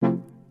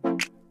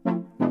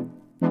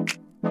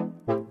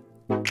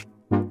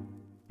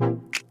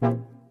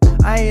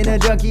ain't a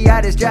junkie,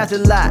 I just draft a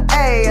lot,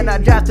 ayy, and I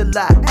draft a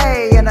lot,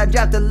 ayy, and I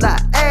draft a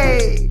lot,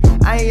 ayy.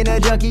 I ain't a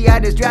junkie, I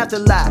just draft a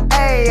lot,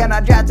 ayy, and I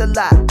draft a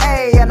lot,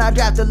 ayy, and I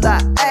draft a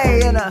lot,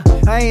 ayy, and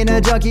I ain't a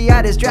junkie,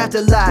 I just draft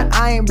a lot.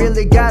 I ain't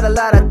really got a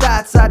lot of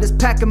thoughts, I just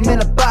pack them in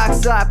a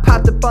box. So I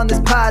popped up on this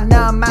pod,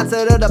 now I'm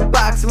outside of the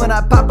box. When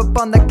I pop up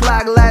on the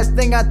clock, last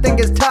thing I think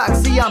is talk.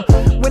 See, I'm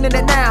winning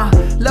it now,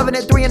 loving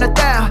it 3 in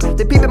 1,000.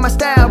 They peeping my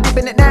style,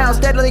 reaping it now,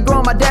 steadily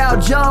growing my Dow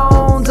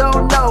Jones.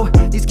 Oh no,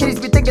 these kids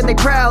be thinking they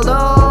proud.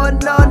 Oh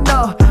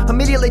no,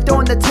 immediately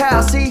throwing the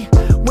towel. See,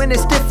 when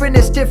it's different,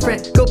 it's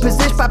different. Go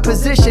position by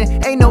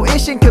position, ain't no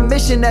issue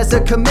commission. As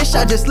a commission,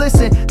 I just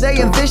listen.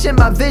 They envision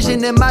my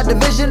vision in my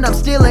division. I'm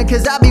stealing,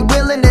 cause I be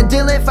willing and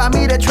dealing. Find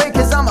me the trade,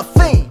 cause I'm a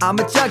fiend. I'm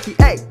a junkie,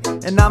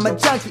 ayy, and I'm a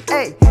junkie,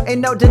 ayy.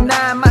 Ain't no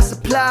denying my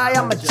supply,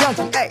 I'm a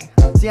junkie,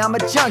 ayy. See, I'm a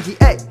junkie,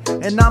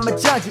 ayy, and I'm a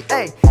junkie,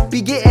 ayy.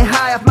 Be getting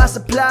high off my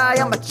supply,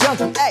 I'm a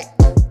junkie, ayy.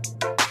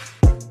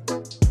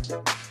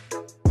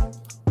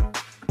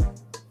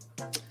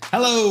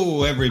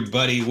 Hello,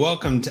 everybody.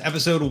 Welcome to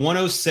episode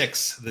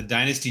 106 of the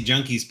Dynasty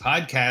Junkies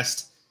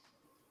podcast.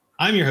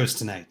 I'm your host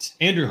tonight,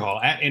 Andrew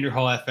Hall, at Andrew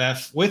Hall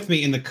FF. With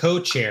me in the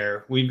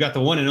co-chair, we've got the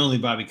one and only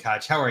Bobby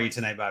Koch. How are you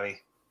tonight, Bobby?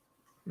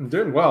 I'm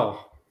doing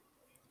well.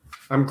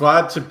 I'm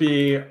glad to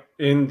be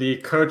in the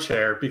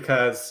co-chair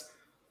because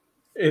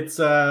it's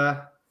I'm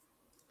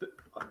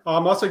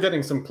also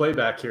getting some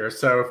playback here.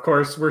 So, of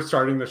course, we're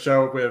starting the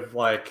show with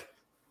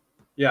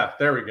yeah,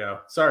 there we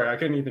go. Sorry, I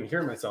couldn't even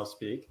hear myself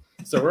speak.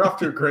 So we're off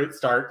to a great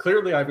start.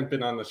 Clearly, I haven't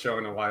been on the show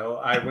in a while.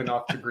 I went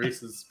off to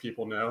Greece, as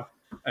people know,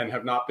 and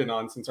have not been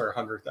on since our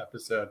 100th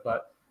episode.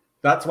 But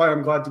that's why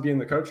I'm glad to be in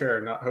the co-chair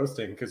and not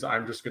hosting, because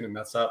I'm just going to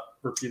mess up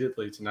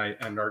repeatedly tonight,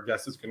 and our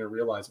guest is going to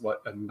realize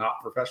what a not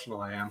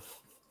professional I am.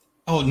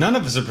 Oh, none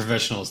of us are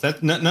professionals.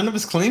 None of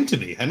us claim to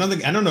be. I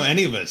don't know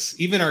any of us.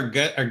 Even our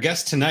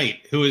guest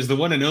tonight, who is the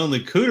one and only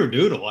Cooter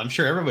Doodle. I'm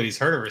sure everybody's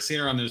heard of her, seen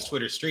her on those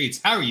Twitter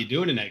streets. How are you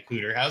doing tonight,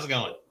 Cooter? How's it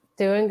going?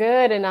 Doing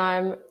good, and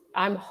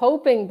I'm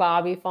hoping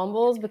Bobby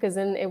fumbles because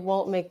then it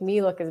won't make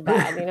me look as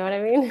bad. You know what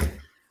I mean?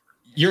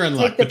 You're in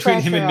luck. Between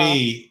him and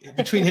me,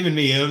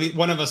 it'll be,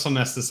 one of us will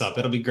mess this up.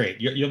 It'll be great.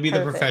 You'll be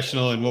the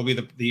professional and we'll be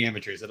the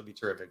amateurs. It'll be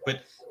terrific.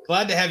 But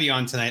glad to have you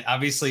on tonight.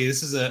 Obviously,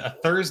 this is a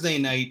Thursday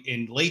night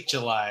in late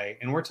July,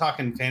 and we're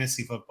talking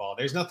fantasy football.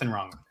 There's nothing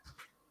wrong with it.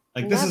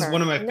 This is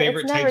one of my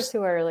favorite it's never types.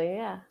 Too early,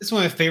 yeah. This is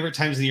one of my favorite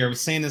times of the year. I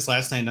was saying this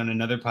last night on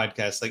another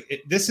podcast.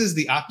 This is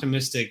the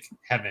optimistic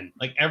heaven.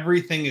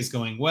 Everything is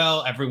going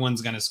well.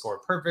 Everyone's going to score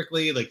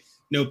perfectly.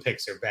 No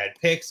picks are bad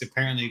picks,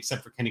 apparently,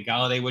 except for Kenny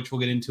Golladay, which we'll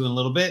get into in a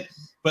little bit.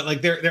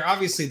 But there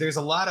obviously there's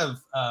a lot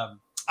of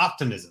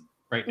optimism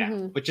right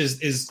now, which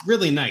is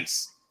really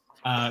nice.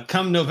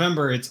 Come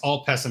November, it's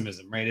all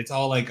pessimism, right? It's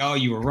all oh,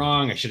 you were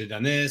wrong. I should have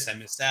done this. I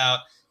missed out.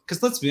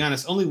 Because let's be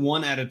honest, only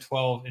 1 out of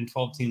 12 in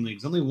 12-team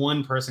leagues, only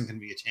one person can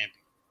be a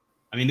champion.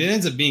 I mean, it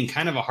ends up being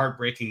kind of a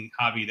heartbreaking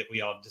hobby that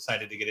we all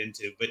decided to get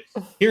into. But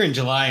here in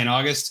July and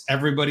August,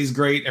 everybody's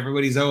great.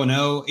 Everybody's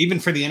 0-0. Even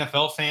for the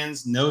NFL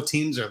fans, no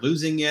teams are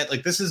losing yet.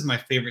 This is my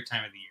favorite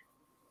time of the year.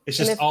 It's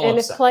just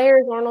if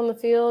players aren't on the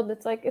field,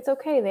 it's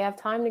okay. They have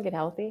time to get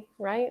healthy,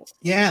 right?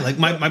 Yeah,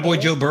 my boy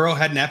Joe Burrow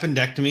had an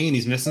appendectomy and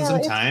he's missing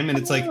some time. And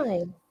it's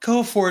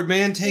go for it,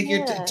 man.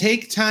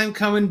 Take time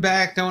coming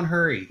back. Don't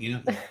hurry.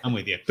 I'm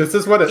with you. This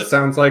is what it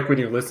sounds like when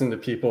you listen to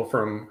people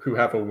who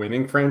have a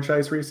winning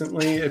franchise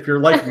recently. If you're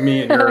like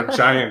me and you're a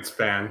Giants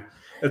fan,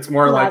 it's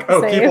more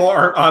people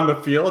aren't on the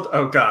field.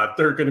 Oh God,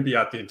 they're going to be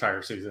out the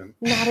entire season.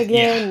 Not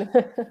again.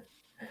 Yeah.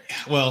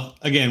 Well,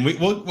 again,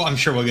 I'm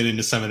sure we'll get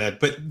into some of that.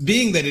 But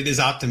being that it is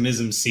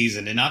optimism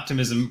season and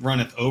optimism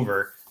runneth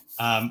over,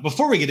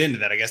 before we get into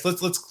that, I guess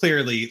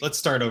let's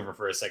start over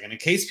for a second. In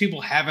case people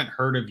haven't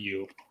heard of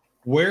you,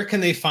 where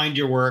can they find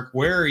your work?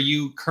 Where are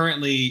you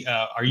currently?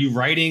 Are you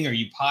writing? Are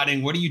you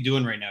potting? What are you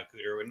doing right now,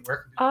 Cooter? And where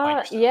can people find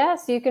yourself?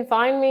 Yes, you can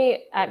find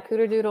me at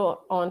Cooter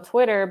Doodle on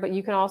Twitter, but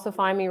you can also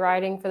find me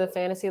writing for the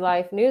Fantasy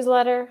Life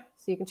newsletter.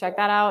 So you can check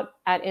that out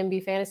at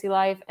MB Fantasy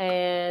Life.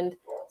 And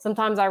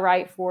sometimes I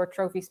write for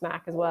Trophy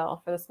Smack as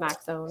well, for the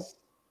Smack Zone.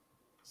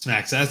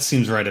 Smacks, that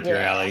seems right up your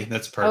alley.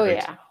 That's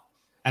perfect. Oh, yeah.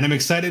 And I'm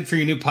excited for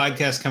your new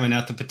podcast coming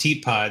out, the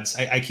Petite Pods.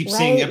 I keep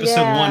seeing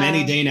episode 1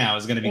 any day now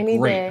is going to be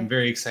great. I'm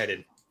very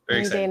excited.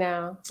 Very excited. Any day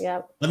now,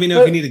 yep. Let me know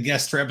if you need a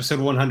guest for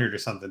episode 100 or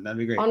something. That'd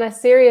be great. On a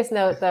serious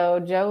note, though,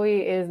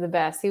 Joey is the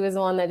best. He was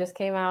the one that just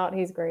came out.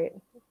 He's great.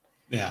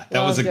 Yeah,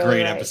 that was a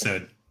great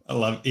episode.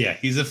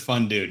 He's a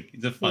fun dude.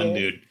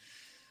 Dude.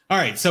 All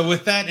right, so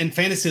with that, in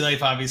Fantasy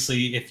Life,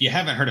 obviously, if you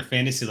haven't heard of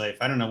Fantasy Life,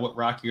 I don't know what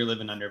rock you're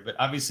living under, but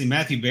obviously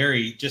Matthew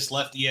Berry just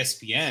left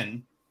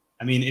ESPN.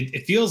 I mean,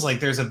 it feels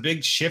like there's a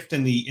big shift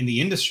in the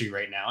industry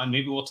right now, and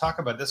maybe we'll talk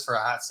about this for a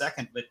hot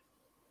second, but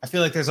I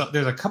feel like there's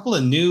a couple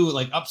of new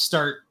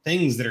upstart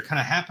things that are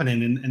kind of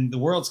happening, and the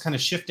world's kind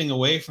of shifting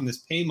away from this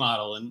pay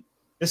model, and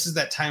this is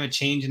that time of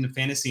change in the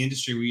fantasy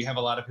industry where you have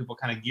a lot of people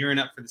kind of gearing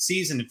up for the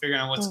season and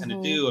figuring out what's going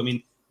to do. I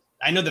mean,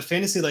 I know the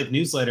Fantasy Life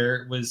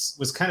newsletter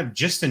was kind of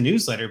just a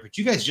newsletter, but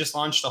you guys just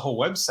launched a whole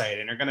website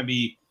and are going to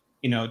be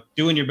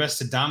doing your best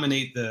to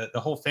dominate the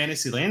whole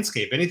fantasy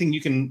landscape. Anything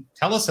you can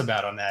tell us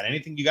about on that?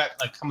 Anything you got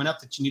like coming up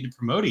that you need to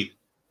promote even?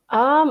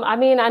 I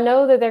mean, I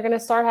know that they're going to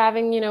start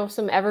having,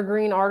 some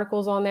evergreen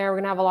articles on there. We're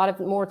going to have a lot of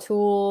more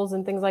tools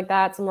and things like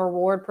that, some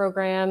reward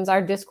programs.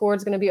 Our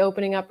Discord's going to be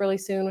opening up really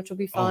soon, which will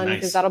be fun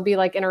because that'll be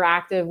like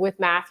interactive with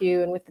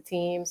Matthew and with the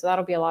team. So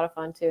that'll be a lot of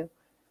fun too.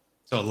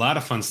 So a lot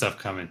of fun stuff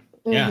coming.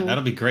 Yeah,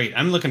 that'll be great.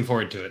 I'm looking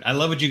forward to it. I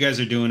love what you guys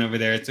are doing over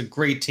there. It's a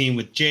great team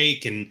with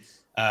Jake and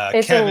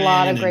it's Kevin a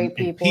lot of great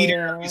people. And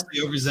Peter, yeah.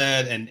 obviously over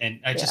Zed, and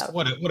I just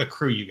what a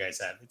crew you guys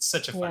have. It's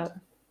such a fun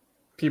time.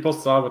 People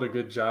saw what a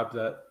good job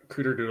that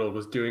Cooter Doodle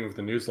was doing with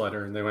the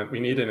newsletter, and they went, "We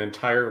need an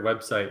entire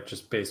website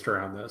just based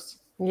around this."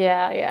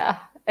 Yeah.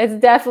 It's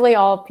definitely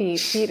all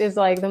Pete. Pete is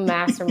like the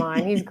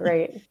mastermind. He's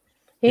great.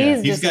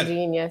 He's just a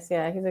genius.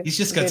 Yeah, he's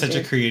just got such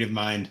a creative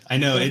mind. I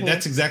know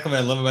that's exactly what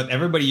I love about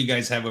everybody you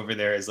guys have over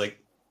there. Is like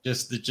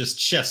just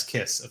chef's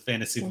kiss of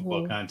fantasy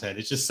football content.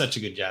 It's just such a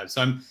good job.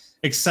 So I'm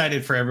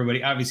excited for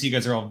everybody. Obviously, you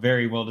guys are all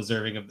very well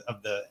deserving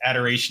of the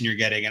adoration you're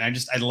getting, and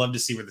I'd love to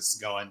see where this is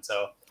going.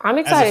 So I'm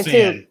excited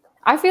too.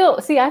 I feel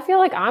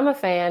like I'm a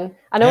fan.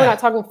 I know we're not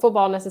talking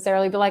football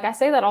necessarily, but like I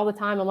say that all the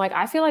time. I'm like,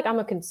 I feel like I'm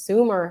a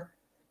consumer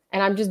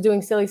and I'm just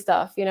doing silly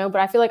stuff, but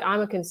I feel like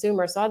I'm a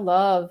consumer. So I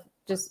love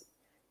just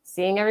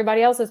seeing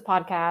everybody else's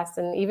podcasts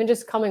and even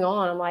just coming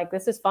on. I'm like,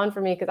 this is fun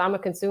for me because I'm a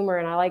consumer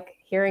and I like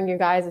hearing you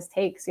guys'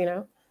 takes,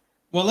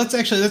 Well, that's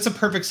a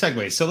perfect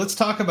segue. So let's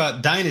talk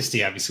about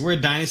Dynasty. Obviously, we're a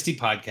Dynasty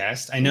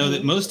podcast. I know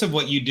that most of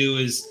what you do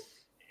is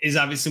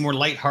obviously more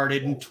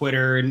lighthearted and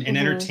Twitter and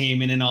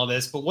entertainment and all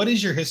this. But what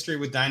is your history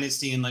with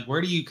Dynasty and like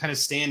where do you kind of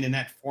stand in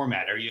that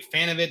format? Are you a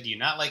fan of it? Do you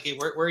not like it?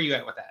 Where are you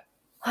at with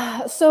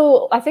that?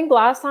 So I think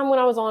last time when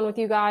I was on with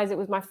you guys, it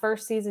was my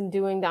first season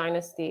doing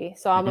Dynasty.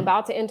 So I'm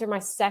about to enter my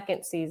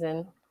second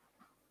season.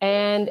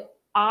 And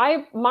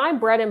my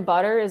bread and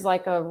butter is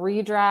like a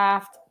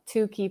redraft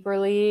 2-keeper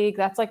league.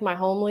 That's like my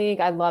home league.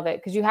 I love it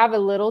because you have a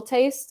little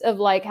taste of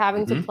like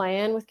having to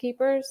plan with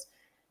keepers.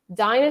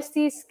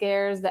 Dynasty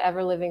scares the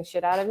ever-living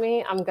shit out of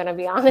me. I'm going to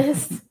be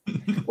honest.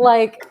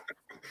 Like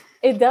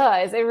it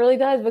does. It really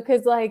does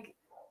because like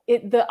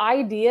the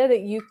idea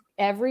that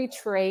every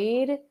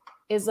trade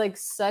is like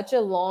such a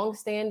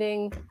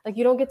long-standing, like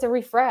you don't get to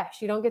refresh.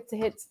 You don't get to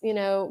hit,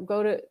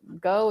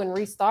 go and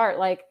restart.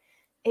 Like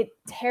it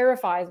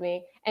terrifies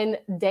me. And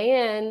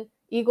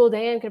Eagle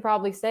Dan could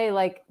probably say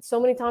like so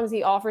many times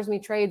he offers me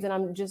trades and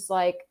I'm just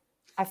like,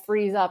 I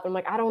freeze up. I'm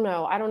like, I don't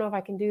know if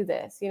I can do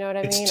this. You know what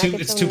I mean?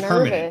 It's too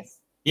permanent.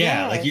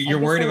 Yeah. Like you're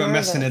worried about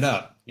messing it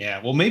up.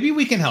 Yeah. Well, maybe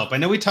we can help. I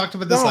know we talked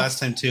about this last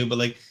time too, but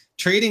like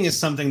trading is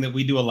something that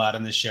we do a lot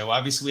on this show.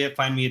 Obviously we have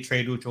Find Me a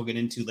Trade, which we'll get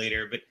into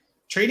later, but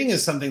trading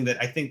is something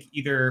that I think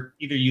either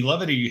you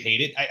love it or you hate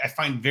it. I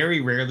find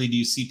very rarely do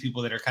you see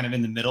people that are kind of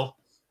in the middle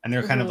and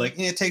they're kind of like,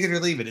 take it or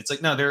leave it. It's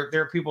like, no, there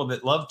are people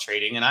that love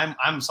trading and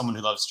I'm someone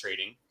who loves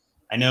trading.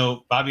 I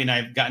know Bobby and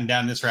I have gotten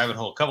down this rabbit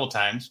hole a couple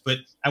times, but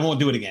I won't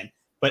do it again.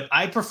 But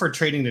I prefer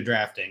trading to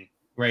drafting,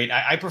 right?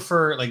 I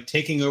prefer like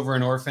taking over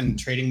an orphan and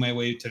trading my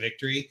way to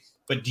victory.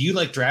 But do you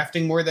like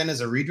drafting more than as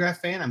a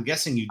redraft fan? I'm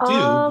guessing you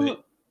do.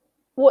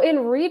 Well, in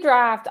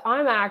redraft,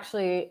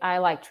 I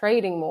like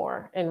trading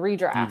more in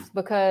redraft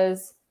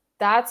because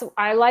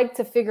I like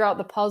to figure out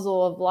the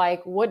puzzle of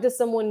like, what does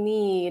someone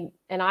need?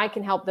 And I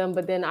can help them,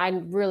 but then I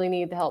really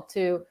need the help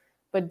too.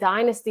 But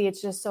Dynasty,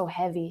 it's just so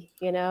heavy,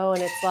 and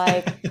it's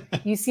like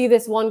you see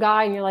this one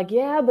guy and you're like,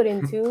 yeah, but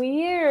in 2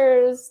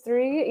 years,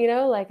 3,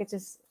 like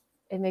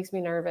it makes me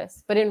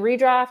nervous. But in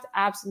redraft,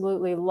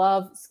 absolutely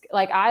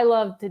I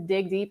love to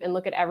dig deep and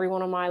look at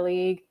everyone in my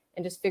league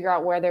and just figure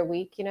out where they're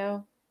weak,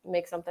 and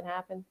make something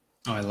happen.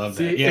 Oh, I love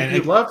that. Yeah, if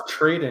you love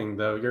trading,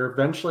 though, you're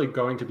eventually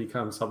going to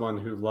become someone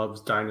who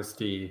loves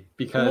Dynasty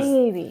because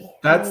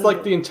that's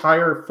like the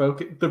entire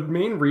focus. The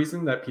main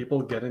reason that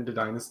people get into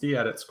Dynasty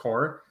at its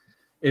core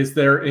is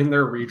they're in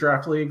their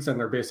redraft leagues and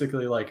they're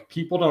basically like,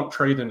 people don't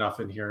trade enough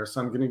in here.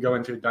 So I'm going to go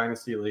into a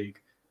Dynasty league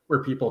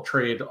where people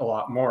trade a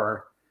lot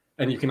more.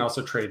 And you can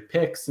also trade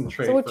picks and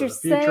trade. So what you're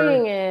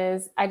saying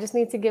is I just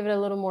need to give it a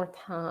little more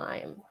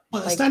time.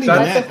 Well, like, it's not even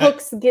let the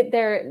hooks get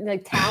their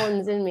like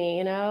talons in me,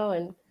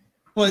 and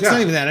well, it's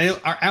not even that. I know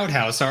our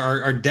Outhouse,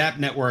 our DAP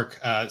network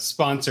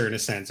sponsor in a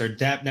sense, our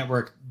DAP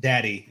network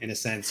daddy in a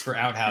sense for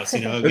Outhouse.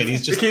 Again,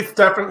 he's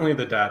definitely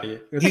the daddy.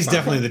 He's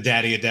definitely the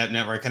daddy of DAP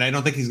network, and I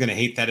don't think he's going to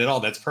hate that at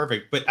all. That's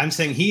perfect. But I'm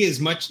saying he's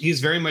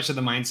very much of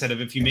the mindset of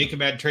if you make a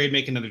bad trade,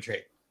 make another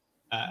trade.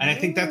 And I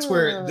think that's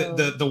where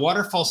the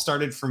waterfall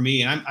started for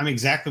me. And I'm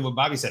exactly what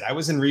Bobby said. I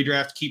was in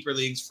redraft keeper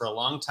leagues for a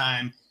long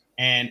time.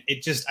 And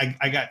it just,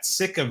 I got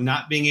sick of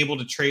not being able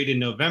to trade in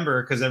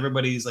November because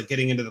everybody's like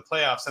getting into the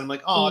playoffs. And I'm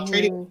like,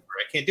 trading,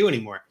 I can't do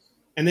anymore.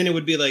 And then it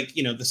would be like,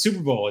 the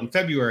Super Bowl in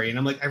February. And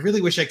I'm like, I really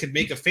wish I could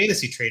make a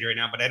fantasy trade right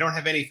now, but I don't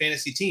have any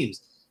fantasy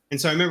teams.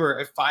 And so I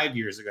remember 5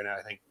 years ago now,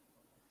 I think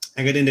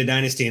I got into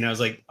Dynasty and I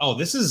was like, oh,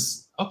 this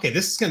is going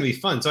to be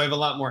fun. So I have a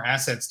lot more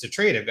assets to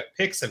trade. I've got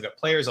picks, I've got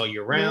players all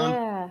year round.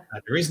 Yeah.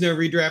 There is no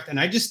redraft. And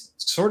I just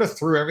sort of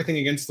threw everything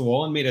against the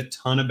wall and made a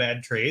ton of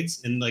bad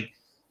trades and like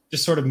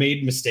just sort of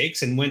made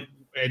mistakes and went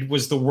it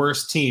was the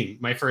worst team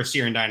my first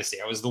year in Dynasty.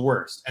 I was the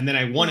worst. And then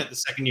I won it the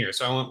second year.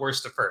 So I went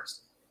worst to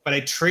first. But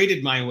I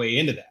traded my way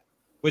into that,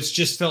 which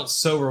just felt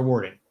so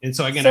rewarding. And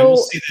so, again, I will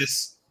say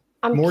this.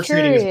 I'm more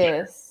trading is better.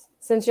 curious,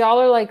 since y'all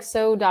are like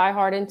so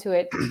diehard into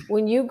it,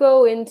 when you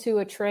go into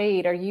a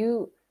trade, are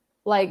you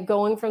like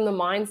going from the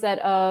mindset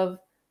of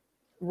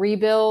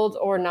rebuild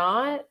or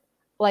not?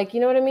 Like,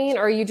 you know what I mean?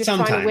 Or are you just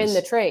trying to win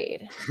the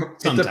trade?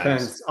 It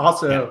depends.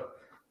 Also,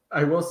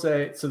 I will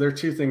say, so there are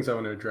two things I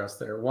want to address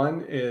there.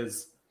 One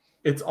is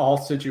it's all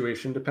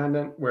situation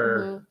dependent,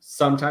 where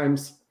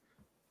sometimes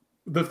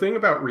the thing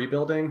about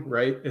rebuilding,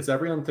 right, is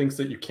everyone thinks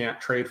that you can't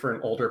trade for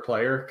an older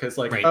player because,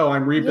 like, oh,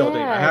 I'm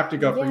rebuilding. I have to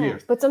go for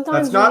youth. But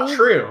sometimes that's not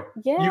true.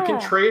 Yeah. You can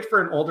trade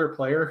for an older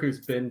player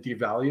who's been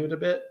devalued a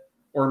bit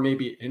or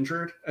maybe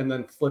injured and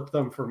then flip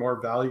them for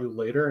more value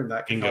later. And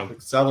that can help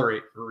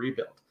accelerate the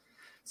rebuild.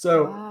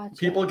 So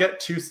people get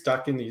too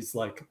stuck in these,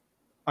 like,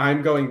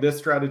 I'm going this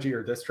strategy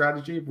or this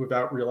strategy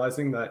without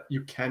realizing that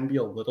you can be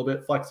a little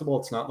bit flexible.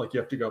 It's not like you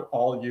have to go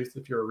all youth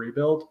if you're a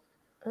rebuild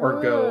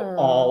or go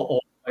all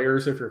old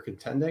players if you're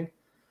contending.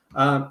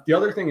 The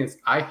other thing is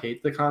I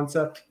hate the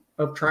concept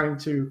of trying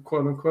to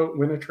quote unquote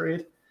win a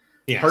trade.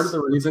 Yes. Part of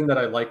the reason that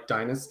I like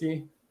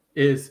Dynasty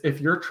is if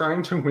you're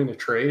trying to win a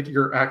trade,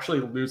 you're actually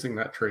losing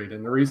that trade.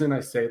 And the reason I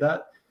say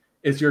that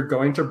is you're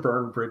going to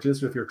burn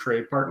bridges with your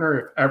trade partner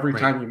if every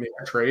time you make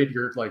a trade,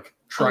 you're like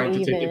trying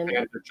to take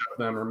advantage of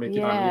them or make it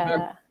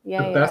uneven.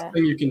 The best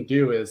thing you can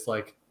do is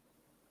like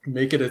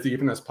make it as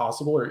even as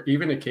possible, or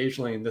even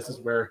occasionally, and this is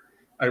where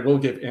I will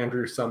give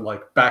Andrew some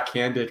like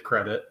backhanded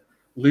credit,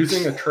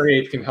 losing a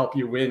trade can help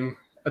you win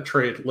a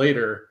trade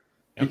later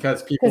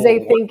because they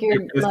think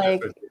you're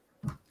like,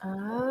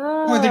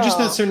 or they're just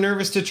not so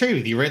nervous to trade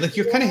with you, right? Like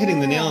you're kind of hitting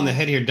the nail on the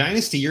head here.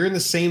 Dynasty, you're in the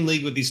same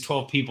league with these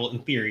 12 people in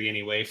theory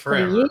anyway,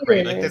 forever,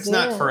 right? Like that's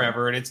not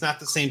forever and it's not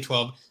the same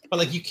 12, but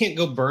like you can't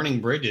go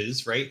burning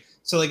bridges, right?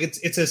 So like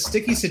it's a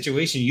sticky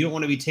situation you don't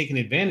want to be taken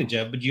advantage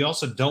of, but you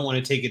also don't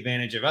want to take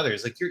advantage of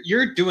others. Like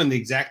you're doing the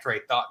exact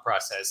right thought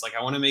process. Like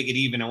I want to make it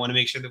even. I want to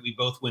make sure that we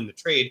both win the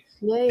trade.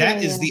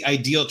 That is the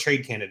ideal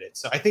trade candidate.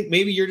 So I think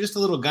maybe you're just a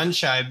little gun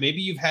shy.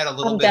 Maybe you've had a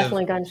little bit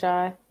definitely gun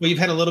shy. Well, you've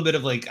had a little bit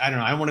of like, I don't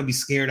know, I want to be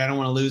scared. I don't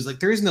want to lose. Like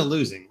there is no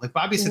losing. Like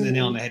Bobby said the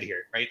nail on the head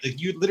here, right? Like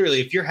you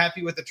literally, if you're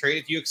happy with the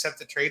trade, if you accept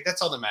the trade,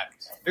 that's all that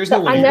matters. There's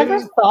no I never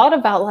thought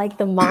about like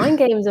the mind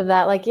games of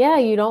that. Like, yeah,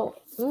 you don't.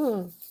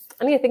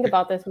 I need to think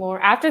about this more.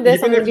 After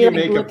this, I'm going to be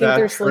like looking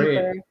through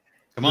Sleeper.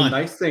 Come on. The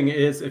nice thing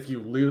is if you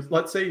lose,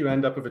 let's say you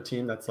end up with a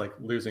team that's like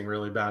losing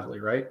really badly,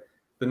 right?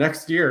 The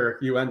next year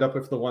you end up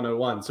with the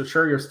 101. So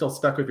sure, you're still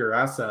stuck with your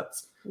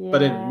assets,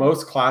 but in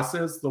most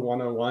classes, the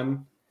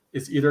 101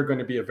 is either going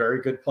to be a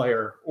very good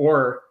player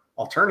or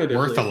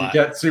alternatively, if you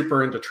get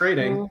super into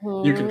trading,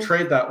 you can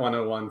trade that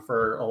 101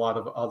 for a lot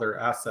of other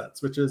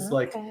assets, which is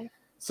like,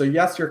 so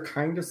yes, you're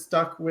kind of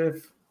stuck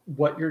with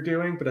what you're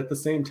doing, but at the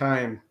same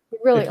time,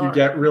 if you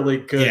get really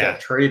good at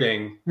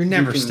trading, you're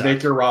never you can stuck.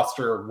 Make your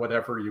roster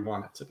whatever you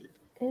want it to be.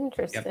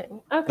 Interesting.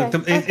 Okay.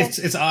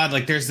 It's odd.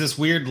 Like there's this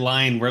weird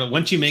line where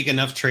once you make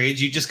enough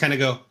trades, you just kind of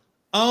go,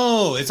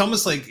 oh, it's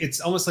almost like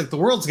the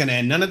world's gonna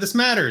end. None of this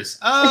matters.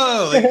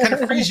 Oh, it kind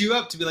of frees you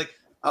up to be like,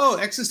 oh,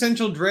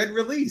 existential dread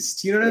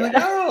released. You know what I mean?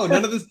 Oh,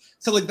 none of this.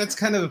 So like that's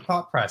kind of the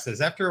thought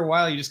process. After a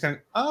while, you just kind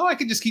of, oh, I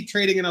could just keep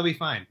trading and I'll be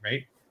fine,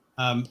 right?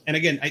 And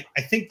again,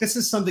 I think this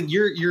is something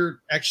you're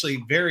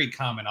actually very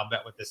common, I'll bet,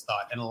 with this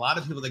thought. And a lot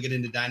of people that get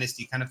into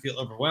Dynasty kind of feel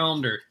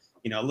overwhelmed or,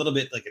 a little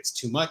bit like it's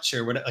too much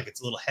or what, like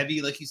it's a little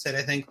heavy, like you said,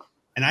 I think.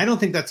 And I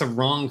don't think that's a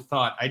wrong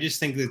thought. I just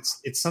think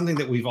it's something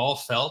that we've all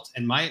felt.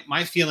 And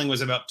my feeling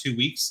was about 2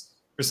 weeks.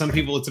 For some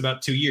people, it's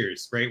about 2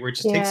 years, right? Where it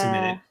just takes a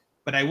minute.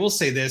 But I will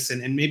say this,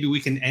 and maybe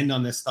we can end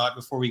on this thought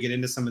before we get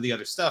into some of the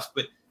other stuff.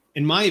 But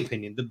in my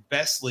opinion, the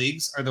best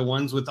leagues are the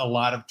ones with a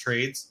lot of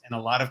trades and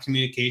a lot of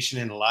communication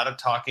and a lot of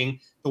talking.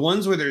 The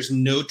ones where there's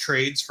no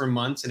trades for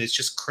months and it's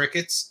just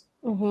crickets.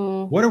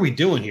 What are we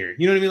doing here?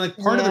 You know what I mean? Like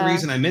part of the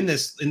reason I'm in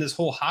this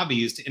whole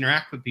hobby is to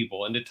interact with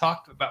people and to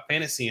talk about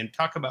fantasy and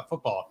talk about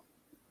football.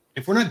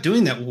 If we're not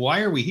doing that, why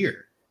are we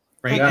here?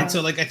 Right. Yeah. And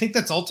so like, I think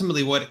that's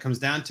ultimately what it comes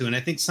down to. And I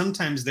think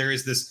sometimes there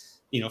is this,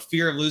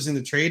 fear of losing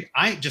the trade.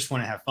 I just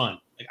want to have fun.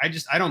 Like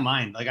I don't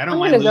mind. Like I don't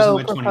mind losing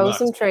my $20. Propose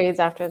some trades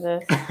after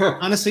this.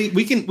 Honestly,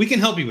 we can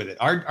help you with it.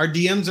 Our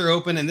DMs are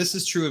open, and this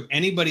is true of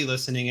anybody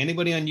listening,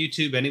 anybody on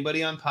YouTube,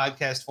 anybody on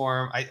podcast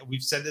forum.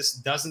 We've said this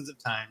dozens of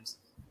times,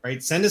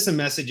 right? Send us a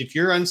message if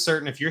you're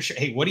uncertain. If you're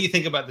hey, what do you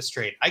think about this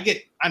trade? I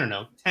get 10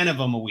 of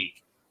them a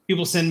week.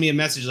 People send me a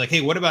message like,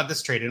 hey, what about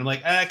this trade? And I'm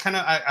like,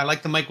 I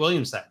like the Mike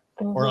Williams side.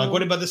 Or like,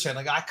 what about this trade?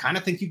 Like, I kind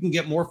of think you can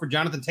get more for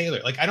Jonathan Taylor.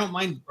 Like, I don't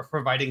mind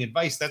providing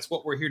advice. That's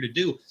what we're here to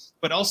do.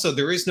 But also,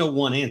 there is no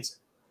one answer.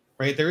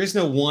 Right. There is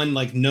no one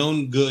like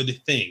known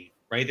good thing.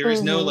 Right. There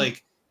is no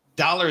like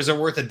dollars are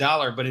worth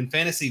 $1, but in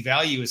fantasy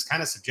value is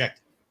kind of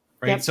subjective.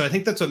 Right. Yep. So I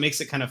think that's what makes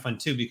it kind of fun,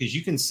 too, because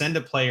you can send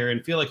a player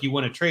and feel like you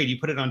won a trade. You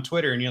put it on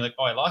Twitter and you're like,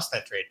 oh, I lost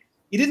that trade.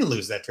 You didn't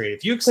lose that trade.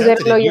 If you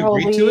accepted it, you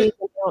agreed to it.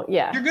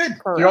 Yeah, you're good.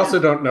 You also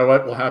don't know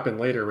what will happen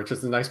later, which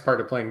is the nice part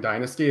of playing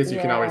Dynasty is you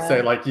can always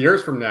say, like,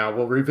 years from now,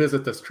 we'll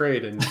revisit this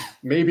trade and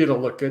maybe it'll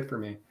look good for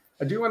me.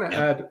 I do want to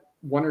add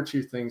one or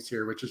two things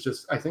here, which is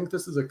just, I think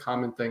this is a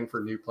common thing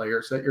for new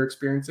players that you're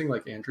experiencing,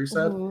 like Andrew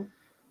said.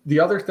 The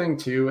other thing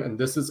too, and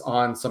this is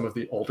on some of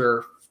the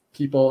older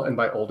people, and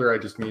by older, I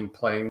just mean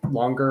playing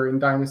longer in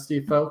Dynasty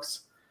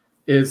folks,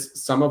 is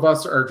some of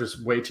us are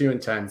just way too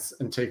intense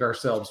and take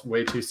ourselves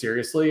way too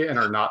seriously and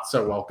are not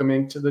so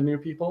welcoming to the new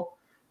people.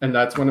 And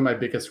that's one of my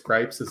biggest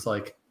gripes is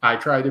like, I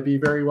try to be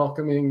very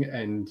welcoming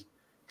and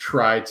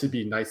try to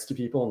be nice to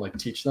people and like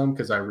teach them,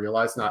 because I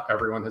realize not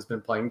everyone has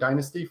been playing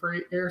Dynasty for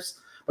 8 years.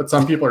 But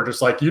some people are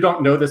just like, you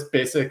don't know this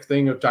basic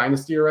thing of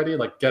Dynasty already?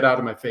 Like, get out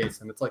of my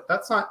face. And it's like,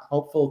 that's not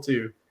helpful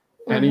to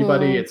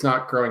anybody. It's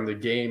not growing the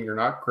game. You're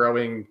not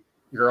growing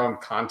your own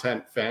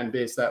content fan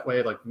base that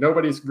way. Like,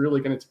 nobody's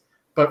really going to...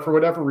 But for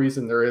whatever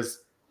reason,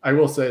 I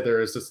will say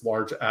there is this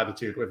large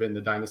attitude within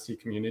the Dynasty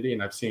community,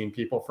 and I've seen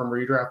people from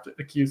Redraft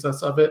accuse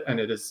us of it, and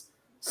it is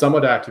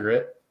somewhat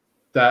accurate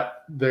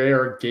that they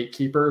are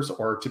gatekeepers,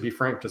 or to be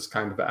frank, just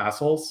kind of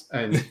assholes,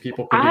 and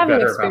people could be better about that. I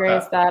haven't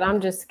experienced that. I'm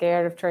just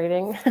scared of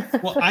trading.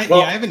 I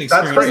haven't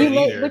experienced it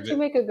either. But you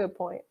make a good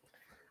point.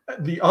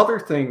 The other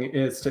thing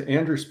is, to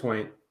Andrew's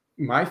point,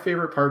 my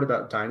favorite part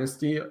about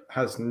Dynasty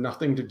has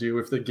nothing to do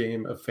with the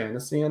game of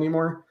fantasy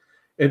anymore.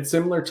 It's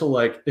similar to,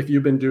 like, if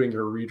you've been doing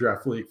your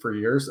redraft league for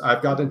years,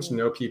 I've gotten to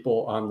know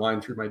people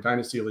online through my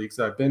Dynasty leagues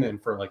that I've been in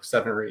for like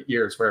 7 or 8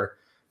 years, where,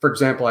 for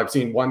example, I've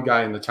seen one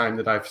guy in the time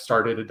that I've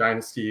started a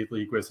Dynasty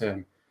league with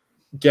him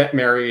get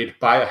married,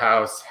 buy a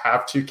house,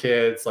 have 2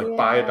 kids, like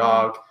buy a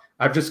dog.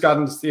 I've just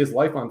gotten to see his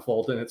life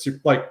unfold. And it's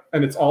like,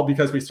 and it's all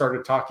because we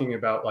started talking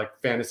about like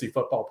fantasy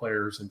football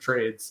players and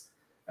trades.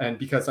 And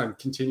because I'm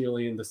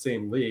continually in the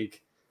same league,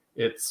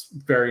 it's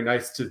very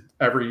nice to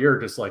every year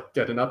just like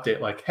get an update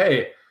like,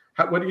 hey,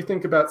 what do you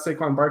think about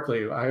Saquon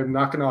Barkley? I'm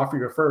not going to offer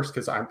you a first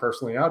because I'm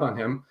personally out on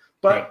him.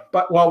 But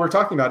while we're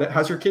talking about it,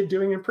 how's your kid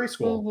doing in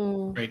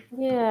preschool? Right.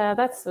 Yeah,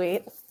 that's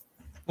sweet.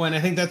 Well, and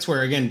I think that's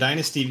where, again,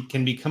 Dynasty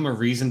can become a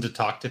reason to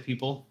talk to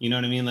people. You know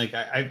what I mean? Like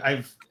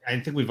I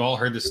think we've all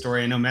heard the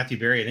story. I know Matthew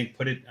Berry, I think,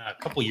 put it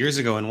a couple years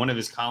ago in one of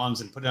his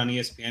columns and put it on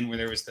ESPN, where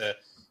there was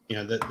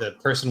the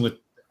person with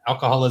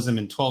alcoholism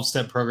and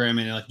 12-step program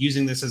and like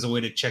using this as a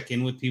way to check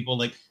in with people.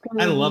 Like,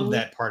 I love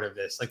that part of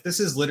this. Like, this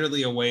is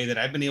literally a way that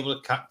I've been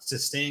able to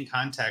stay in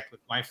contact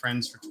with my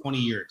friends for 20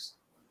 years,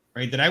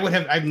 right? That I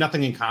have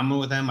nothing in common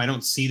with them. I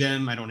don't see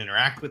them. I don't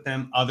interact with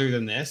them other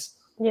than this.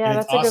 Yeah, and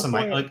that's it's awesome. A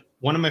good point. Like,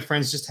 one of my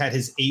friends just had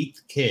his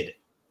 8th kid.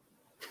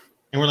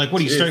 And we're like,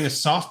 what, are you starting a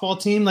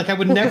softball team? Like, I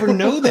would never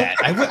know that.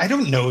 I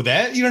don't know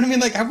that. You know what I mean?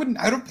 Like,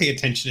 I don't pay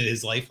attention to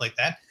his life like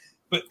that.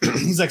 But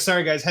he's like,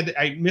 sorry, guys,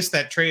 I missed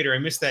that trade, or I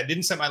missed that.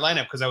 Didn't set my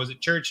lineup because I was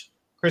at church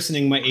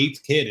christening my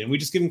 8th kid. And we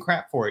just give him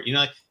crap for it. You know,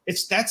 like,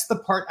 that's the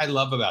part I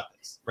love about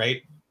this,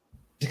 right?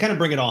 To kind of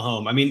bring it all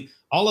home. I mean,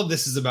 all of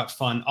this is about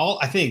fun.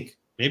 I think,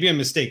 maybe I'm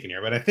mistaken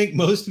here, but I think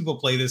most people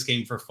play this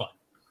game for fun.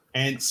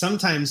 And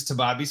sometimes, to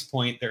Bobby's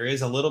point, there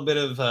is a little bit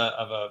of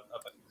a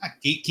not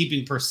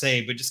gatekeeping per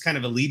se, but just kind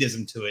of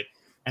elitism to it.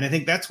 And I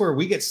think that's where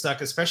we get stuck,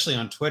 especially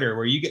on Twitter,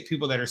 where you get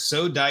people that are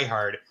so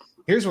diehard.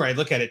 Here's where I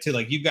look at it too.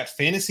 Like, you've got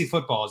fantasy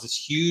football as this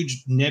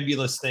huge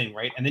nebulous thing,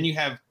 right? And then you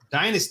have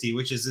Dynasty,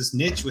 which is this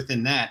niche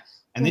within that.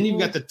 And then you've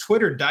got the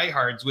Twitter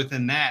diehards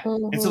within that.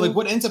 And so, like,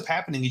 what ends up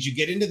happening is you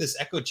get into this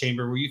echo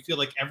chamber where you feel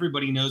like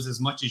everybody knows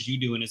as much as you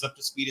do and is up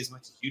to speed as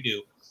much as you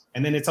do.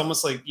 And then it's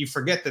almost like you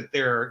forget that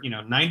there are,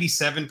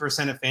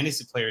 97% of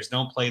fantasy players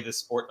don't play this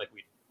sport like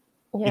we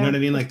do. Yeah, you know what I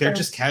mean? Like, they're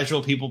just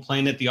casual people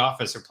playing at the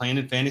office or playing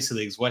in fantasy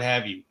leagues, what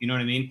have you. You know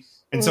what I mean?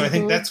 And so I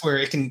think that's where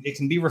it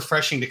can be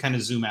refreshing to kind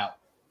of zoom out.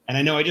 And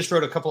I know I just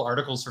wrote a couple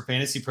articles for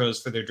Fantasy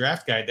Pros for their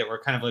draft guide that were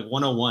kind of like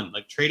 101,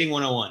 like trading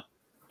 101.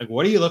 Like,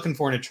 what are you looking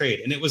for in a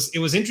trade? And it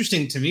was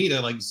interesting to me to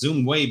like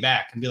zoom way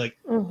back and be like,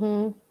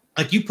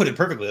 like you put it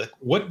perfectly. Like,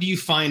 what do you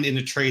find in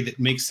a trade that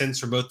makes sense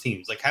for both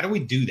teams? Like, how do we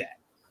do that?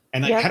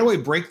 And like, how do I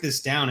break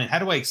this down and how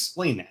do I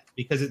explain that?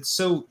 Because it's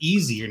so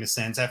easy in a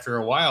sense after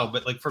a while,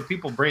 but like for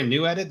people brand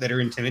new at it that are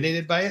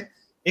intimidated by it,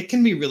 it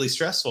can be really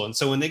stressful. And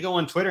so when they go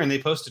on Twitter and they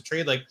post a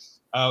trade like,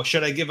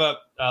 should I give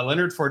up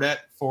Leonard Fournette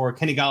for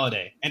Kenny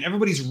Golladay? And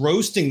everybody's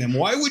roasting them.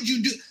 Why would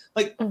you do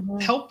like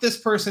help this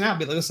person out?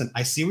 Be like, listen,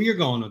 I see where you're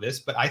going with this,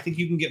 but I think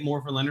you can get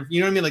more for Leonard.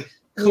 You know what I mean? Like,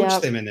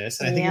 coach them in this,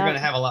 and I think you're going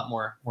to have a lot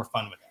more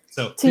fun with it.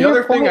 So the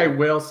other thing I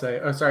will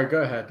say, sorry,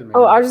 go ahead.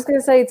 Domingo. I was just going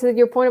to say, to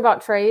your point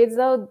about trades,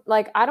 though,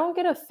 like, I don't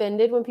get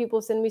offended when people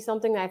send me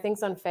something that I think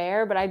is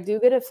unfair, but I do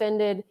get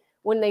offended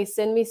when they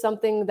send me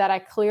something that I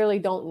clearly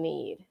don't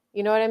need.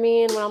 You know what I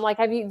mean? When I'm like,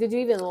 did you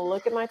even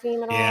look at my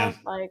team at all?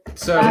 Like,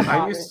 so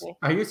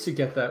I used to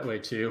get that way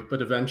too, but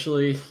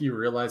eventually you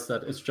realize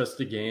that it's just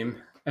a game.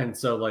 And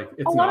so, like,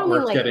 it's not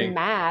worth getting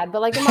mad,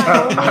 but like in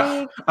my own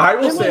league, I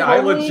will say I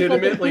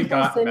legitimately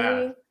got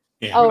mad.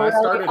 Yeah. When I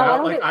started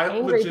out, like, I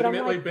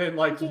legitimately been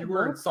like, you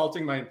were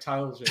insulting my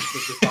intelligence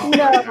with this topic.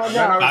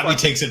 No. Bobby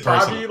takes it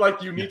personally. Bobby,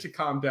 like, you need to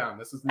calm down.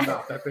 This is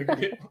not that big a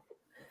deal.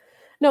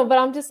 No, but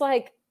I'm just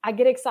like, I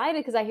get excited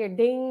because I hear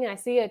ding, I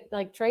see a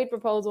like trade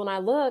proposal, and I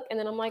look, and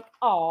then I'm like,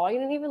 oh, you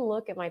didn't even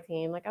look at my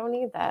team. Like, I don't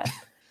need that.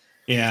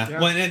 Yeah.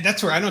 Well, and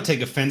that's where I don't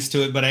take offense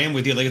to it, but I am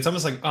with you. Like, it's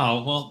almost like,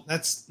 oh, well,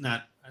 that's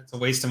a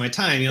waste of my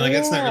time. You're like,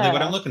 that's not really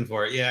what I'm looking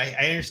for. Yeah,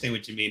 I understand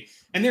what you mean.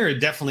 And there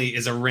definitely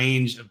is a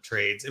range of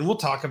trades. And we'll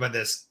talk about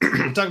this.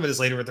 We'll talk about this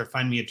later with our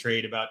Find Me a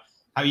Trade about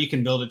how you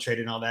can build a trade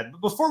and all that.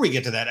 But before we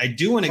get to that, I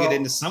do want to get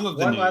into some of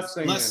the one news. last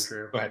thing,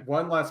 Andrew. Go ahead.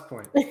 One last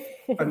point.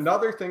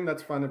 Another thing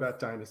that's fun about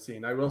Dynasty,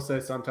 and I will say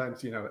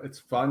sometimes, it's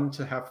fun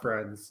to have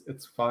friends.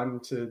 It's fun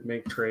to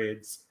make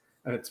trades,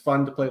 and it's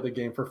fun to play the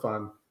game for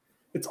fun.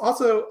 It's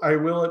also, I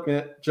will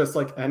admit, just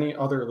like any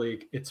other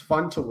league, it's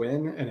fun to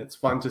win, and it's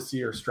fun to see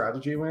your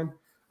strategy win.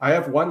 I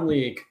have one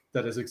league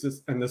that has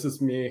existed, and this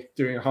is me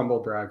doing a humble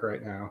brag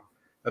right now,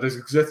 that has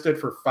existed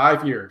for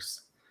 5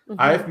 years.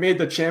 Mm-hmm. I've made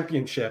the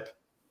championship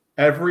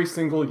every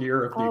single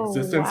year of the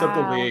existence of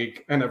the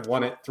league and have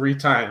won it 3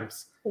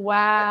 times.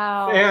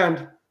 Wow.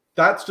 And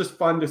that's just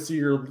fun to see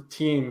your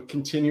team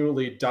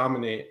continually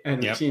dominate,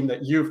 and the team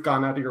that you've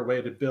gone out of your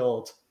way to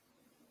build,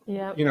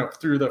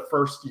 through the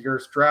first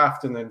year's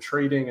draft and then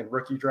trading and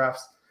rookie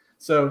drafts.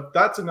 So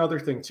that's another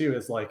thing too,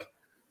 is like,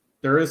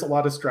 there is a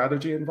lot of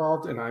strategy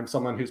involved, and I'm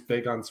someone who's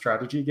big on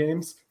strategy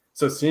games.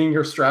 So seeing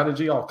your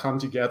strategy all come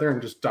together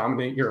and just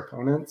dominate your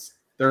opponents,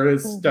 there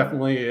is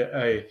definitely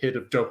a hit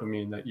of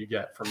dopamine that you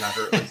get from that,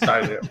 or at least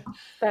I do.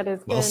 That is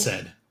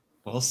good.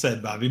 Well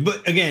said, Bobby.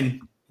 But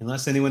again,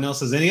 unless anyone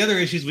else has any other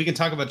issues, we can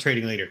talk about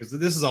trading later, because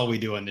this is all we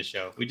do on the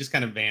show. We just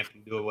kind of vamp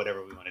and do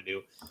whatever we want to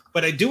do.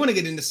 But I do want to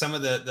get into some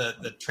of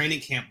the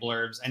training camp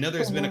blurbs. I know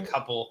there's been a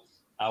couple.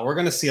 We're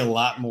going to see a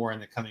lot more in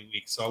the coming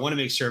weeks. So I want to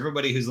make sure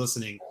everybody who's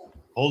listening,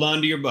 hold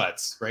on to your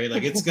butts, right?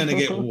 Like, it's going to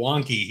get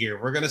wonky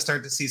here. We're going to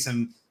start to see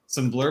some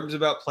blurbs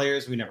about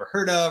players we never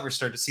heard of, or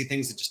start to see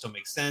things that just don't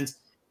make sense.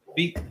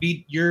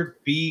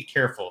 Be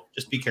careful.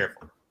 Just be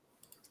careful.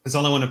 That's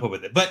all I want to put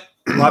with it. But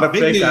a lot of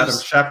fake Adam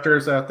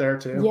Schefters out there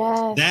too.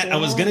 Yes, I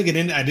was going to get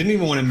into. I didn't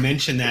even want to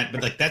mention that,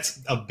 but like,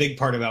 that's a big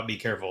part about be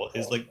careful,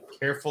 is like,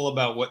 careful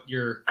about what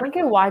you're. I don't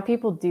get why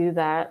people do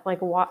that. Like,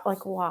 why?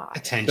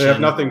 Attention. They have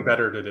nothing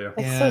better to do.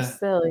 It's so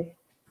silly.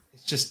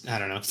 It's just, I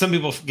don't know. Some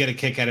people get a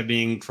kick out of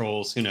being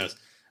trolls. Who knows?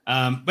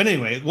 But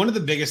anyway, one of the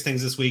biggest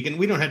things this week, and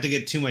we don't have to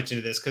get too much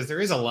into this because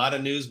there is a lot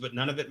of news, but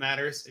none of it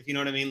matters. If you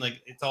know what I mean?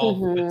 Like, it's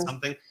all it's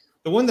something.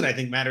 The one that I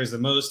think matters the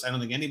most, I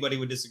don't think anybody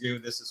would disagree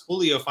with this, is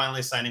Julio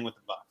finally signing with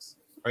the Bucs.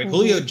 Right?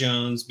 Julio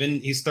Jones,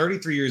 he's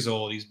 33 years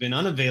old. He's been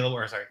on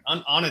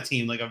a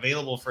team, like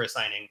available for a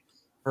signing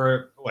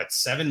for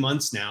 7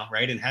 months now,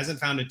 right? And hasn't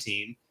found a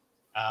team.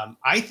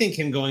 I think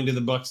him going to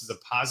the Bucs is a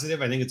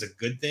positive. I think it's a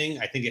good thing.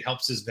 I think it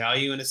helps his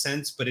value in a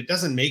sense, but it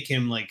doesn't make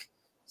him like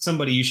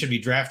somebody you should be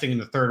drafting in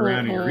the third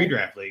round of your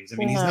redraft leagues. I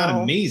mean, he's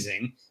not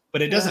amazing,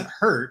 but it doesn't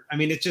hurt. I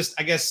mean, it's just,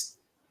 I guess,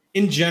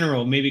 in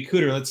general, maybe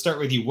Cooter, let's start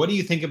with you. What do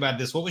you think about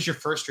this? What was your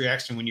first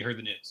reaction when you heard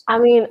the news? I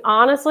mean,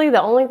 honestly,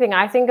 the only thing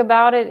I think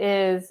about it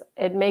is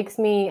it makes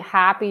me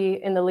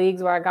happy in the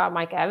leagues where I got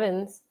Mike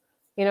Evans.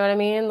 You know what I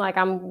mean? Like,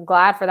 I'm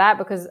glad for that,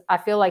 because I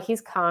feel like he's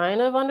kind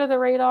of under the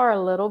radar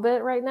a little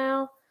bit right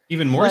now.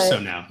 Even more so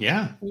now.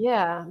 Yeah.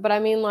 Yeah. But I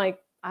mean, like,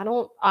 I'm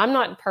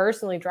not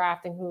personally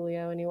drafting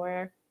Julio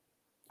anywhere.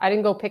 I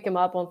didn't go pick him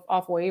up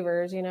off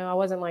waivers. I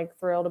wasn't like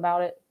thrilled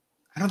about it.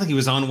 I don't think he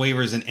was on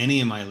waivers in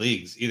any of my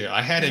leagues either.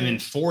 I had him in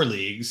 4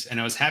 leagues, and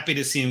I was happy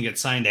to see him get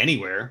signed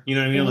anywhere. You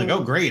know what I mean? I'm like,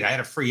 oh, great. I had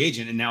a free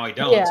agent, and now I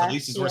don't. So at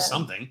least he's worth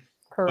something.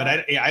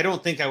 Correct. But I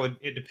don't think I would.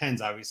 It depends,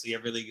 obviously.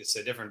 Every league is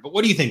so different. But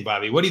what do you think,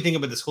 Bobby? What do you think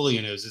about this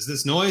Julio news? Is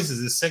this noise?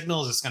 Is this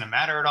signal? Is this going to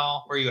matter at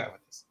all? Where are you at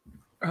with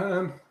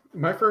this?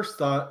 My first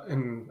thought,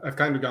 and I've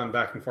kind of gone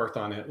back and forth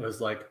on it,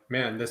 was like,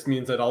 man, this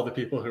means that all the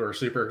people who are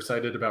super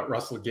excited about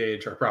Russell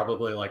Gage are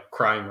probably like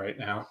crying right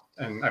now.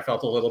 And I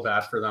felt a little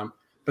bad for them.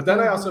 But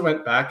then I also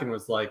went back and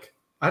was like,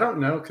 I don't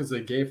know, because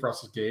they gave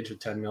Russell Gage a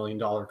 $10 million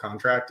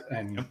contract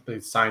and they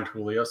signed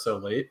Julio so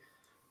late.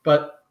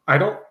 But I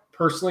don't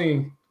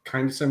personally,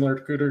 kind of similar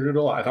to Cooter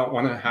Doodle, I don't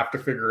want to have to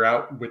figure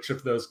out which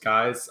of those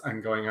guys I'm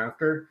going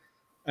after.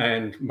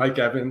 And Mike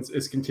Evans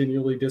is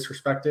continually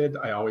disrespected.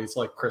 I always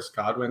like Chris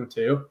Godwin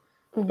too.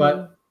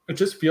 But it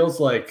just feels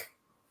like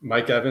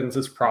Mike Evans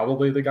is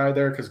probably the guy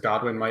there, because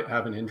Godwin might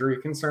have an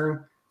injury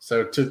concern.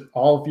 So to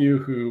all of you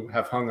who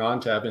have hung on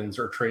to Evans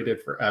or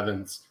traded for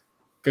Evans,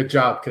 good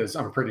job, because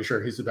I'm pretty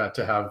sure he's about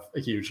to have a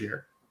huge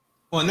year.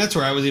 Well, and that's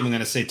where I was even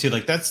going to say too,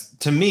 like, that's,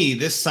 to me,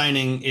 this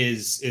signing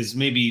is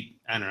maybe,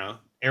 I don't know,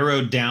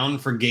 arrowed down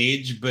for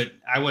Gage, but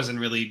I wasn't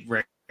really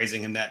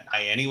raising him that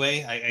high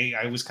anyway.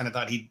 I was kind of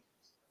thought he'd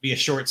be a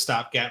short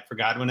stopgap for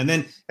Godwin. And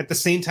then at the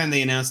same time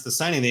they announced the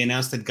signing, they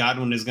announced that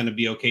Godwin is going to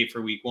be okay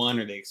for week 1,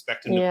 or they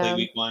expect him to play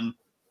week 1.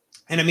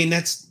 And I mean,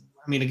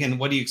 again,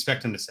 what do you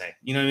expect him to say?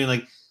 You know what I mean?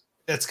 Like,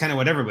 that's kind of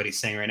what everybody's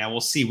saying right now.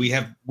 We'll see. We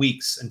have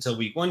weeks until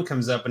week 1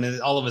 comes up, and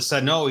then all of a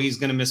sudden, he's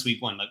going to miss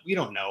week 1. Like, we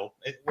don't know.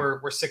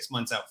 We're 6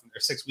 months out or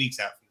 6 weeks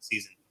out from the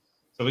season.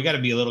 So we got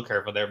to be a little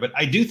careful there. But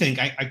I do think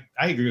I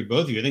agree with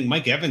both of you. I think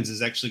Mike Evans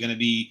is actually going to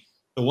be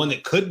the one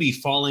that could be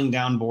falling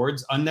down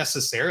boards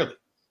unnecessarily.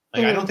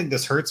 Like, I don't think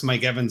this hurts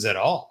Mike Evans at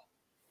all.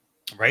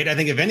 Right. I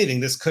think if anything,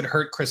 this could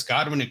hurt Chris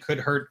Godwin. It could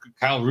hurt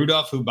Kyle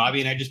Rudolph, who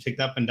Bobby and I just picked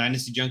up in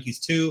Dynasty Junkies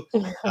too.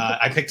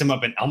 I picked him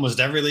up in almost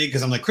every league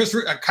because I'm like,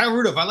 Kyle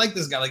Rudolph, I like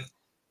this guy. Like,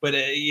 but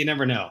you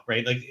never know,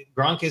 right? Like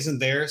Gronk isn't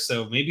there,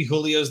 so maybe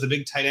Julio's the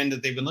big tight end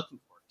that they've been looking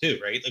for too,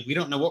 right? Like we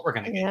don't know what we're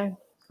gonna get. Yeah,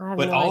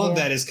 but all of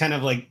that is kind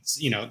of like,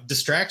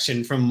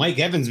 distraction from Mike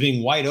Evans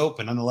being wide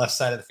open on the left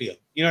side of the field.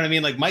 You know what I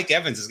mean? Like Mike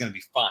Evans is going to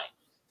be fine.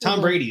 Tom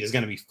Brady is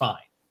going to be fine.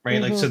 Right.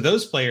 Like, so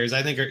those players,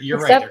 I think you're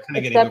right. They're kind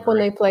of getting except when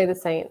they play the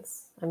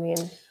Saints. I mean,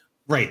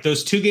 right.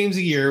 Those 2 games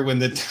a year when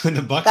the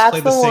Bucs play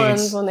the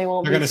Saints, when they're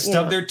going to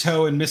stub their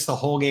toe and miss the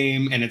whole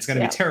game. And it's going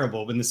to be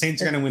terrible. But the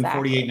Saints are going to win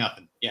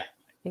 48-0. Yeah,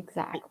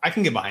 exactly. I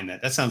can get behind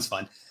that. That sounds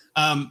fun.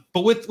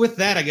 But with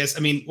that, I guess, I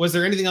mean, was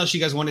there anything else you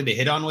guys wanted to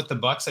hit on with the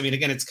Bucs? I mean,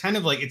 again, it's kind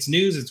of like it's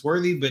news, it's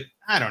worthy, but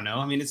I don't know.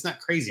 I mean, it's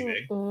not crazy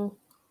big.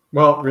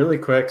 Well, really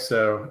quick.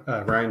 So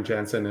Ryan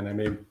Jensen, and I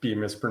may be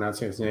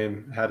mispronouncing his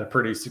name, had a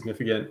pretty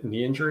significant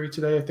knee injury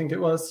today, I think it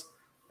was.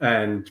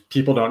 And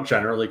people don't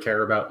generally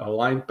care about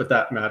O-line, but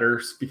that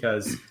matters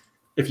because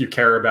if you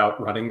care about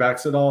running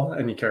backs at all,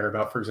 and you care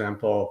about, for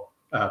example,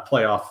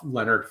 playoff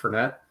Leonard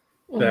Fournette,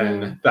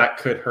 then that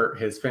could hurt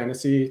his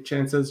fantasy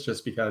chances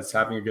just because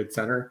having a good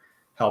center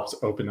helps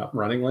open up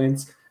running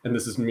lanes. And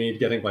this is me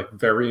getting like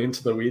very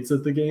into the weeds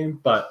of the game,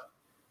 but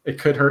it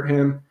could hurt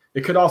him.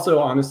 It could also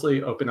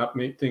honestly open up,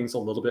 make things a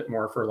little bit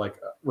more for like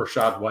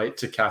Rachaad White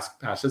to cast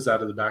passes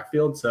out of the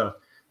backfield. So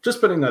just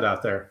putting that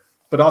out there.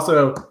 But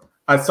also,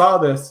 I saw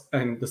this,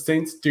 and the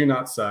Saints do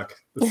not suck.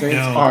 The Saints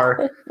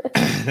are.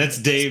 That's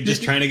Dave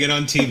just trying to get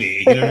on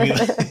TV. You know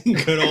what I mean?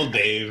 Good old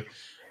Dave.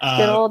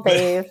 Good old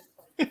Dave.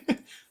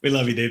 We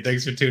love you, Dave.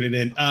 Thanks for tuning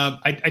in.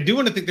 I do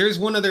want to think there's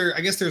one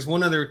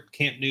other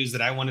camp news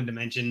that I wanted to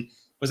mention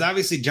was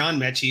obviously John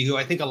Mechie, who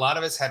I think a lot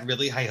of us had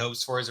really high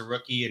hopes for as a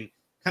rookie and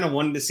kind of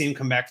wanted to see him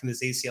come back from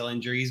this ACL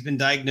injury. He's been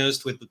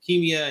diagnosed with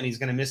leukemia and he's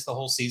going to miss the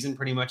whole season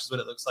pretty much is what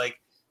it looks like.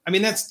 I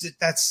mean, that's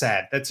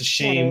sad. That's a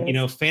shame. You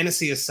know,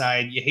 fantasy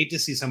aside, you hate to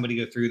see somebody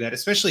go through that,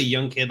 especially a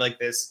young kid like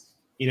this.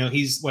 You know,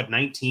 he's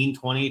 19,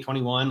 20,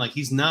 21. Like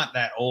he's not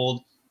that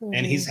old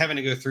and he's having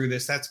to go through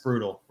this. That's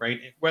brutal, right?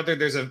 Whether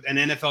there's an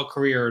NFL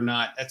career or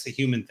not, that's a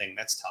human thing.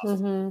 That's tough,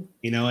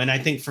 you know? And I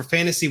think for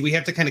fantasy, we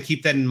have to kind of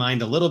keep that in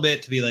mind a little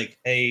bit to be like,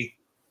 hey,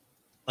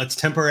 let's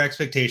temper our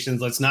expectations.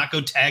 Let's not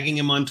go tagging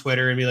him on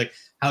Twitter and be like,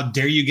 how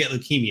dare you get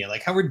leukemia?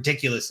 Like, how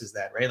ridiculous is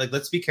that, right? Like,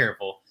 let's be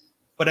careful.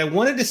 But I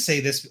wanted to say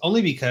this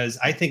only because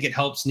I think it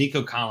helps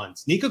Nico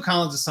Collins. Nico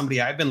Collins is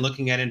somebody I've been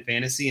looking at in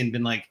fantasy and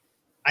been like,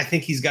 I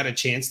think he's got a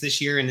chance this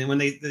year. And then when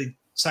they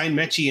signed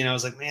Mechie, and I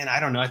was like, man, I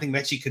don't know. I think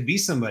Mechie could be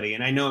somebody.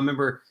 And I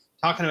remember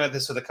talking about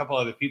this with a couple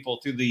other people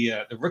through the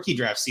rookie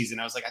draft season.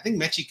 I was like, I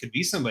think Mechie could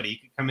be somebody. He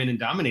could come in and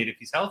dominate if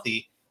he's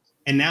healthy.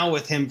 And now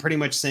with him pretty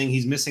much saying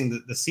he's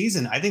missing the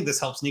season, I think this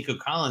helps Nico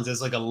Collins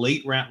as like a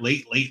late round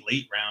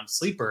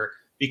sleeper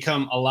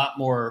become a lot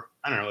more,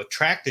 I don't know,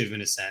 attractive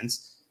in a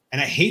sense.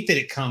 And I hate that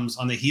it comes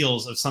on the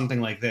heels of something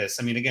like this.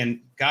 I mean,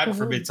 again, God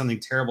forbid something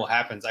terrible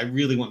happens. I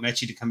really want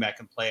Mechie to come back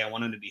and play. I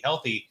want him to be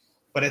healthy.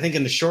 But I think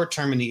in the short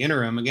term, in the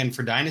interim, again,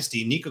 for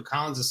Dynasty, Nico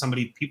Collins is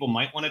somebody people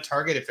might want to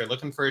target if they're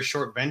looking for a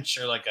short bench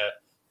or like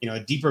a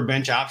deeper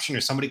bench option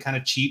or somebody kind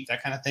of cheap,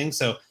 that kind of thing.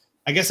 So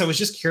I guess I was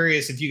just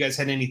curious if you guys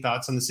had any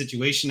thoughts on the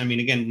situation. I mean,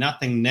 again,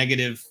 nothing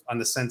negative on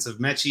the sense of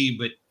Mechie,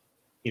 but,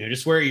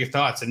 just where are your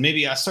thoughts? And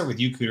maybe I'll start with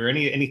you, Cooter.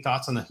 Any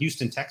thoughts on the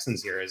Houston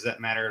Texans here? Does that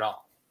matter at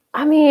all?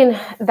 I mean,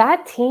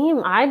 that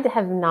team, I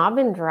have not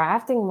been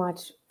drafting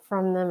much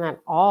from them at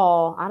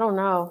all. I don't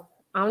know.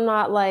 I'm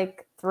not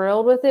like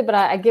thrilled with it, but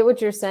I get what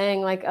you're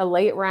saying. Like a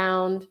late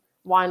round,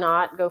 why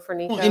not go for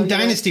Nico? Well, in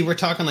Dynasty, we're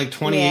talking like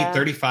 28,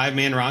 35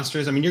 man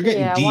rosters. I mean, you're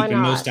getting deep in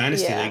most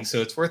Dynasty leagues,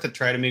 so it's worth a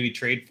try to maybe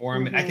trade for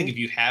him. And I think if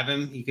you have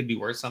him, he could be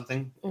worth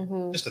something.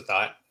 Just a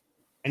thought.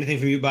 Anything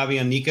from you, Bobby,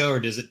 on Nico,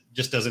 or does it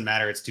just doesn't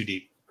matter? It's too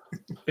deep.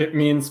 It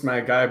means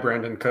my guy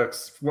Brandon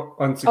Cooks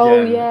once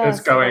again is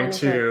going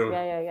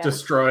to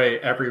destroy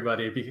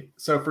everybody.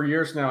 So for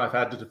years now, I've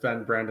had to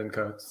defend Brandon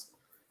Cooks,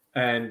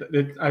 and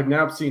I've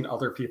now seen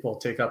other people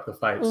take up the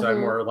fight. So I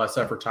more or less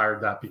have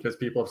retired that because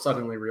people have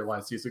suddenly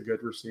realized he's a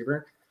good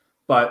receiver.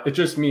 But it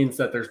just means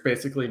that there's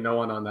basically no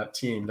one on that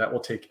team that will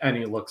take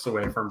any looks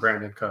away from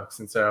Brandon Cooks,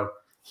 and so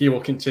he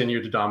will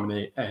continue to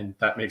dominate, and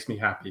that makes me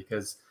happy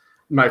because.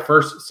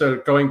 So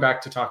going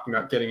back to talking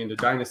about getting into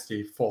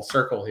Dynasty full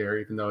circle here,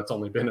 even though it's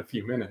only been a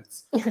few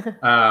minutes,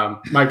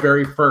 my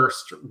very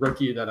first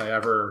rookie that I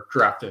ever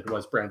drafted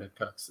was Brandon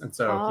Cooks. And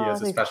so he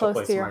has a special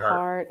place in my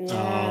heart.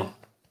 Yeah.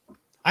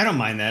 I don't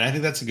mind that. I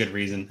think that's a good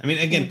reason. I mean,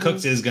 again,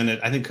 Cooks is going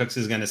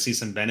to see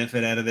some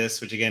benefit out of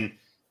this, which again,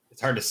 it's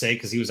hard to say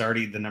because he was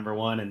already the number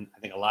one. And I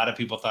think a lot of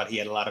people thought he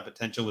had a lot of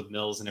potential with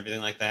Mills and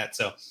everything like that.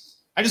 So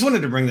I just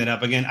wanted to bring that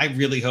up again. I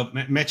really hope,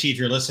 Mechie, if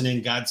you're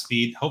listening,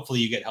 Godspeed.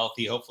 Hopefully you get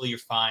healthy. Hopefully you're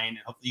fine. And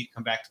hopefully you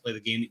come back to play the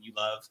game that you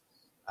love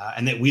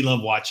and that we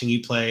love watching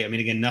you play. I mean,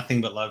 again,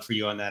 nothing but love for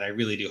you on that. I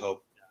really do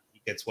hope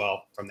he gets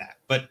well from that.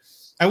 But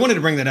I wanted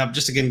to bring that up.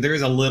 Just again, there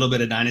is a little bit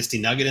of Dynasty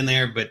nugget in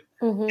there, but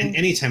and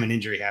anytime an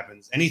injury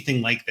happens,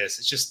 anything like this,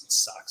 it just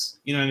sucks.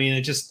 You know what I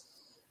mean?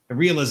 the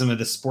realism of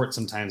the sport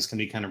sometimes can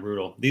be kind of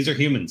brutal. These are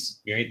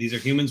humans, right? These are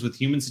humans with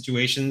human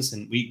situations,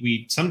 and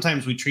we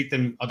sometimes we treat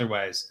them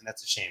otherwise, and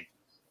that's a shame.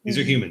 These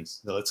are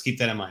humans, so let's keep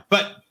that in mind.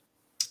 But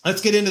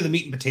let's get into the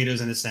meat and potatoes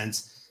in a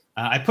sense.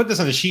 I put this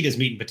on the sheet as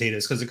meat and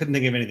potatoes because I couldn't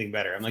think of anything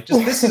better. I'm like,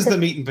 just this is the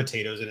meat and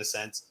potatoes in a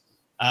sense.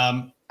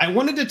 I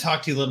wanted to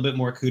talk to you a little bit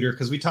more, Cooter,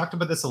 because we talked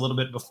about this a little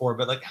bit before,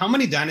 but like, how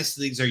many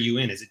dynasty leagues are you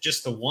in? Is it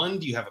just the one?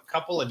 Do you have a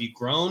couple? Have you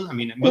grown? I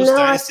mean, most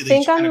dynasty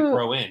leagues kind of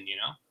grow in, you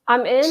know?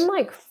 I'm in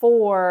like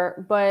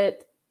 4,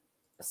 but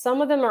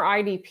some of them are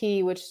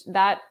IDP, which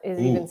that is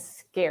even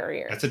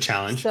scarier. That's a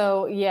challenge.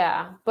 So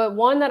yeah, but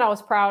one that I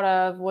was proud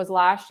of was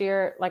last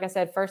year. Like I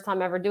said, first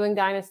time ever doing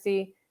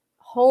dynasty,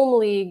 home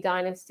league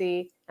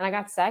dynasty, and I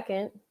got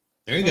second.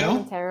 There you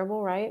go.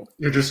 Terrible, right?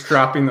 You're just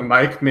dropping the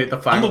mic, made the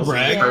finals in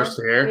the first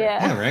year.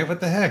 Yeah, right.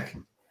 What the heck?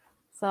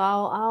 So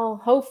I'll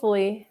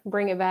hopefully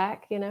bring it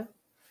back, you know.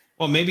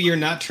 Well, maybe your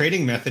not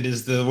trading method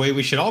is the way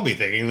we should all be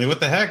thinking. Like, what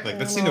the heck? Like,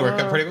 that seemed to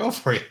work out pretty well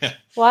for you.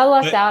 Well, I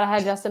lucked out. I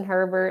had Justin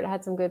Herbert. I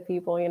had some good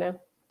people, you know.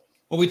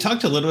 Well, we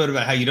talked a little bit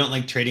about how you don't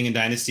like trading in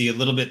Dynasty, a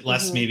little bit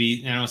less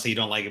maybe. I don't want to say you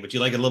don't like it, but you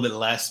like it a little bit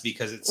less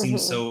because it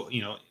seems so,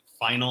 you know,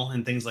 final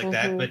and things like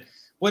that. But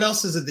what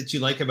else is it that you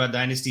like about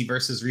Dynasty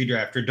versus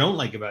Redraft or don't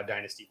like about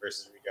Dynasty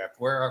versus Redraft?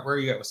 Where are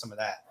you at with some of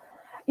that?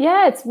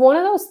 Yeah, it's one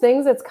of those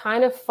things that's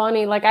kind of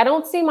funny. Like, I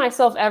don't see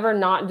myself ever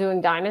not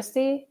doing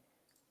Dynasty.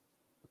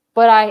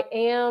 But I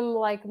am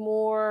like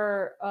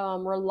more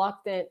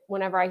reluctant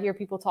whenever I hear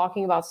people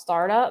talking about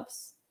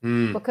startups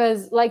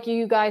because like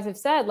you guys have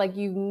said, like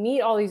you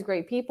meet all these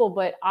great people,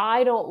 but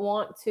I don't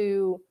want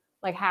to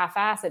like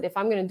half-ass it. If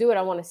I'm going to do it,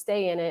 I want to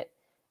stay in it.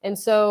 And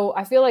so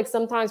I feel like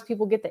sometimes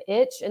people get the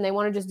itch and they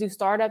want to just do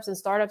startups.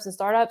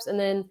 And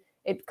then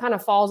it kind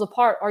of falls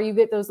apart. Or you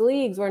get those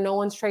leagues where no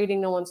one's trading,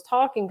 no one's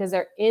talking because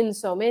they're in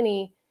so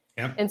many.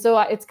 Yep. And so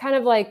it's kind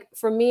of like,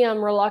 for me,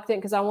 I'm reluctant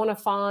because I want to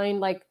find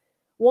like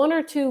 1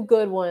 or 2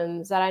 good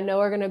ones that I know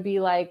are going to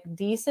be like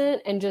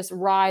decent and just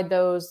ride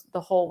those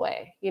the whole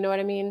way. You know what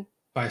I mean?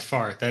 By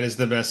far, that is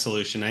the best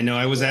solution. I know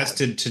I was asked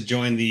to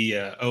join the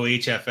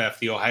OHFF,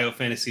 the Ohio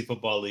Fantasy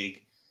Football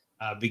League,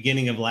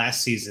 beginning of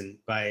last season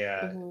by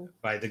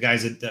the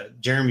guys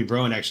at Jeremy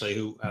Broen, actually,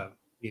 who,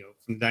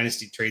 from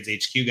Dynasty Trades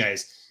HQ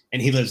guys,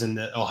 and he lives in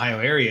the Ohio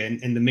area.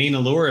 And the main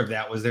allure of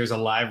that was there's a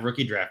live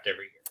rookie draft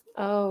every year.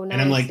 Oh, nice.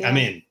 And I'm like, I'm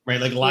in,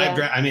 right? Like live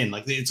draft, I'm in.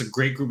 Like it's a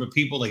great group of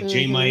people, like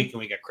J Mike, and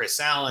we got Chris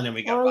Allen, and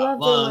we got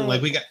Bob Lung.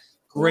 Like we got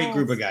great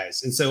group of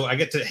guys. And so I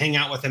get to hang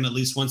out with them at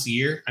least once a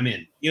year. I'm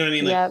in. You know what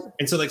I mean? Like,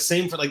 and so like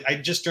same for like I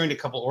just joined a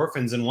couple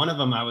orphans, and one of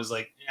them I was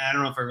like, I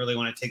don't know if I really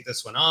want to take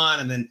this one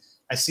on. And then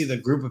I see the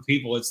group of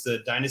people. It's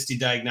the Dynasty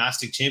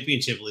Diagnostic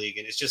Championship League,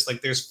 and it's just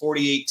like there's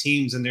 48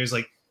 teams, and there's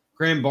like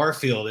Graham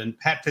Barfield and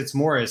Pat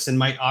Fitzmaurice, and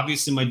my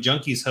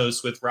Junkies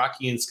host with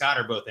Rocky and Scott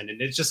are both in.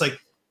 And it's just like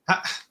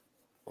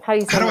how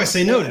do I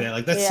say no to that?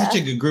 Like, that's such a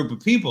good group of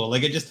people.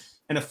 Like, it just,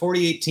 and a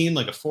 48 team,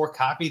 like a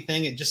 4-copy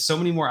thing, it just so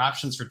many more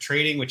options for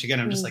trading, which again,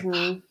 I'm just like,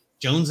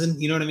 Jonesing,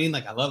 you know what I mean?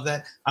 Like, I love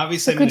that.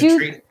 Obviously, so I'm going to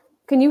trade.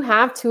 Can you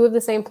have 2 of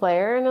the same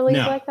player in a league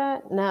like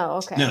that? No.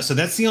 Okay. No. So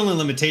that's the only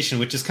limitation,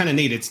 which is kind of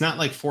neat. It's not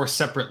like 4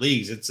 separate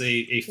leagues. It's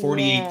a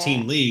 48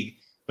 team league,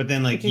 but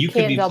then like you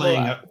could be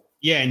playing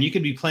and you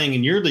could be playing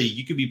in your league.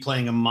 You could be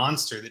playing a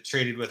monster that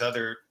traded with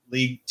other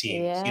league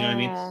teams. You know what I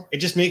mean? It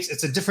just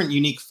it's a different,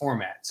 unique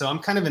format. So I'm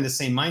kind of in the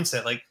same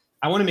mindset. Like,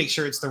 I want to make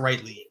sure it's the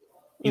right league.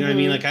 You know what I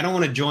mean? Like, I don't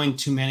want to join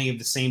too many of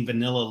the same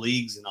vanilla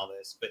leagues and all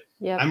this, but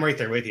I'm right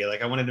there with you.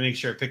 Like, I wanted to make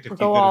sure I picked a few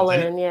good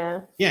ones.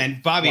 Yeah.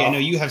 And Bobby, I know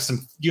you have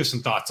some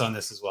thoughts on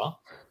this as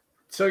well.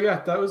 So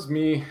yeah, that was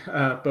me,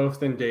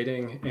 both in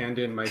dating and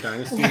in my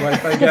dynasty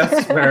life, I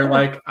guess, where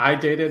like I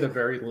dated a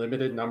very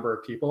limited number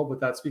of people, but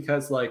that's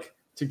because like,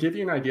 to give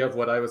you an idea of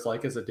what I was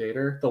like as a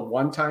dater, the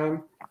one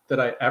time that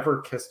I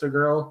ever kissed a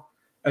girl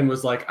and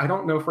was like, I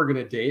don't know if we're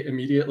going to date,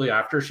 immediately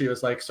after she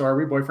was like, so are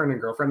we boyfriend and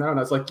girlfriend now? And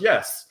I was like,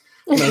 yes.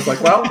 And I was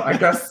like, well, I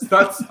guess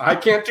I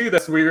can't do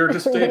this. We are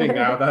just dating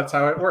now. That's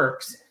how it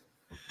works.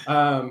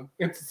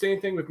 It's the same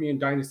thing with me in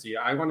Dynasty.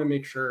 I want to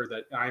make sure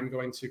that I'm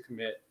going to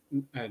commit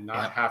and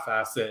not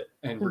half-ass it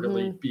and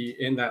really be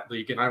in that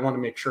league. And I want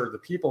to make sure the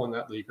people in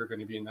that league are going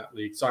to be in that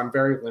league. So I'm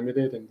very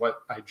limited in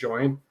what I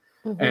join.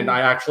 And I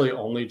actually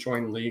only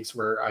join leagues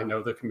where I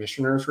know the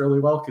commissioners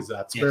really well, because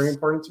that's very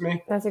important to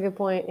me. That's a good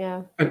point.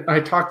 Yeah. And I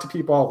talk to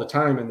people all the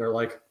time and they're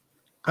like,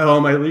 oh,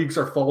 my leagues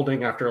are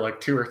folding after like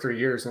 2 or 3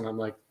 years. And I'm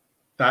like,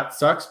 that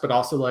sucks. But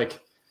also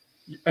like,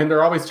 and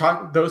they're always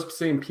those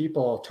same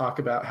people talk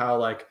about how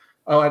like,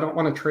 oh, I don't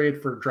want to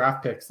trade for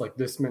draft picks like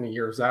this many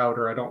years out,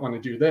 or I don't want to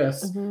do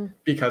this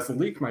because the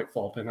league might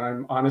fold. And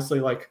I'm honestly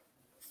like,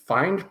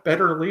 find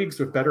better leagues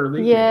with better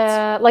league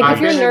mates. Like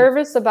if you're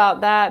nervous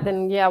about that,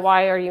 then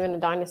why are you in a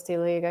dynasty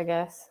league, I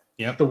guess?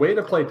 Yeah. The way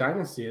to play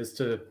dynasty is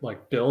to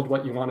like build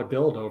what you want to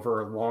build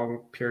over a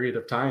long period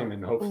of time.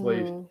 And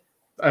hopefully,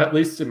 at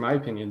least in my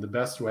opinion, the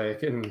best way.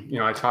 And,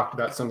 I talked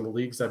about some of the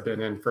leagues I've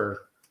been in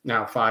for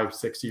now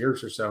 5-6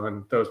 years or so,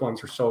 and those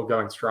ones are still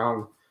going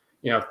strong.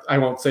 I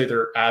won't say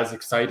they're as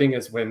exciting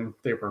as when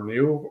they were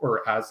new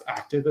or as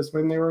active as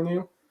when they were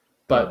new,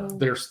 but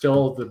they're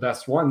still the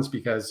best ones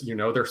because,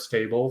 they're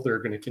stable. They're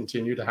going to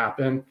continue to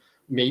happen.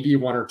 Maybe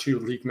 1 or 2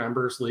 league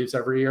members leaves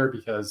every year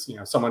because,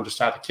 someone just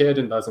had a kid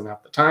and doesn't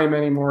have the time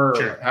anymore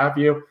or what have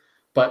you.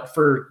 But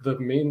for the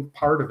main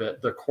part of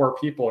it, the core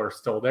people are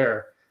still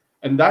there.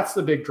 And that's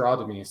the big draw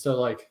to me. So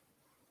like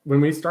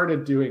when we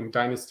started doing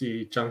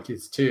Dynasty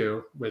Junkies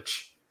 2,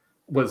 which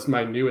was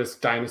my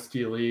newest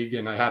Dynasty league,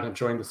 and I hadn't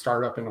joined the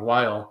startup in a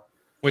while.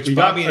 Which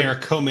Bobby and I are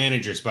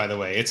co-managers, by the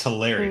way. It's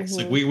hilarious.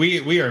 Like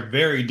we are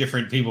very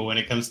different people when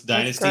it comes to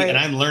Dynasty, and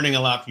I'm learning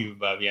a lot from you,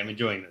 Bobby. I'm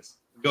enjoying this.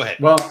 Go ahead.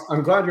 Well,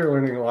 I'm glad you're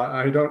learning a lot.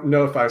 I don't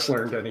know if I've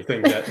learned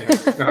anything yet.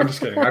 No, I'm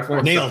just kidding. I've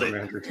learned Nailed it.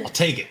 I'll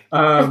take it.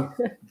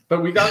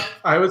 But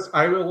I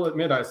will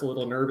admit I was a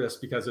little nervous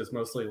because it's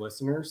mostly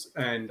listeners,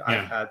 and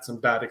I've had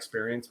some bad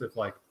experience with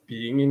like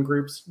being in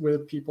groups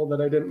with people that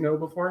I didn't know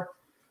before.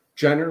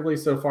 Generally,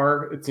 so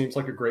far, it seems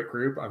like a great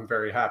group. I'm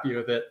very happy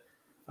with it.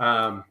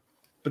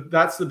 But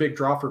that's the big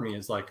draw for me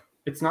is like,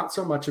 it's not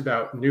so much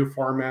about new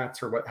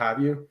formats or what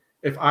have you.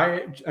 If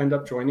I end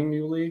up joining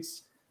new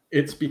leagues,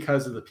 it's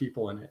because of the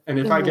people in it. And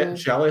if I get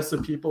jealous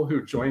of people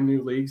who join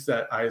new leagues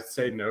that I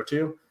say no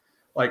to,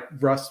 like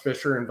Russ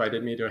Fisher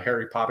invited me to a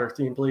Harry Potter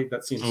themed league.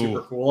 That seemed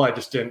super cool. I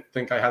just didn't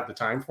think I had the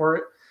time for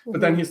it.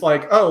 But then he's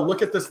like, oh,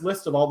 look at this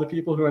list of all the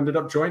people who ended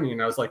up joining.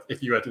 And I was like,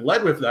 if you had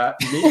led with that,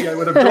 maybe I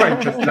would have joined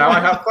because now I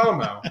have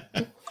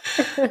FOMO.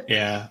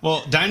 Yeah.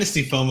 Well,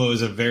 Dynasty FOMO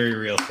is a very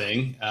real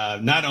thing,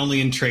 not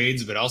only in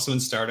trades, but also in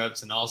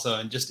startups and also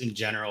and just in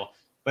general.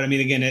 But I mean,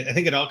 again, I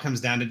think it all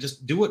comes down to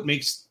just do what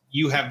makes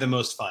you have the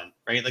most fun,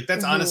 right? Like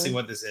that's honestly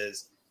what this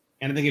is.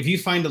 And I think if you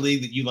find a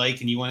league that you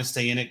like and you want to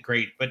stay in it,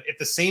 great. But at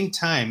the same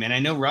time, and I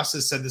know Russ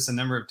has said this a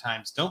number of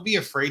times, don't be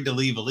afraid to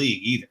leave a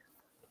league either,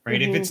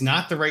 right? If it's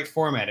not the right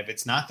format, if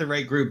it's not the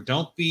right group,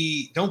 don't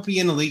be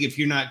in the league if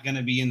you're not going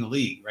to be in the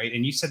league, right?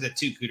 And you said that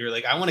too, Cooter.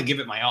 Like I want to give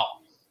it my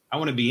all. I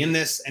want to be in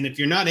this. And if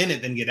you're not in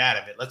it, then get out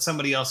of it. Let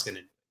somebody else get in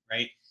it,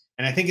 right?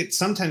 And I think it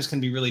sometimes can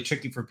be really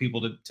tricky for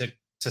people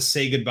to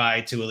say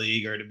goodbye to a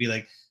league or to be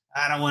like,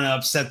 I don't want to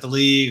upset the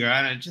league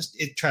or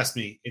trust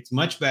me, it's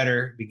much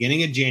better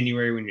beginning of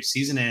January when your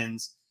season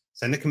ends,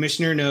 send the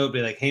commissioner a note,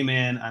 be like, hey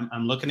man,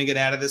 I'm looking to get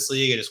out of this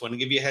league. I just want to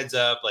give you a heads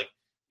up. Like,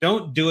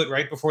 don't do it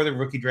right before the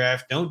rookie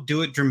draft. Don't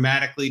do it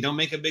dramatically. Don't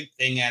make a big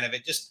thing out of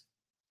it. Just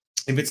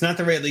if it's not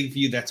the right league for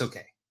you, that's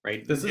okay.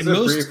 Right. This is a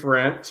brief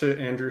rant to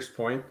Andrew's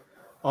point.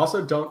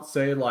 Also, don't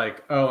say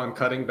like, oh, I'm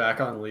cutting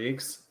back on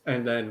leagues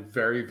and then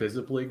very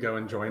visibly go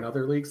and join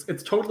other leagues.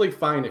 It's totally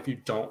fine if you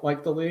don't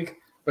like the league.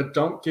 But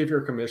don't give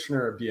your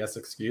commissioner a BS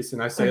excuse.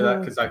 And I say that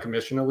because I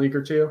commission a league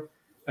or two.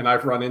 And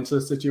I've run into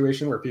a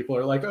situation where people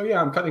are like, oh,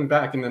 yeah, I'm cutting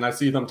back. And then I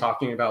see them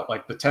talking about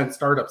like the 10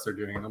 startups they're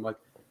doing. And I'm like,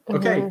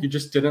 okay, you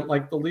just didn't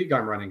like the league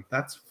I'm running.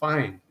 That's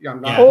fine. I'm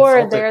not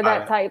or they're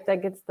that type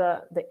that gets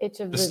the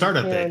itch of the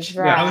startup itch.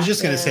 Draft. Yeah, I was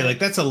just going to say, like,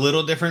 that's a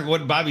little different.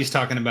 What Bobby's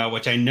talking about,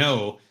 which I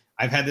know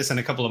I've had this in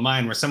a couple of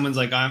mine where someone's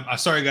like, I'm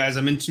sorry, guys,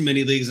 I'm in too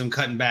many leagues. I'm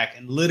cutting back.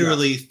 And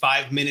literally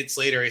 5 minutes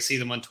later, I see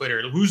them on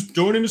Twitter. Who's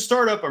joining the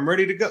startup? I'm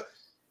ready to go.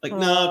 Like,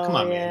 no, come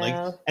on, man.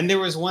 Like, and there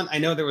was one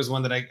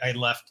that I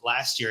left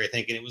last year, I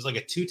think, and it was like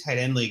a 2 tight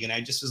end league. And I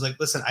just was like,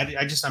 listen,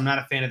 I'm not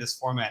a fan of this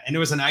format. And there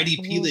was an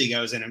IDP league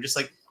I was in. I'm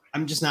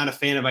just not a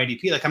fan of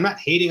IDP. Like, I'm not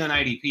hating on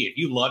IDP. If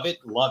you love it,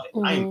 love it.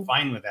 I am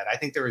fine with that. I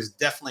think there is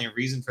definitely a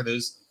reason for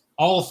those.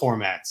 All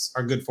formats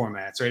are good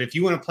formats, right? If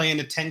you want to play in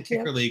a 10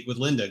 kicker league with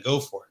Linda,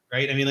 go for it,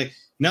 right? I mean, like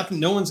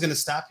no one's going to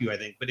stop you, I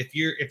think. But if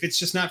it's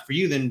just not for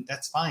you, then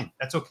that's fine.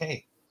 That's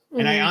okay.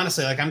 And I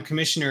honestly, like, I'm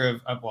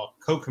co-commissioner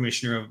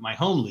of my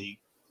home league.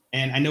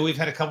 And I know we've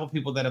had a couple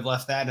people that have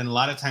left that. And a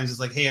lot of times it's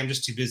like, hey, I'm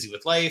just too busy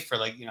with life, or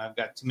like, I've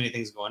got too many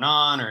things going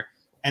on,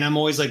 and I'm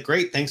always like,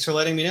 great, thanks for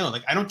letting me know.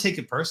 Like, I don't take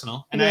it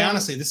personal. And I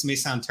honestly, this may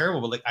sound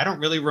terrible, but like, I don't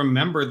really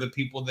remember the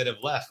people that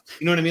have left.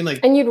 You know what I mean? Like,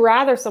 and you'd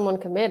rather someone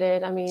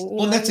committed. I mean,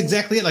 well, that's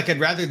exactly it. Like, I'd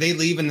rather they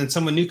leave and then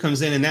someone new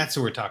comes in, and that's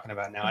who we're talking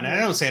about now. And I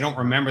don't say I don't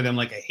remember them.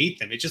 Like, I hate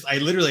them. It's just, I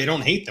literally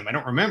don't hate them. I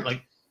don't remember.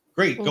 Like,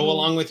 great, go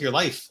along with your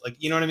life. Like,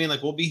 you know what I mean?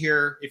 Like, we'll be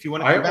here if you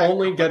want to come back. I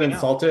only get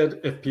insulted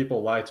if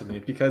people lie to me,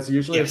 because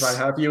usually if I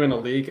have you in a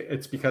league,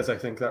 it's because I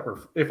think that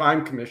if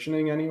I'm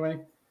commissioning anyway,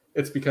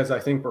 it's because I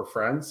think we're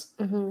friends.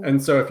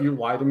 And so if you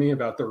lie to me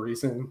about the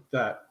reason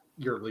that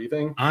you're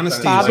leaving,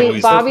 honesty.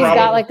 Bobby's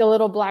got like a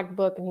little black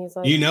book, and he's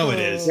like, it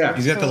is. Yeah.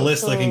 He's got the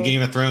list like in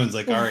Game of Thrones.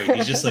 Like, all right,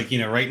 he's just like,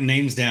 writing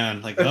names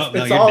down. Like,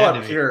 it's all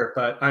up here,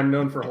 but I'm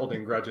known for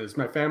holding grudges.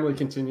 My family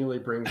continually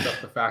brings up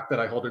the fact that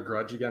I hold a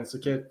grudge against a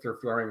kid for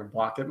throwing a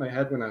block at my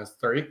head when I was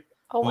 3.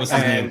 Oh my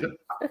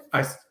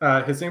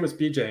God. His name was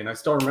BJ, and I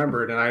still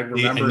remember it, and I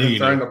remember him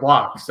throwing the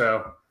block.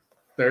 So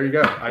there you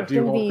go. I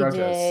do hold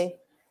grudges.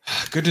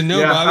 Good to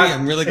know, Bobby.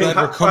 I'm really glad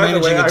we're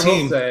co-managing a team.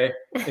 I will say,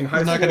 in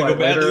high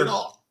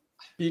school,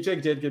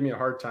 BJ did give me a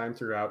hard time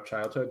throughout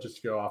childhood, just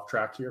to go off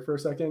track here for a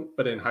second.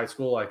 But in high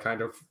school, I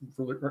kind of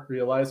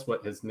realized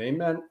what his name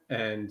meant,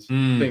 and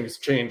things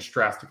changed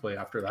drastically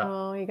after that.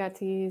 Oh, you got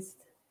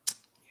teased.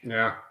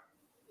 Yeah.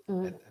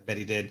 I bet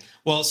he did.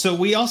 Well, so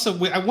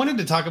I wanted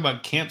to talk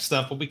about camp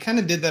stuff, but we kind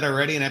of did that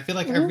already. And I feel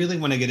like I really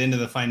want to get into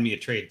the Find Me a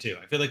Trade too.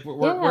 I feel like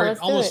we're at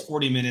almost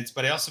 40 minutes,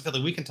 but I also feel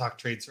like we can talk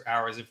trades for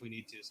hours if we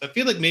need to. So I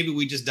feel like maybe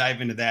we just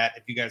dive into that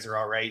if you guys are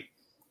all right.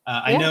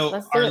 I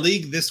know our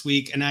league this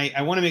week, and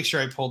I want to make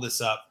sure I pull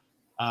this up.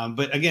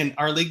 But again,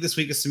 our league this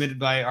week is submitted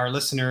by our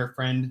listener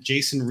friend,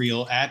 Jason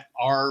Real at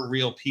Our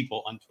Real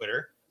People on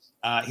Twitter.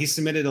 He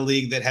submitted a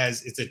league that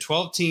it's a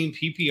 12-team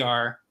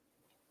PPR,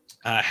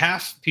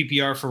 half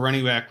PPR for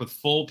running back with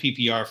full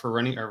PPR for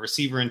running or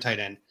receiver and tight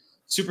end.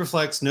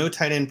 Superflex, no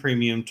tight end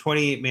premium,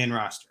 28-man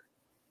roster.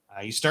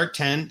 You start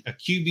 10, a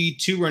QB,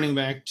 2 running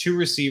back, 2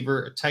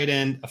 receiver, a tight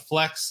end, a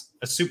flex,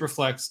 a super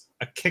flex,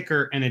 a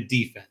kicker, and a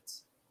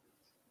defense.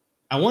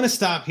 I want to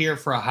stop here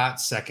for a hot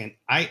second.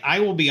 I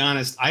will be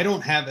honest, I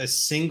don't have a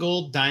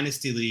single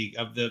dynasty league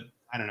of the,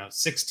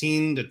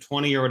 16 to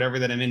 20 or whatever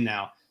that I'm in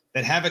now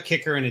that have a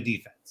kicker and a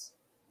defense.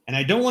 And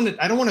I don't want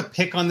to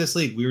pick on this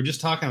league. We were just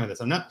talking about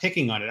this. I'm not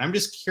picking on it. I'm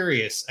just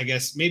curious. I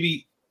guess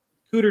maybe,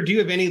 Cooter, do you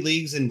have any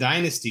leagues in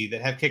dynasty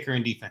that have kicker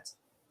and defense?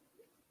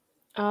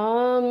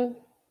 No,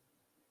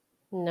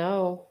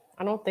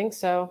 I don't think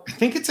so. I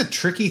think it's a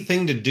tricky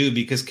thing to do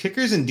because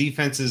kickers and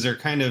defenses are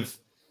kind of,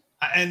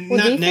 and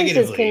not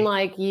negatively, can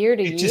like year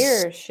to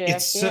year shift.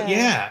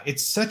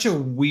 It's such a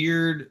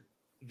weird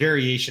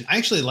variation. I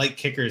actually like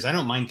kickers. I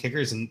don't mind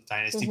kickers in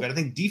dynasty, but I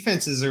think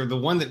defenses are the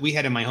one that we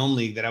had in my home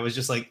league that I was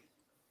just like,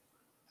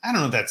 I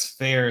don't know if that's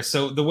fair.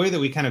 So the way that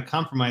we kind of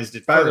compromised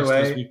it. By the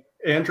way,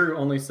 Andrew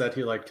only said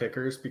he liked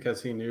kickers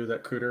because he knew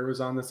that Cooter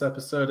was on this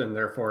episode, and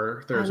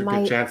therefore there's a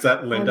good chance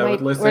that Linda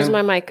would listen. Where's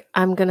my mic?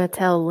 I'm gonna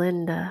tell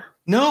Linda.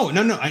 No.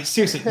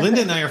 Seriously,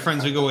 Linda and I are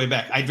friends. We go way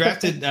back. I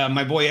drafted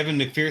my boy Evan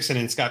McPherson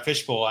in Scott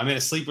Fishbowl. I'm in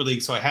a sleeper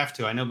league, so I have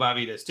to. I know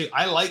Bobby does too.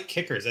 I like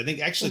kickers. I think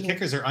actually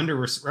kickers are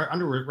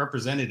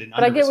underrepresented and.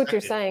 But I get what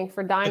you're saying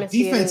for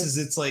dynasty. But defenses,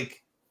 it's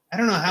like I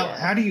don't know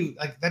how do you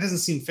like that doesn't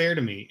seem fair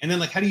to me. And then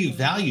like how do you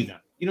value them?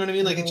 You know what I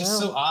mean? Like it's just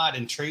so odd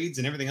in trades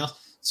and everything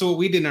else. So what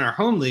we did in our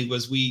home league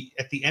was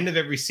at the end of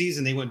every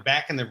season they went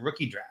back in the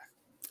rookie draft.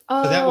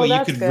 So that way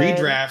you could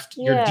redraft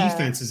your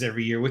defenses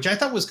every year, which I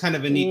thought was kind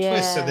of a neat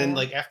twist. So then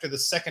like after the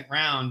second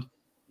round,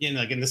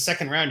 like in the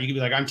second round, you could be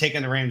like, I'm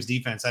taking the Rams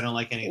defense. I don't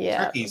like any of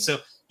the rookies. So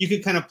you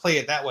could kind of play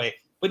it that way.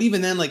 But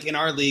even then, like in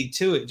our league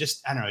too, it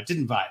just, I don't know, it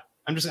didn't vibe.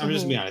 I'm just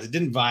being honest. It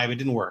didn't vibe. It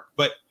didn't work,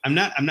 but I'm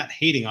not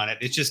hating on it.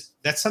 It's just,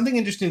 that's something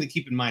interesting to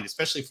keep in mind,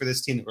 especially for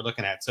this team that we're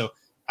looking at. So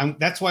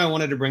that's why I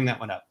wanted to bring that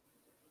one up.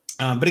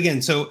 But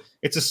again, so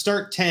it's a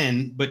start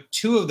 10, but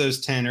 2 of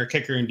those 10 are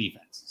kicker and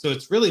defense. So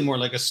it's really more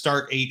like a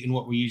start 8 in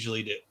what we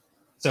usually do.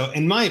 So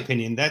in my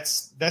opinion,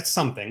 that's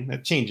something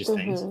that changes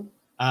things.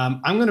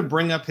 I'm going to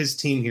bring up his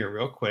team here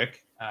real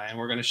quick, and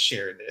we're going to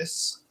share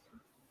this.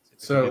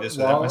 So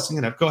without messing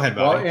it up. Go ahead,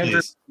 Bobby. While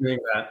Andrew's doing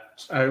that,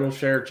 I will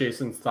share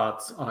Jason's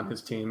thoughts on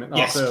his team. And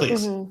yes, also,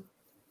 please.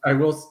 I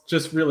will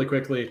just really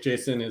quickly,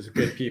 Jason is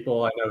good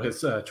people. I know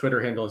his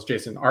Twitter handle is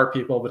Jason R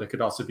People, but it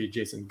could also be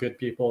Jason Good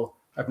People.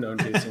 I've known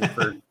Jason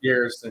for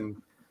years, and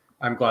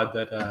I'm glad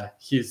that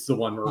he's the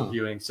one we're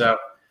reviewing. So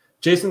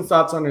Jason's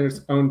thoughts on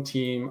his own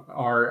team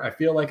are, I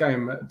feel like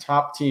I'm a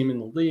top team in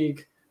the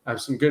league. I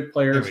have some good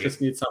players, just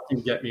need something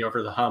to get me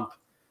over the hump.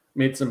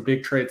 Made some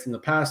big trades in the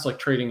past, like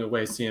trading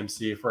away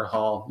CMC for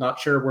Hall. Not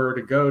sure where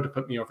to go to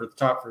put me over the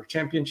top for a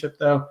championship,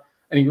 though.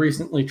 And he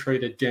recently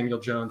traded Daniel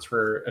Jones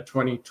for a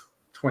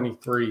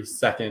 2023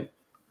 second,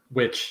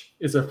 which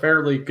is a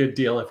fairly good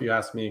deal if you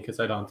ask me, because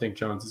I don't think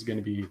Jones is going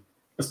to be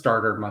a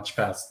starter much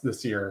past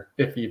this year,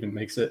 if he even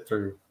makes it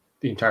through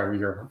the entire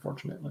year,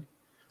 unfortunately.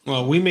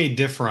 Well, we may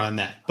differ on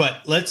that,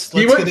 but let's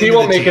he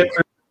won't make it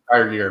through the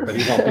entire year, but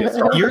he won't be a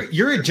starter.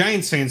 You're a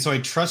Giants fan, so I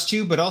trust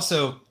you, but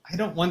also I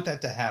don't want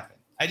that to happen.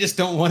 I just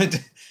don't want it to,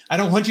 I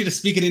don't want you to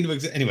speak it into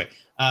existence. Anyway,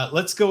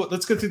 let's go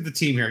through the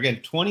team here.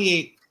 Again,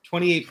 28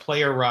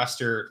 player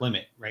roster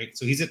limit, right?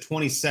 So he's at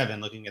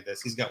 27 looking at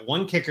this. He's got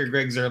 1 kicker,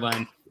 Greg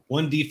Zuerlein,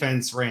 1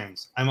 defense,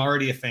 Rams. I'm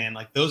already a fan.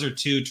 Like those are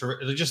 2,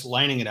 they're just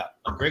lining it up.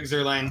 Like Greg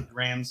Zuerlein,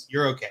 Rams,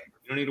 you're okay.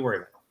 You don't need to worry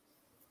about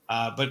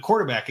it. But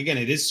quarterback, again,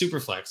 it is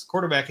super flex.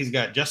 Quarterback, he's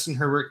got Justin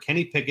Herbert,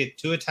 Kenny Pickett,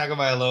 Tua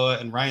Tagovailoa,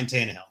 and Ryan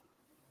Tannehill.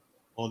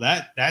 Well,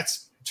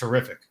 that's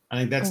terrific. I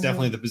think that's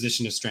definitely the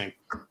position of strength.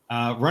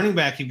 Running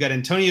back, you've got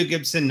Antonio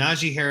Gibson,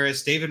 Najee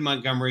Harris, David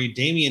Montgomery,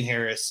 Damian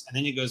Harris, and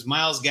then it goes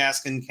Myles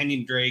Gaskin,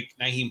 Kenyon Drake,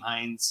 Nyheim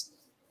Hines.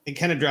 It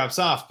kind of drops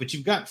off, but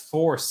you've got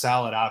 4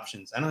 solid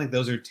options. I don't think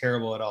those are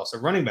terrible at all. So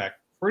running back,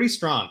 pretty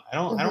strong. I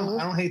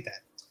don't hate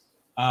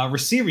that.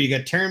 Receiver, you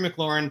got Terry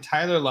McLaurin,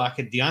 Tyler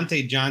Lockett,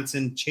 Deontay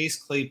Johnson, Chase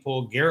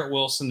Claypool, Garrett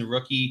Wilson, the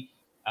rookie,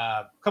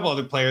 a couple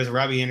other players,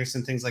 Robbie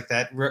Anderson, things like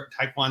that,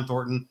 Tyquan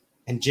Thornton,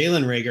 and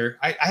Jalen Reagor.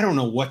 I don't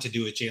know what to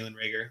do with Jalen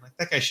Reagor. Like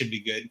that guy should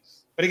be good.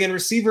 But again,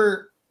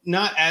 receiver,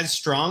 not as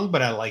strong,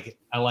 but I like it.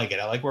 I like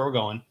where we're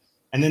going.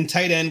 And then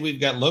tight end, we've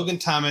got Logan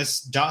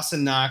Thomas,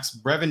 Dawson Knox,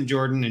 Brevin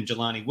Jordan, and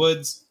Jelani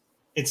Woods.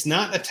 It's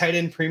not a tight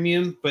end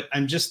premium, but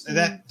I'm just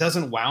that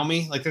doesn't wow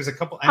me. Like there's a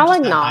couple. I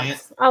like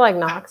Knox. I like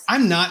Knox.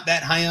 I'm not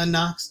that high on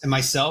Knox and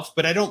myself,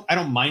 but I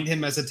don't mind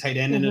him as a tight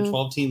end in a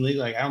 12-team league.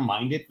 Like I don't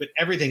mind it, but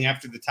everything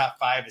after the top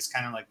 5 is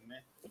kind of like meh.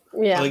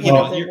 Yeah, like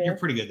you're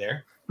pretty good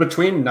there.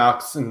 Between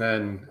Knox and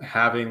then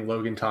having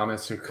Logan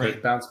Thomas, who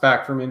could bounce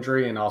back from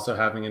injury, and also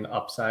having an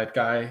upside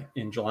guy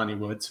in Jelani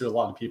Woods, who a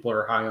lot of people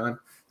are high on.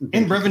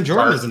 And Brevin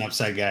Jordan is an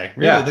upside guy.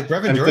 Really, like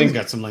Brevin Jordan's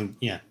got some like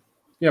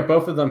Yeah,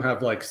 both of them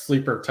have like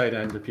sleeper tight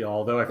end appeal.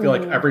 Although I feel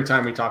like every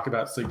time we talk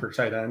about sleeper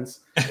tight ends,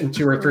 in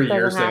 2 or 3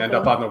 years, they end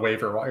up on the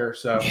waiver wire.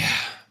 So yeah.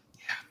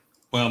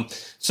 Well,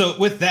 so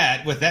with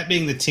that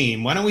being the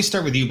team, why don't we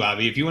start with you,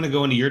 Bobby? If you want to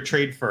go into your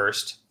trade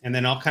first, and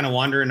then I'll kind of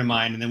wander into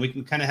mine, and then we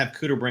can kind of have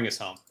Cooter bring us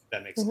home. If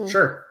that makes sense.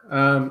 Sure.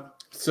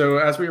 So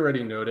as we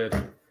already noted,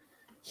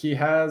 he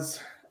has,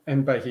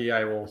 and by he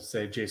I will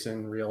say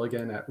Jason Real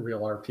again at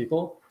Real Our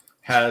People,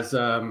 has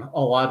a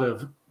lot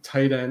of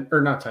tight end,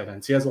 or not tight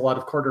ends. He has a lot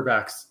of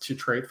quarterbacks to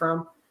trade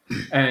from,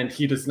 and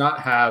he does not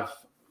have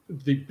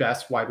the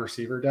best wide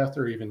receiver depth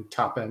or even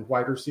top end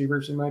wide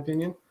receivers, in my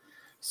opinion.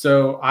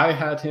 So I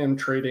had him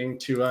trading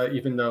Tua,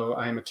 even though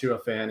I'm a Tua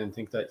fan and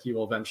think that he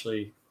will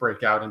eventually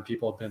break out, and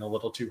people have been a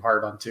little too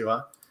hard on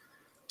Tua,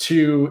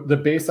 to the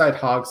Bayside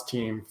Hogs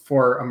team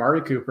for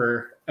Amari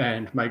Cooper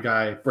and my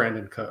guy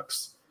Brandon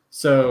Cooks.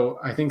 So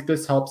I think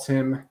this helps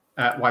him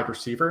at wide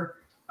receiver.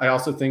 I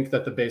also think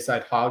that the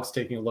Bayside Hogs,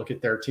 taking a look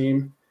at their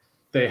team,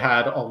 they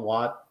had a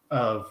lot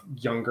of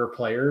younger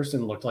players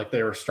and looked like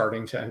they were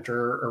starting to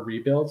enter a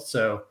rebuild.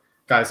 So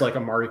guys like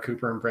Amari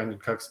Cooper and Brandon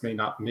Cooks may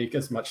not make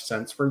as much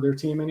sense for their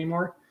team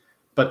anymore.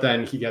 But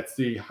then he gets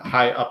the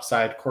high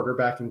upside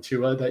quarterback in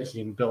Tua that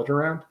he can build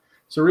around.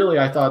 So really,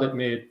 I thought it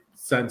made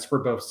sense for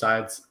both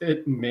sides.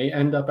 It may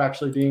end up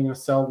actually being a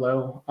sell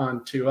low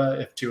on Tua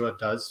if Tua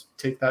does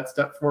take that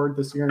step forward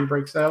this year and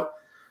breaks out.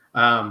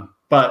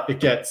 But it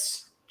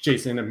gets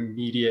Jason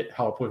immediate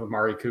help with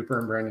Amari Cooper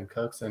and Brandon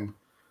Cooks. And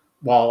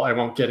while I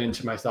won't get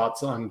into my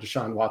thoughts on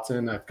Deshaun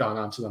Watson, I've gone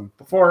on to them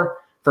before.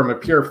 From a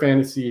pure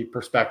fantasy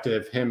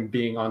perspective, him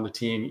being on the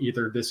team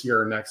either this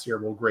year or next year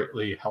will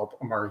greatly help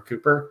Amari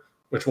Cooper,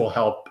 which will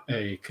help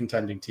a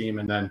contending team.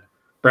 And then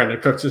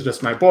Brandon Cooks is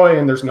just my boy,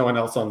 and there's no one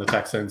else on the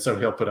Texans, so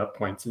he'll put up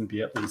points and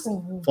be at least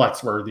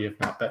flex worthy, if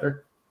not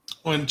better.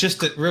 Well, and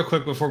just real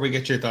quick before we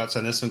get your thoughts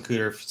on this one,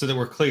 Cooter, so that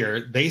we're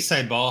clear,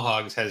 Bayside Ball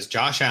Hogs has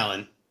Josh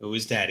Allen, who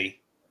is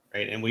daddy,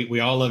 right? And we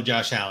all love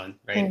Josh Allen,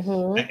 right?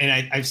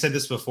 And I've said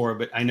this before,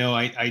 but I know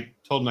I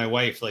told my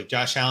wife, like,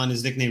 Josh Allen,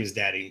 his nickname is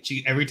Daddy.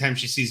 Every time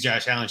she sees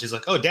Josh Allen, she's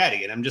like, oh,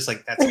 Daddy. And I'm just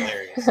like, that's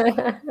hilarious.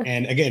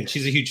 And again,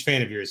 she's a huge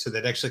fan of yours, so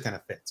that actually kind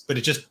of fits. But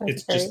it's just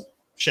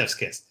chef's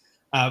kiss.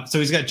 So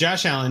he's got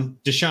Josh Allen,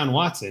 Deshaun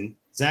Watson,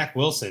 Zach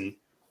Wilson,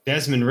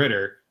 Desmond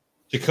Ridder,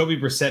 Jacoby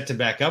Brissett to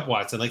back up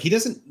Watson. Like, he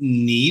doesn't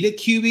need a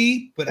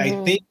QB, but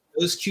I think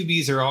those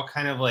QBs are all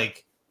kind of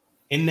like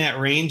in that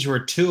range where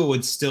Tua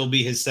would still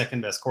be his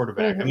second best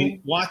quarterback. I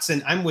mean,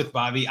 Watson, I'm with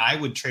Bobby. I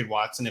would trade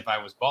Watson if I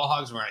was Ball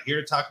Hogs. We're not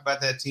here to talk about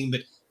that team,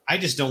 but I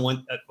just don't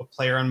want a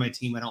player on my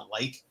team I don't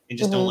like and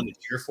just don't want to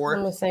cheer for.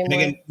 And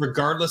again,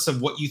 regardless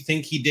of what you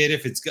think he did,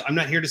 I'm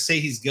not here to say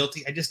he's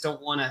guilty. I just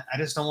don't want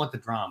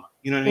the drama.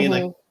 You know what I mean?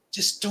 Like,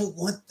 just don't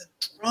want the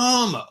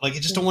drama. Like, I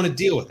just don't want to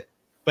deal with it.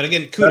 But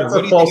again, Cooter, that's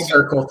a full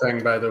circle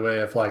thing, by the way,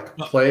 of like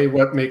play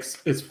what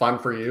makes is fun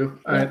for you.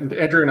 And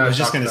Andrew and I was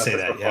just going to say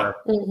that. Before.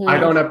 Yeah. I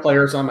don't have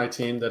players on my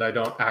team that I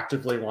don't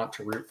actively want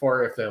to root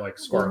for if they like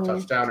score a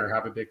touchdown or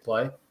have a big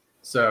play.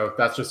 So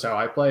that's just how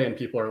I play. And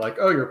people are like,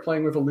 "Oh, you're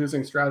playing with a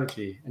losing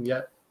strategy," and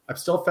yet I've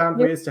still found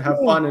ways to have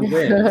fun and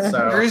win.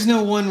 So there is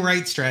no one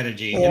right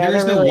strategy, and there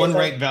is no one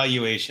right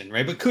valuation,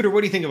 right? But Cooter, what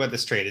do you think about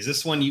this trade? Is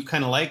this one you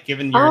kind of like,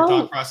 given your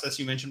thought process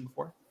you mentioned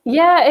before?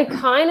 Yeah, it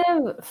kind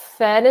of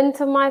fed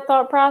into my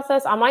thought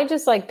process. I might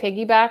just like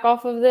piggyback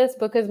off of this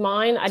because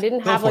mine, I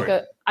didn't have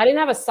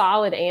a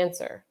solid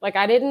answer. Like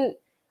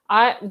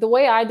the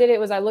way I did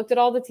it was I looked at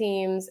all the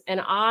teams and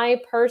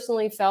I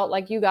personally felt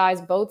like you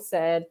guys both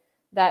said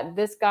that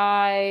this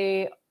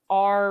guy,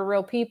 our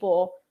real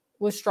people,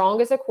 was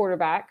strong as a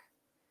quarterback.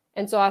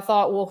 And so I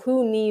thought, well,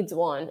 who needs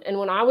one? And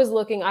when I was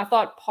looking, I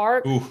thought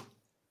Park,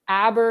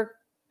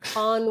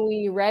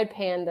 Aberconwy Red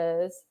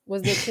Pandas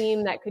was the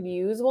team that could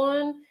use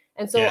one.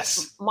 And so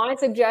my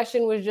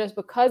suggestion was just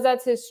because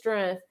that's his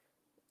strength,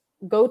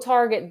 go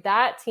target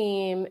that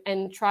team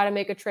and try to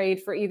make a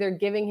trade for either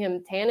giving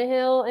him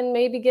Tannehill and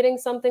maybe getting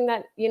something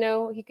that,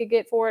 he could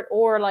get for it,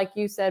 or like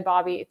you said,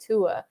 Bobby,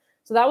 Tua.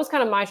 So that was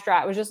kind of my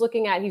strat. I was just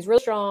looking at, he's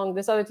really strong.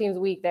 This other team's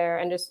weak there,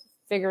 and just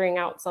figuring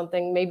out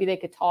something. Maybe they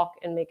could talk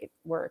and make it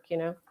work,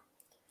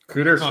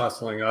 Cooter's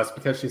hustling us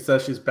because she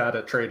says she's bad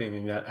at trading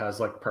and yet has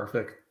like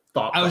perfect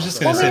thought. I was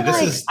just going to say,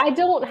 this is. I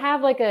don't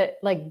have like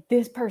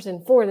this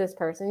person for this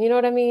person. You know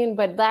what I mean?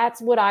 But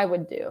that's what I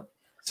would do.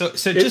 So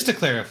just to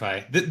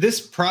clarify, this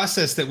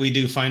process that we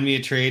do, Find Me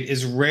a Trade,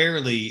 is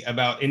rarely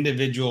about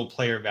individual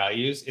player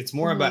values. It's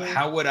more about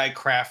how would I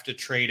craft a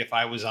trade if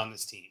I was on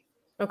this team.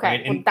 Okay.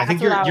 Right? And Well, I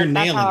think you're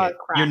nailing it.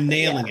 You're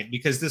nailing it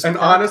because this. And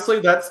honestly,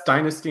 that's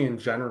dynasty in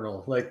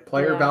general. Like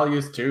player Yeah.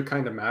 values do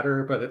kind of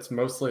matter, but it's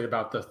mostly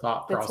about the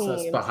thought The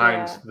process teams,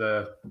 behind yeah.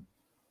 the.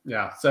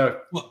 Yeah. So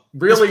Well,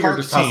 really, this you're Park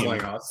just team-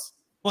 hustling us.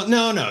 Well,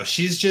 no,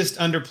 she's just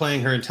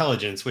underplaying her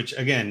intelligence, which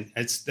again,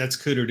 that's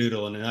Cooter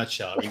Doodle in a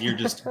nutshell. I mean, you're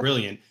just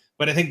brilliant.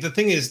 But I think the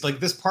thing is, like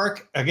this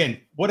Park, again,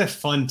 what a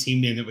fun team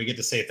name that we get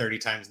to say 30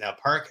 times now.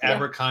 Park Yeah.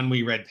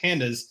 Aberconwy Red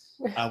Pandas.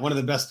 One of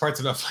the best parts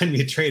about Find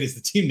Me a Trade is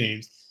the team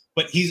names,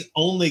 but he's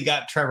only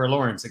got Trevor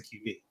Lawrence at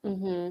QB.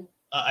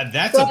 Mm-hmm.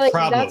 That's a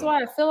problem. That's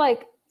why I feel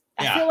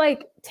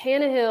like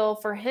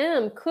Tannehill for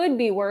him could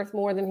be worth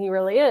more than he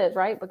really is,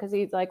 right? Because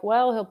he's like,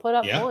 well, he'll put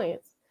up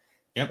points.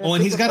 Yep. Well,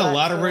 and he's got a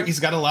lot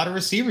of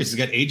receivers. He's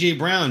got AJ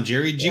Brown,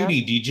 Jerry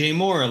Jeudy, DJ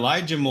Moore,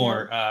 Elijah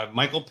Moore,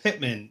 Michael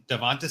Pittman,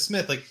 Devonta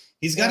Smith. Like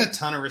he's got a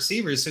ton of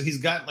receivers. So he's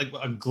got like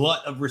a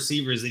glut of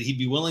receivers that he'd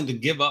be willing to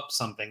give up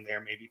something there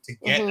maybe to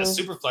get a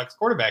super flex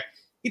quarterback.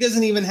 He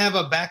doesn't even have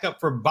a backup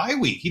for bye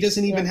week. He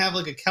doesn't even have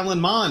like a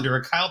Kellen Mond or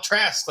a Kyle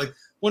Trask, like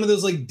one of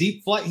those like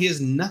deep flight. He has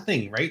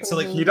nothing, right? So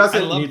like he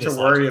doesn't need to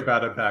worry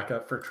about a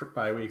backup for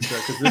bye weeks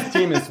because this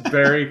team is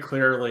very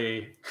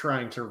clearly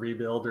trying to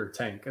rebuild or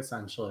tank.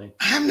 Essentially,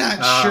 I'm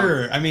not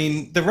sure. I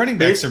mean, the running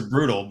backs are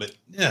brutal, but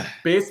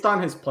based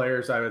on his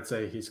players, I would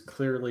say he's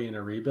clearly in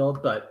a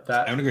rebuild. But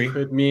that I would agree.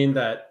 could mean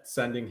that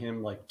sending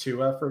him like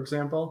Tua, for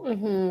example,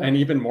 Mm-hmm. and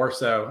even more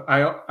so.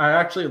 I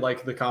actually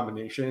like the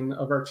combination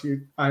of our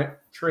two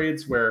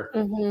trades where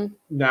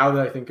now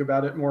that I think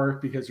about it more,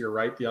 because you're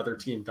right, the other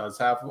team does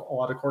have a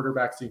lot of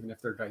quarterbacks, even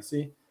if they're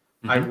dicey.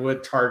 I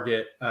would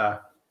target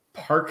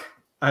Park.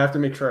 I have to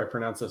make sure I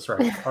pronounce this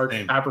right. Park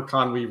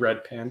Aberconwy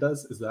Red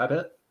Pandas. Is that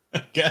it?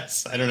 I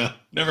guess. I don't know.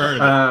 Never heard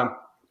of it.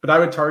 But I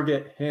would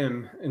target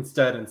him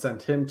instead and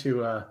send him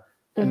to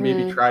and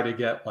maybe try to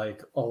get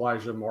like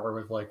Elijah Moore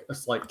with like a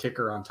slight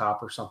kicker on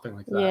top or something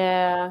like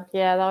that.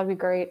 Yeah, that would be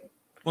great.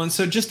 Well, and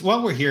so just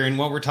while we're here and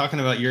while we're talking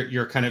about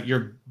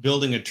you're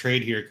building a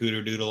trade here,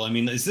 Cooter Doodle. I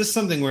mean, is this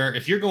something where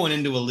if you're going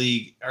into a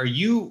league, are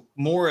you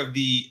more of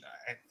the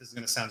this is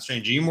going to sound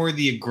strange. Are you more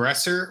the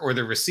aggressor or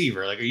the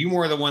receiver? Like, are you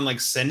more the one like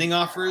sending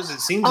offers? It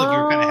seems like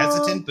you're kind of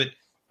hesitant, but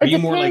are you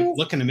more like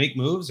looking to make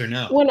moves or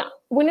no?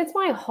 When it's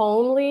my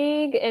home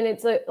league and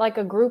it's like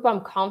a group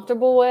I'm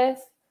comfortable with,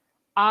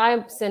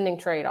 I'm sending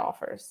trade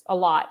offers a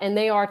lot, and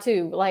they are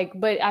too. Like,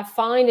 but I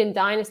find in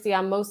Dynasty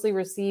I'm mostly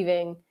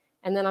receiving,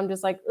 and then I'm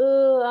just like,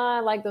 oh,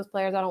 I like those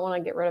players. I don't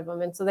want to get rid of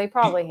them, and so they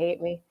probably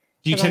hate me.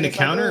 Do you tend to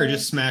counter or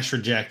just smash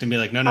reject and be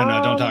like, no,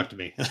 don't talk to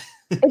me?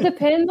 It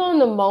depends on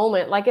the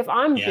moment. Like if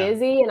I'm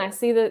busy and I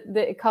see that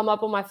it come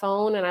up on my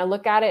phone and I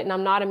look at it and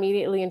I'm not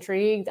immediately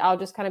intrigued, I'll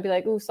just kind of be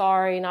like, "Ooh,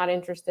 sorry, not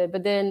interested."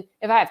 But then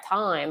if I have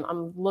time,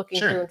 I'm looking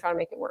through and trying to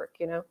make it work,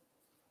 you know?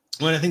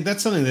 Well, I think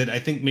that's something that I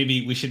think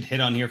maybe we should hit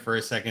on here for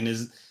a second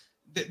is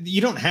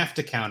you don't have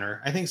to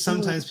counter. I think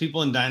sometimes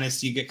people in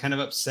Dynasty get kind of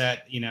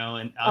upset, you know,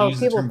 and I'll use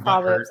the term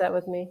probably upset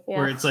with me. Yeah.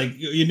 Where it's like,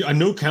 a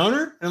no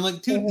counter? And I'm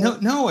like, dude,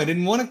 no, I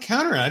didn't want to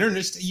counter. I don't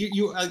understand.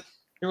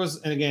 There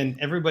was, and again,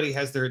 everybody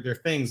has their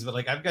things, but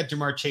like I've got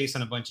Jamar Chase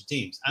on a bunch of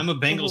teams. I'm a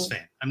Bengals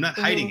fan. I'm not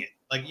hiding it.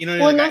 Like, you know,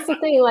 well, and that's the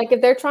thing. Like if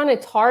they're trying to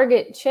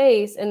target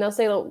Chase and they'll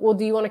say, well,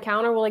 do you want to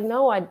counter? We're like,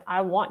 no, I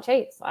want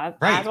Chase.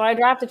 That's why I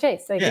drafted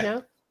Chase. Like, you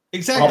know?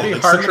 Exactly. I'll be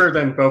harsher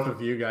than both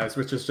of you guys,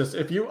 which is just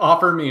if you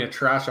offer me a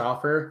trash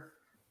offer,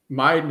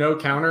 my no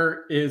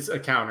counter is a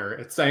counter.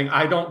 It's saying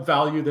I don't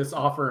value this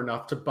offer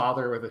enough to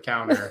bother with a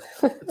counter.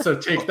 So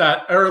take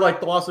that, or like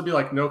they'll also be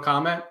like no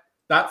comment.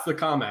 That's the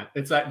comment.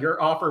 It's that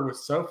your offer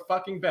was so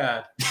fucking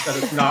bad that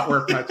it's not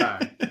worth my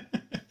time.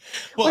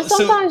 Well,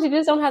 sometimes you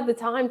just don't have the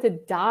time to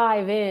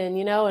dive in,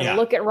 you know, and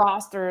look at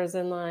rosters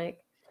and like.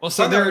 Well,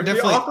 so there are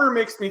definitely. The offer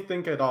makes me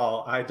think at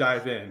all. I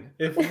dive in.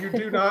 If you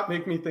do not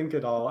make me think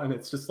at all, and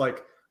it's just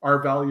like our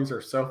values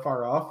are so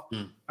far off,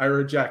 I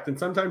reject. And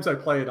sometimes I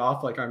play it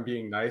off like I'm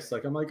being nice.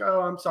 Like I'm like,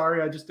 oh, I'm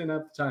sorry, I just didn't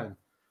have the time.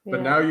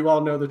 But now you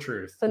all know the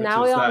truth. So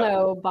now we all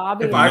know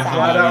Bobby. If I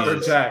flat out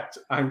reject,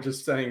 I'm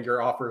just saying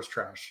your offer is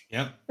trash.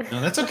 Yep.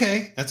 No, that's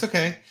okay. That's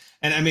okay.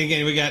 And I mean,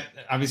 again, we got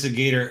obviously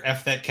Gator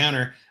F that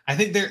counter. I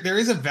think there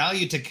is a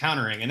value to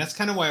countering, and that's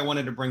kind of why I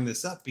wanted to bring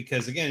this up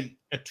because again,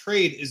 a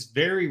trade is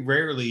very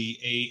rarely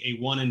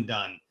a one and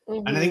done.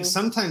 And I think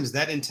sometimes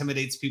that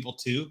intimidates people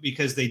too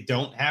because they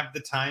don't have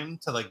the time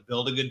to like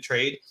build a good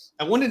trade.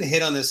 I wanted to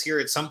hit on this here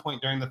at some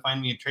point during the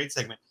Find Me a Trade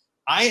segment.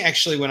 I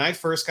actually, when I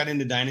first got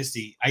into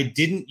Dynasty, I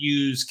didn't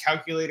use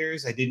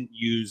calculators. I didn't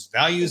use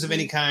values of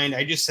any kind.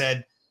 I just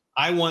said,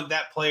 I want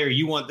that player.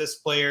 You want this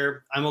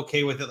player. I'm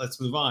okay with it.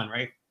 Let's move on.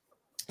 Right.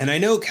 And I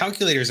know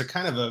calculators are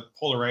kind of a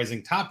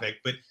polarizing topic,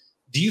 but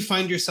do you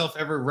find yourself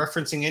ever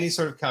referencing any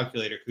sort of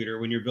calculator, Cooter,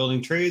 when you're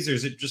building trades, or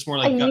is it just more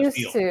like gut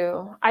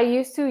feel? I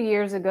used to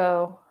years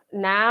ago.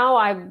 Now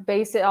I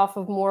base it off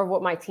of more of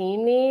what my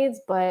team needs,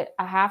 but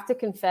I have to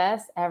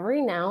confess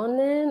every now and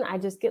then I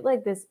just get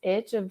like this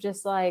itch of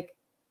just like,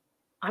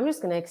 I'm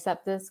just going to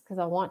accept this because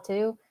I want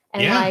to.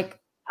 And like,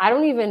 I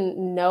don't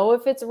even know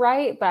if it's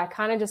right, but I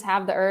kind of just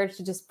have the urge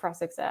to just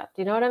press accept.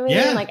 You know what I mean?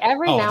 Yeah. Like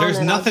every now and there's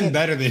then nothing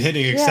better than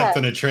hitting accept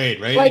on a trade,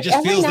 right? It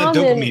just feels that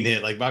dopamine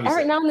hit, like Bobby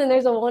every said. now and then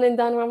there's a one and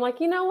done where I'm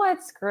like, you know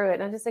what? Screw it.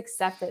 I just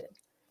accept it.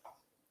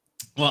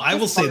 Well, I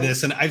will say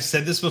this, and I've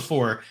said this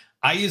before.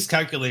 I use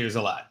calculators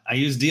a lot. I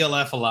use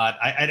DLF a lot.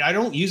 I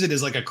don't use it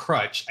as like a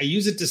crutch. I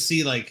use it to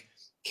see like,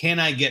 can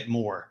I get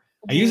more?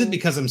 I use it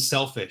because I'm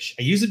selfish.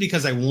 I use it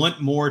because I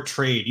want more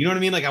trade. You know what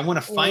I mean? Like I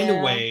want to find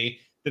a way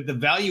that the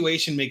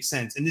valuation makes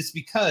sense. And it's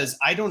because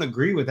I don't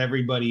agree with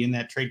everybody in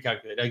that trade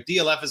calculator. Like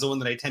DLF is the one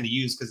that I tend to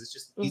use because it's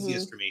just the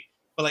easiest for me.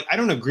 But like, I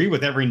don't agree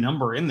with every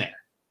number in there.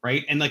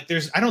 Right. And like,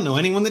 I don't know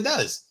anyone that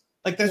does.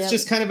 Like, that's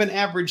just kind of an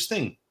average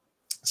thing.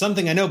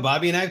 Something I know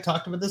Bobby and I have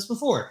talked about this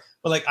before,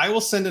 but like I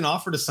will send an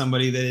offer to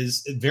somebody that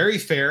is very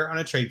fair on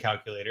a trade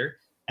calculator.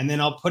 And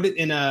then I'll put it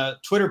in a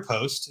Twitter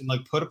post and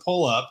like put a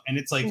poll up and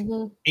it's like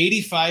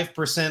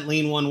 85%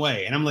 lean one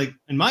way. And I'm like,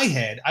 in my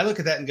head, I look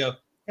at that and go,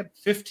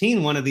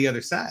 15 one of the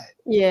other side.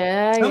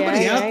 Yeah.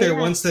 Somebody out there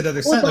wants that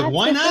other side. Like,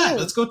 why not?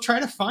 Let's go try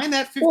to find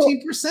that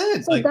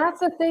 15%. So that's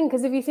the thing.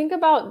 Because if you think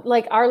about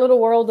like our little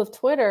world of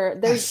Twitter,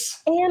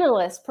 there's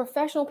analysts,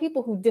 professional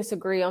people who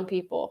disagree on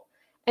people.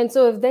 And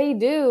so if they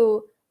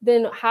do,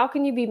 then how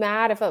can you be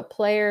mad if a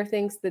player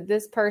thinks that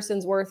this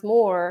person's worth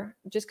more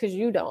just because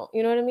you don't?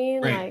 You know what I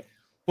mean? Right. Like,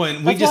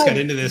 when we just got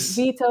into this,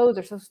 vetoes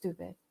are so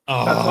stupid.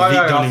 Oh, that's why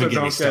I also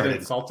don't get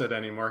insulted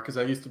anymore, because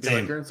I used to be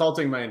like, you're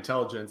insulting my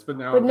intelligence, but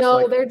now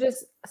they're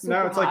just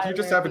now it's like you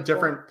just have a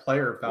different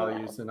player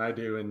values than I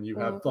do, and you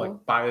have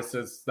like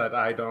biases that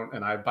I don't,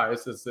 and I have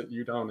biases that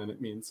you don't, and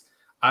it means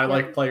I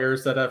like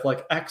players that have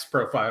like X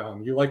profile,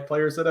 and you like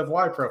players that have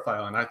Y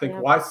profile, and I think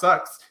Y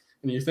sucks,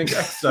 and you think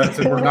X sucks,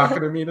 and we're not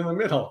going to meet in the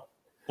middle.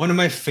 One of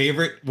my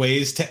favorite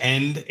ways to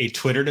end a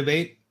Twitter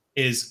debate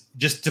is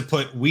just to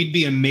put, we'd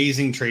be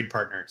amazing trade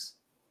partners.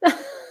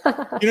 You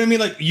know what I mean?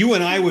 Like you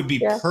and I would be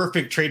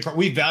perfect trade partners.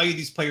 We value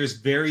these players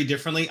very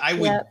differently. I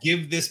would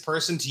give this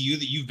person to you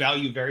that you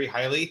value very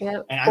highly.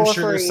 And I'm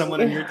sure there's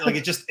someone in your, like,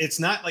 it's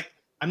not like,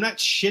 I'm not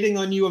shitting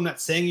on you. I'm not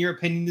saying your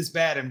opinion is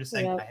bad. I'm just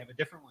saying I have a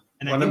different one.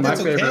 And one of my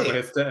favorite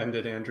ways to end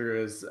it, Andrew,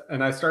 is,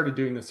 and I started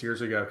doing this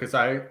years ago, because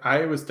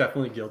I was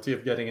definitely guilty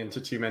of getting into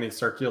too many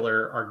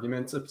circular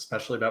arguments,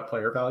 especially about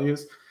player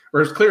values,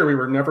 where it's clear we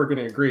were never going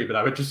to agree, but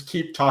I would just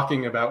keep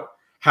talking about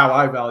how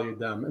I valued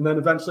them. And then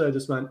eventually I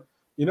just went,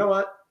 you know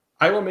what?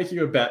 I will make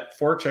you a bet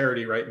for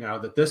charity right now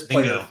that this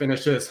player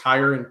finishes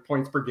higher in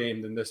points per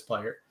game than this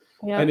player.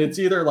 And it's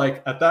either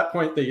like at that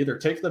point, they either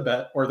take the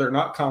bet or they're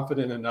not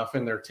confident enough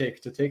in their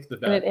take to take the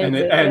bet. And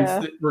it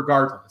ends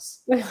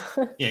regardless.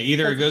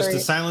 Either it goes to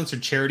silence or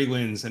charity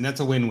wins. And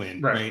that's a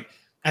win-win, right?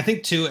 I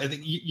think too,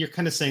 you're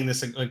kind of saying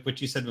this, like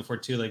what you said before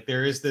too, like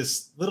there is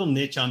this little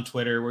niche on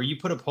Twitter where you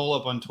put a poll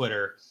up on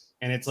Twitter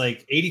and it's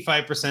like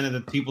 85% of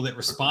the people that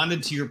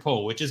responded to your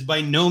poll, which is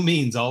by no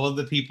means all of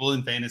the people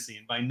in fantasy,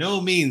 and by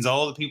no means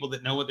all the people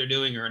that know what they're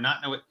doing or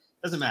not know it,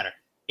 doesn't matter.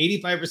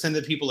 85% of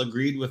the people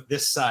agreed with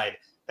this side.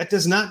 That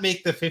does not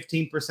make the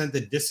 15%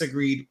 that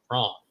disagreed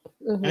wrong.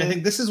 And I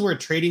think this is where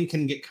trading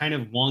can get kind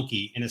of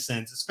wonky in a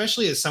sense,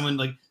 especially as someone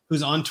like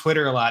who's on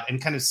Twitter a lot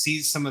and kind of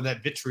sees some of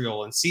that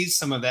vitriol and sees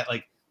some of that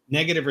like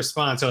negative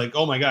response, or like,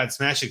 oh my God,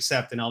 smash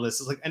accept and all this.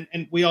 It's like,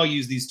 and we all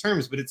use these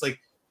terms, but it's like,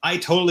 I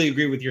totally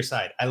agree with your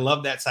side. I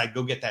love that side.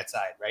 Go get that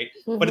side, right?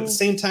 But at the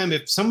same time,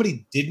 if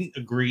somebody didn't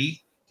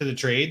agree to the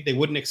trade, they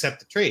wouldn't accept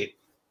the trade.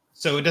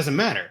 So it doesn't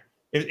matter.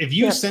 If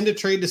you send a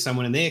trade to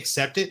someone and they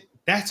accept it,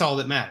 that's all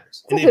that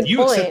matters. And if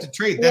you accept a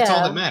trade, that's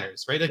all that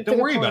matters, right? Like, don't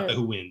worry about the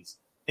who wins.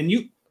 And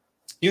you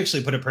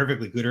actually put it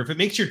perfectly good. Or if it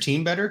makes your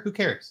team better, who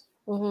cares?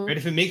 Right?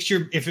 If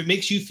it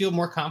makes you feel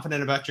more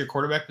confident about your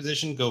quarterback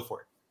position, go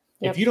for it.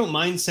 If you don't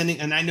mind sending,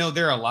 and I know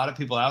there are a lot of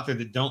people out there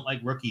that don't like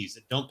rookies,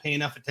 that don't pay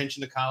enough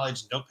attention to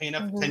college, and don't pay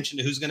enough attention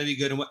to who's going to be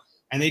good and what,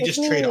 and they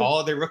just trade all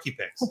of their rookie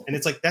picks. And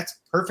it's like, that's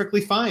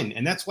perfectly fine.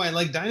 And that's why I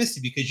like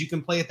Dynasty, because you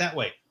can play it that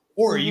way.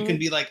 Or you can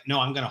be like, no,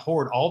 I'm going to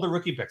hoard all the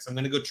rookie picks. I'm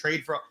going to go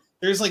trade for,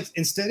 there's like,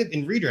 instead of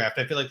in redraft,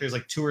 I feel like there's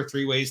like 2 or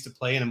 3 ways to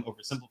play, and I'm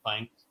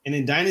oversimplifying. And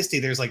in Dynasty,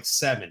 there's like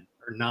 7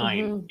 or 9.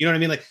 You know what I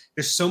mean? Like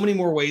there's so many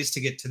more ways to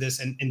get to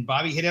this. And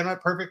Bobby hit on it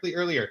perfectly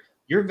earlier.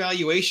 Your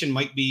valuation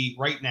might be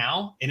right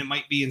now, and it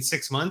might be in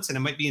 6 months, and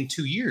it might be in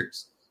 2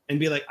 years, and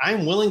be like,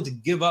 I'm willing to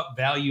give up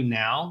value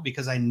now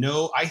because I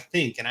know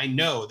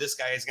this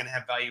guy is going to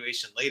have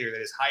valuation later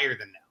that is higher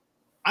than now.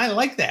 I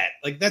like that.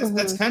 Like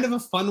that's kind of a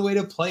fun way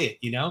to play it,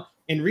 you know?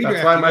 In redraft,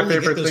 that's why my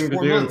favorite thing to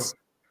do.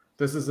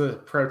 This is a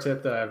pro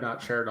tip that I've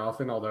not shared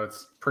often, although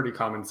it's pretty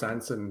common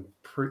sense and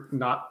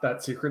not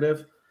that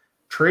secretive.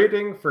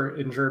 Trading for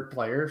injured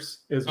players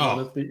is one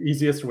of the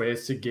easiest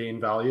ways to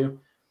gain value.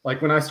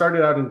 Like when I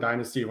started out in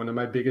Dynasty, one of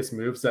my biggest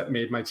moves that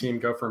made my team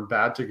go from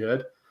bad to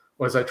good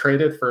was I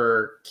traded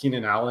for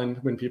Keenan Allen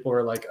when people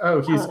were like,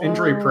 oh, he's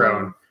injury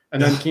prone.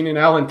 And then Keenan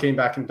Allen came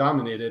back and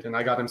dominated, and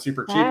I got him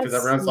super cheap because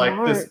everyone's like,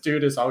 this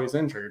dude is always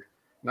injured.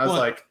 And I was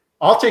like,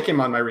 I'll take him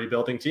on my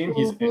rebuilding team.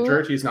 He's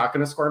injured. He's not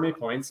going to score me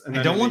points. And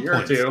then in a year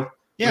or two,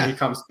 when he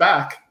comes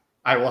back,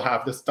 I will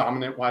have this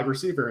dominant wide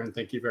receiver, and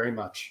thank you very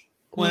much.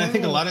 Well, I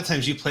think a lot of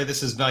times you play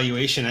this as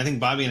valuation. I think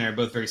Bobby and I are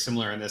both very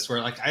similar in this,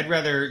 where like I'd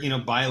rather,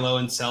 buy low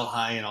and sell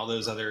high and all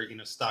those other,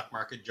 stock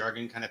market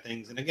jargon kind of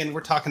things. And again, we're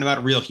talking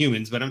about real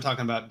humans, but I'm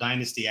talking about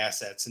dynasty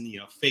assets and,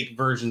 fake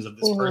versions of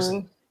this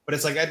person. But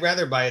it's like, I'd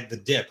rather buy the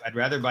dip. I'd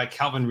rather buy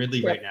Calvin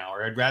Ridley right now,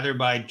 or I'd rather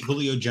buy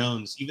Julio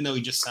Jones, even though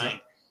he just signed,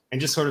 and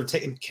just sort of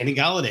take Kenny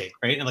Galladay,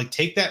 right? And like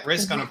take that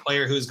risk on a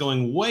player who is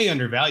going way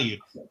undervalued.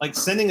 Like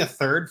sending a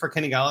third for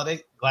Kenny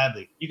Galladay,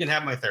 gladly. You can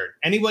have my third.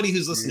 Anybody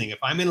who's listening, if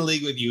I'm in a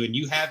league with you and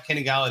you have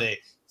Kenny Galladay,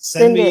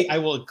 send me. I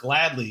will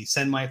gladly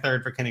send my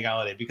third for Kenny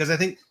Galladay, because I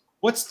think,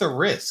 what's the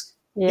risk?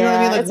 Yeah, you know what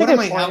I mean? Like, what am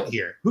I point. out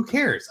here? Who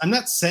cares? I'm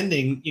not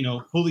sending,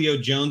 Julio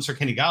Jones for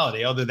Kenny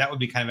Galladay, although that would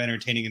be kind of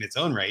entertaining in its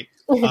own right.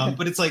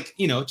 But it's like,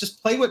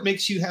 just play what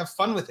makes you have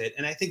fun with it.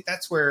 And I think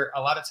that's where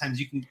a lot of times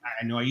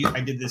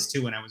I did this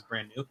too when I was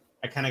brand new.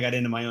 I kind of got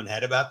into my own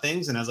head about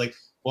things, and I was like,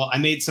 well, I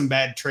made some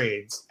bad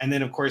trades. And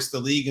then of course the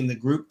league and the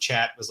group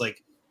chat was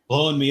like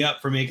blowing me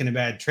up for making a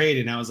bad trade.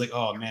 And I was like,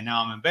 oh man,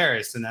 now I'm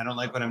embarrassed and I don't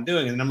like what I'm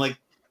doing. And I'm like,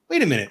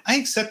 wait a minute, I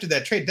accepted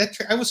that trade.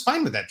 I was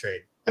fine with that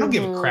trade. I don't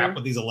give a crap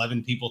what these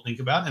 11 people think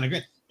about. And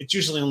again, it's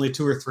usually only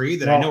 2 or 3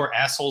 that I know are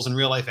assholes in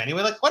real life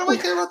anyway. Like, what do I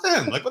care about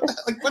them? Like,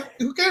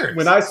 who cares?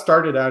 When I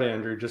started out,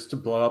 Andrew, just to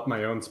blow up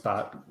my own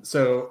spot.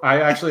 So I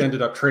actually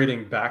ended up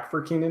trading back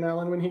for Keenan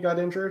Allen when he got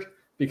injured,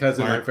 because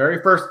in my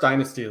very first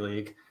dynasty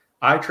league,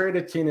 I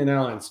traded Keenan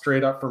Allen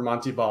straight up for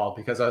Monty Ball,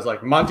 because I was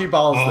like, Monty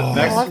Ball is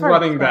the next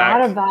running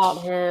back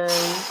about him.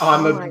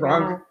 On the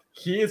Broncos.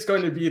 He is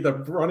going to be the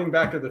running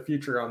back of the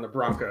future on the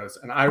Broncos,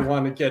 and I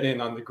want to get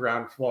in on the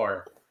ground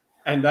floor.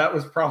 And that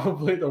was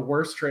probably the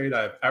worst trade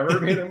I've ever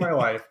made in my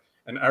life.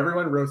 And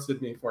everyone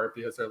roasted me for it,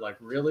 because they're like,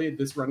 really?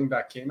 This running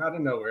back came out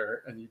of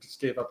nowhere and you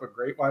just gave up a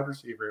great wide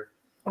receiver.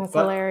 That's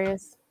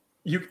hilarious.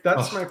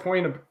 That's my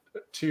point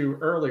to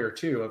earlier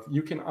too, of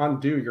you can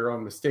undo your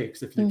own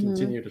mistakes if you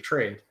continue to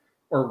trade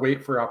or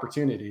wait for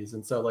opportunities.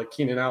 And so like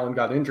Keenan Allen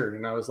got injured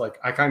and I was like,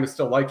 I kind of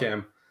still like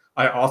him.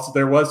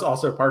 There was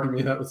also part of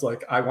me that was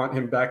like, I want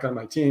him back on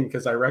my team,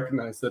 because I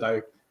recognize that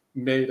I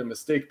made a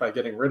mistake by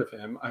getting rid of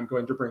him. I'm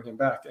going to bring him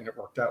back, and it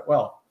worked out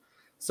well.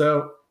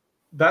 So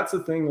that's the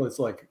thing, was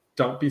like,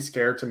 don't be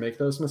scared to make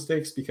those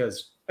mistakes,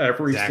 because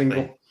every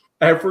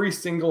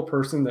single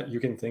person that you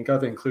can think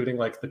of, including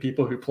like the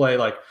people who play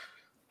like,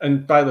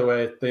 and by the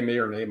way, they may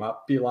or may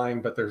not be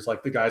lying, but there's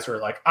like the guys who are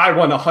like, I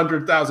won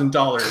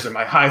 $100,000 in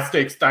my high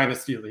stakes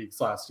dynasty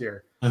leagues last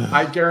year.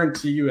 I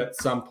guarantee you at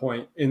some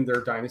point in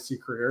their dynasty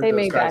career,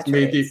 those guys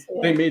made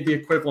the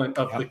equivalent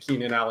of the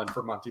Keenan Allen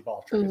for Monty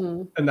Ball trade.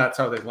 And that's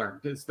how they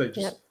learned, is they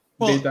just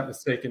made that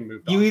mistake and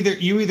moved on.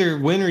 You either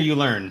win or you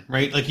learn,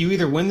 right? Like you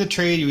either win the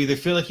trade, you either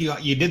feel like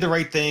you did the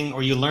right thing,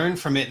 or you learn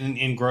from it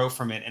and grow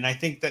from it. And I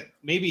think that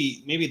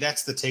maybe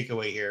that's the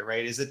takeaway here,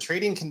 right? Is that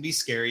trading can be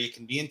scary, it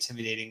can be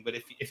intimidating, but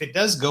if it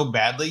does go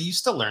badly, you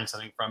still learn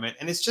something from it.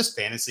 And it's just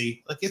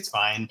fantasy. Like, it's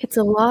fine. It's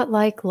a lot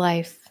like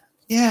life.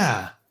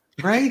 Yeah.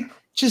 Right?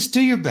 Just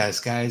do your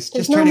best, guys.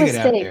 There's just try to get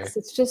mistakes. out there.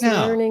 It's just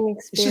learning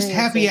experience. It's just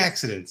happy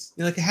accidents.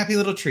 You're like a happy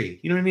little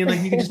tree. You know what I mean?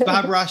 Like, you can just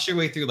Bob Ross your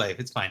way through life.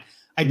 It's fine.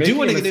 I do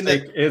want to get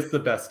into. Is the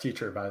best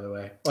teacher, by the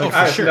way. Like,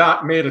 I've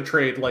not made a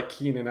trade like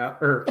Keenan Allen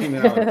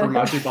for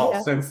Monty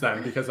Ball since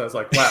then, because I was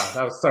like, wow,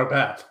 that was so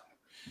bad.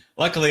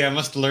 Luckily, I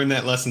must have learned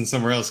that lesson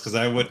somewhere else, because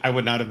I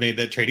would not have made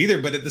that trade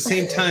either. But at the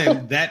same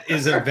time, that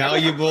is a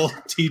valuable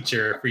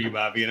teacher for you,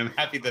 Bobby, and I'm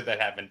happy that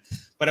happened.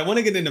 But I want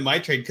to get into my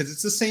trade, because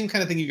it's the same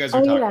kind of thing you guys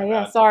are talking about.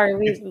 Yeah. Sorry,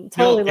 we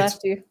totally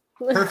left you.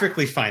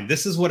 Perfectly fine.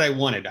 This is what I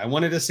wanted. I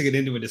wanted us to get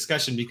into a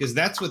discussion, because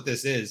that's what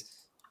this is.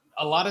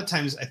 A lot of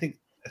times, I think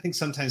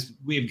sometimes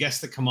we have guests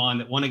that come on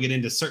that want to get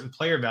into certain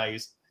player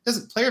values.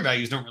 Player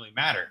values don't really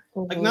matter.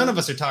 Like, none of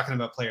us are talking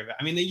about player value.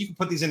 I mean, you can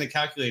put these in a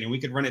calculator and we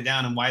could run it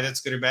down, and why that's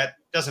good or bad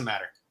doesn't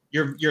matter.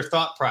 Your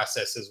thought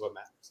process is what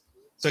matters.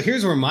 So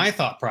here's where my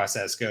thought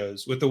process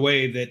goes with the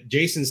way that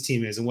Jason's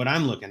team is and what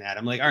I'm looking at.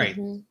 I'm like, all right,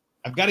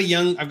 I've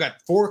got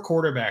 4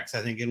 quarterbacks,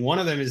 I think, and one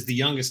of them is the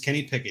youngest,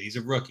 Kenny Pickett. He's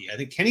a rookie. I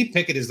think Kenny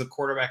Pickett is the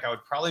quarterback I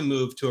would probably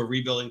move to a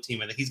rebuilding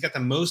team. I think he's got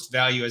the most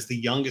value as the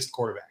youngest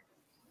quarterback.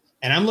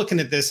 And I'm looking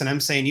at this and I'm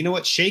saying, you know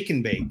what? Shake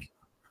and bake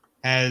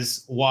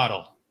has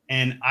Waddle.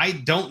 And I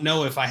don't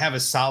know if I have a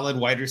solid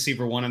wide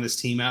receiver 1 on this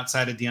team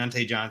outside of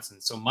Deontay Johnson.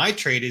 So my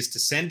trade is to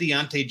send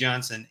Deontay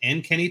Johnson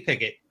and Kenny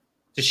Pickett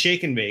to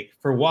shake and bake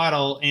for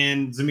Waddle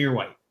and Zamir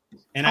White.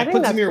 And I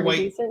put Zamir White.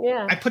 Decent,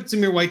 yeah. I put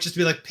Zamir White just to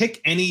be like, pick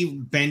any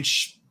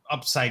bench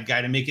upside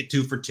guy to make it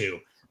 2 for 2.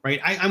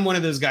 Right? I'm one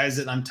of those guys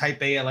that I'm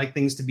type A. I like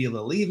things to be a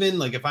little even.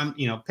 Like, if I'm,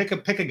 pick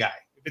a guy.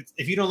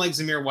 If you don't like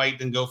Zamir White,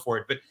 then go for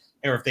it. But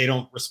or if they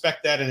don't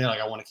respect that and they're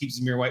like, I want to keep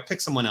Zamir White, pick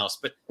someone else.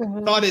 But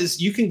the thought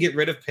is, you can get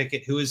rid of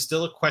Pickett, who is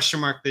still a question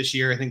mark this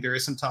year. I think there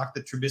is some talk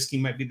that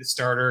Trubisky might be the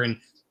starter, and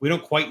we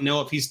don't quite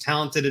know if he's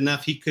talented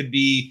enough. He could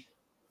be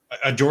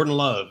a Jordan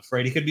Love,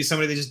 right? He could be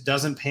somebody that just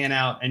doesn't pan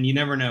out, and you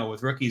never know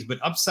with rookies. But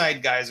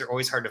upside guys are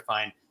always hard to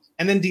find.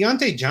 And then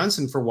Deontay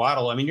Johnson for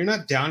Waddle. I mean, you're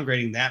not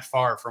downgrading that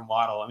far from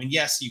Waddle. I mean,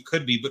 yes, you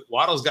could be, but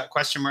Waddle's got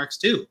question marks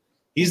too.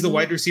 He's the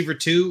wide receiver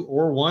 2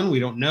 or 1.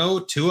 We don't know.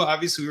 Tua,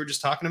 obviously, we were just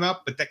talking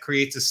about, but that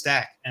creates a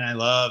stack, and I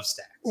love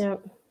stacks.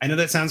 Yep. I know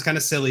that sounds kind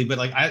of silly, but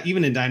like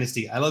even in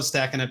Dynasty, I love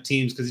stacking up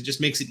teams because it just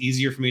makes it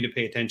easier for me to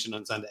pay attention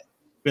on Sunday.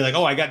 Be like,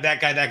 oh, I got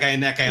that guy,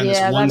 and that guy on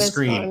this one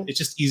screen. Fun. It's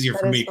just easier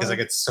for me because I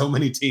get so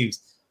many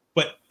teams.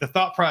 But the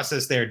thought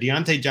process there,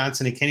 Deontay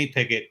Johnson and Kenny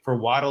Pickett for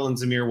Waddle and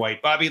Zamir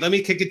White. Bobby, let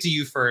me kick it to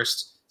you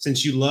first,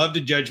 since you love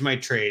to judge my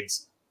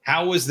trades.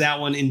 How was that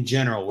one in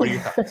general? What are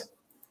your thoughts?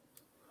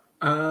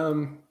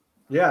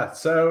 Yeah.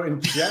 So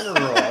in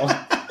general,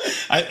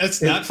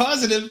 it's not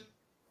positive.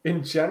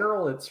 In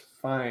general, it's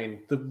fine.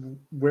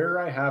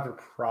 Where I have a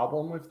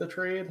problem with the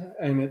trade,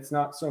 and it's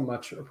not so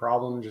much a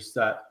problem, just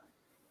that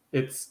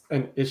it's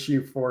an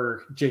issue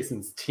for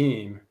Jason's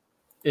team,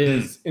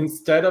 is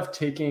instead of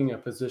taking a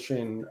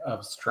position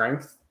of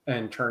strength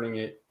and turning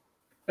it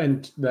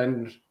and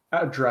then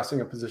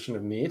addressing a position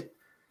of need,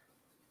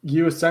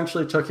 you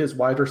essentially took his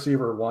wide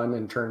receiver 1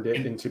 and turned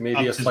it into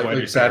maybe a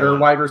slightly better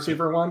wide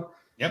receiver 1.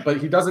 Yep. But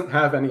he doesn't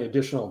have any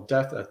additional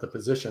depth at the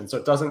position. So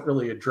it doesn't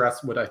really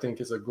address what I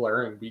think is a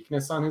glaring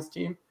weakness on his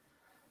team.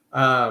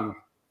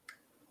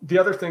 The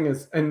other thing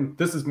is, and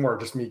this is more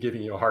just me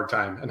giving you a hard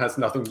time and has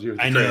nothing to do with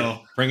the trade.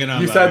 Know. Bring it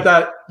on.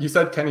 You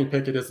said Kenny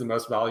Pickett is the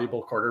most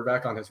valuable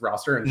quarterback on his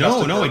roster. And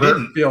no, I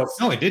didn't.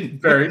 I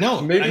didn't.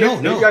 Maybe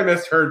I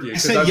misheard you. I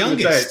said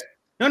youngest.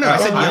 I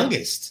said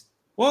youngest.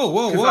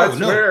 Whoa! I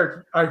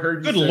swear I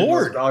heard you. Good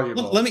Lord!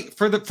 Let me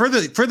for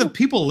the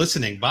people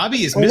listening.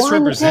 Bobby is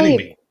misrepresenting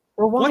me.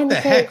 What the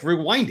heck?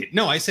 Rewind it.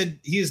 No, I said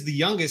he is the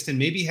youngest and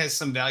maybe has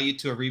some value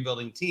to a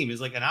rebuilding team. Is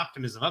like an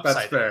optimism upside.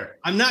 That's fair.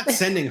 I'm not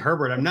sending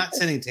Herbert. I'm not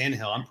sending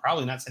Tannehill. I'm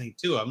probably not sending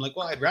Tua. I'm like,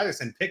 well, I'd rather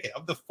send Pickett.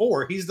 Of the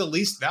 4, he's the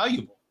least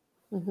valuable.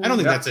 I don't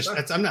think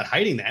that's I'm not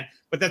hiding that,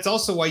 but that's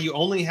also why you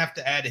only have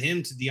to add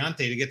him to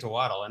Deontay to get to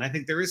Waddle. And I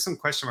think there is some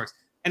question marks.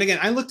 And again,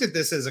 I looked at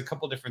this as a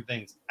couple different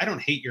things. I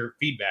don't hate your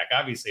feedback,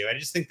 obviously. I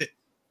just think that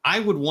I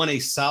would want a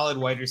solid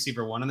wide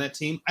receiver 1 on that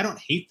team. I don't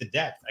hate the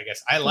depth. I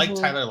guess I like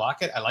Tyler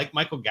Lockett. I like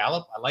Michael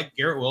Gallup. I like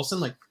Garrett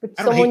Wilson. Like,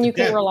 I don't hate the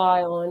depth. Can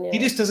rely on. Yeah. He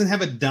just doesn't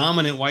have a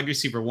dominant wide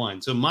receiver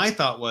 1. So my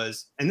thought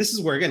was, and this is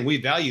where again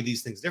we value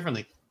these things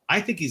differently.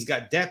 I think he's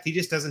got depth. He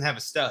just doesn't have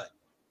a stud.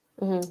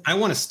 I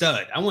want a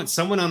stud. I want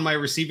someone on my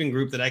receiving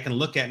group that I can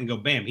look at and go,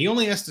 bam. He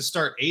only has to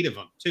start 8 of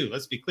them too.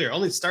 Let's be clear.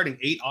 Only starting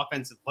 8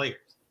 offensive players.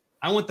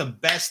 I want the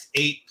best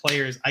 8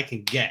 players I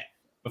can get.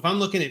 If I'm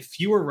looking at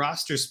fewer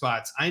roster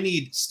spots, I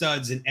need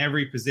studs in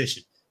every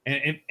position.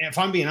 And if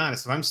I'm being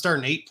honest, if I'm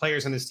starting 8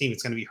 players on this team,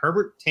 it's going to be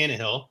Herbert,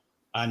 Tannehill,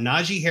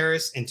 Najee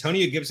Harris,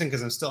 Antonio Gibson,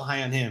 because I'm still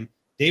high on him,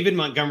 David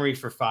Montgomery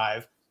for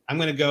 5. I'm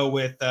going to go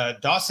with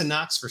Dawson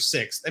Knox for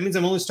 6. That means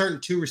I'm only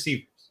starting 2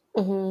 receivers.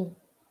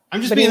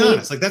 I'm just being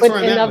honest. Like that's where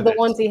I'm at. Of the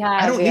ones he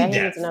has, I don't need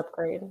depth. It's an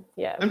upgrade.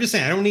 Yeah. I'm just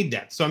saying I don't need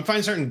depth. So I'm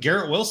fine starting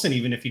Garrett Wilson,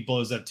 even if he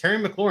blows up. Terry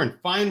McLaurin,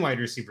 fine wide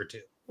receiver 2.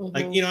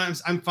 Like,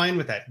 I'm fine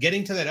with that.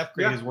 Getting to that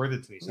upgrade is worth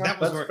it to me. So that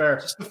was fair.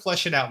 Just to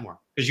flesh it out more,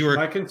 because you were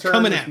my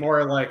concern is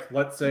more like,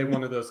 let's say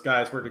one of those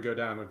guys were to go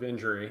down with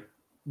injury.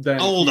 Then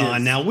hold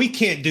on, now we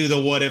can't do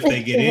the what if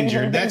they get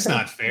injured. That's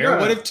not fair. Yeah.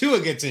 What if Tua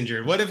gets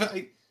injured? What if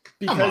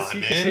because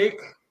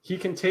he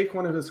can take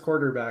one of his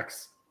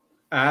quarterbacks,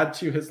 add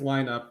to his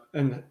lineup,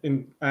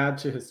 and add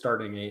to his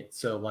starting 8.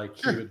 So like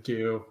he would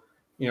do.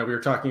 We were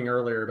talking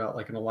earlier about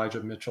like an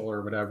Elijah Mitchell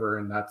or whatever,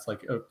 and that's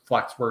like a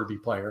flex worthy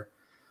player.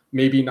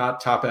 Maybe not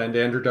top end.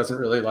 Andrew doesn't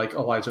really like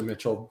Elijah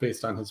Mitchell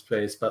based on his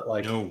face, but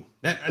like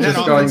that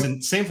offense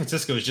in San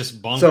Francisco is just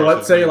bonkers. So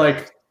let's say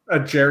like a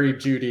Jerry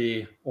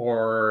Jeudy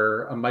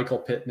or a Michael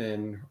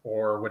Pittman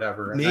or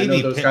whatever. And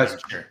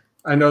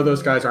I know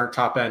those guys aren't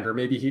top end, or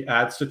maybe he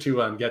adds to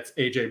Tua and gets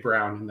AJ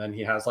Brown, and then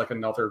he has like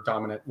another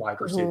dominant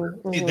wide receiver.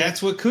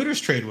 That's what Cooter's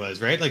trade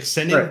was, right? Like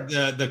sending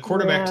the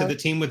quarterback to the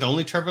team with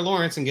only Trevor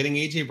Lawrence and getting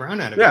AJ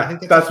Brown out of it. I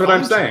think that's what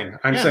I'm saying.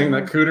 I'm saying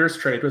that Cooter's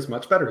trade was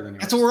much better than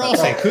yours. That's what we're all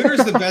saying.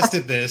 Cooter's the best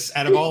at this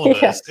out of all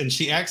of us, and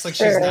she acts like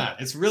she's not.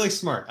 It's really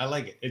smart. I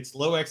like it. It's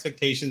low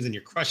expectations, and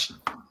you're crushing.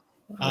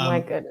 Oh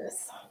my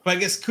goodness. But I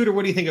guess, Cooter,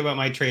 what do you think about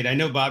my trade? I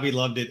know Bobby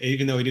loved it,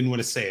 even though he didn't want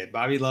to say it.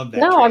 Bobby loved that.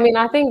 No, trade. I mean,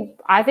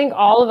 I think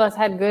all of us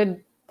had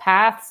good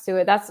paths to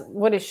it. That's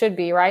what it should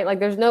be, right? Like,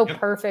 there's no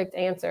perfect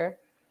answer.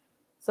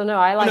 So no,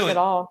 I like it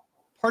all.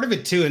 Part of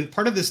it too, and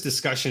part of this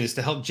discussion is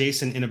to help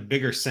Jason in a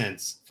bigger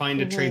sense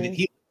find a trade that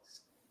he likes,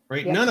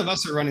 right? Yep. None of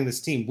us are running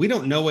this team. We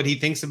don't know what he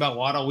thinks about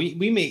Waddle. He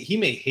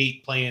may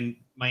hate playing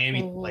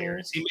Miami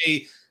players.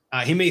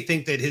 He may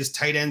think that his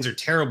tight ends are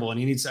terrible and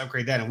he needs to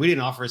upgrade that. And we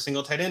didn't offer a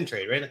single tight end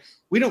trade, right?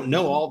 We don't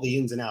know all the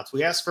ins and outs.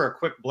 We asked for a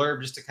quick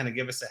blurb just to kind of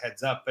give us a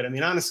heads up. But I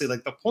mean, honestly,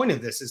 like the point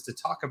of this is to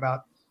talk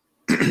about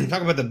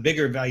the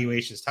bigger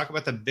valuations, talk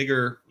about the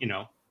bigger,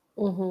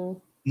 nebular.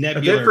 I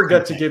did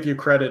forget to give you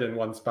credit in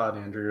one spot,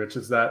 Andrew, which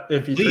is that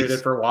if he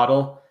traded for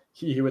Waddle,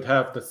 he would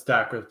have the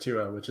stack with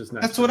Tua, which is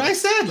nice. That's what I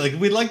said. Like,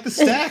 we like the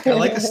stack. I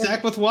like a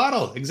stack with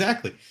Waddle.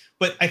 Exactly.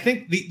 But I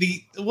think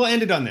we'll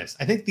end it on this.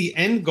 I think the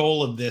end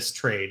goal of this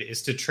trade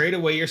is to trade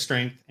away your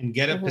strength and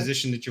get a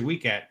position that you're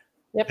weak at.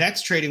 Yep.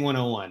 That's trading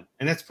 101.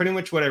 And that's pretty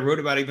much what I wrote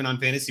about even on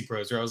Fantasy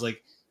Pros, where I was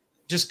like,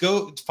 just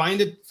go find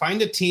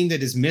a team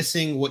that is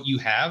missing what you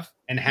have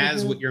and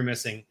has what you're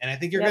missing. And I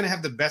think you're going to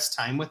have the best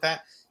time with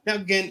that. Now,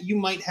 again, you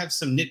might have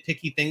some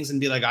nitpicky things and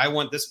be like, I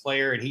want this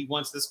player and he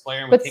wants this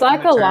player. And but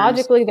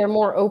psychologically, they're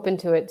more open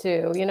to it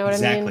too. You know what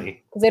I mean?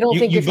 Because they don't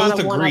think you're trying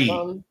to one up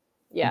them.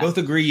 Yeah. You both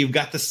agree you've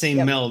got the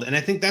same meld. And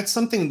I think that's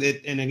something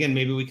that, and again,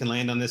 maybe we can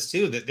land on this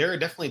too, that there are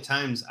definitely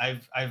times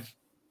I've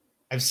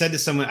said to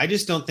someone, I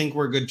just don't think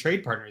we're good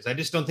trade partners. I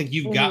just don't think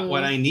you've got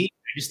what I need.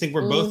 I just think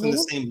we're both in the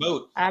same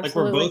boat.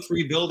 Absolutely. Like we're both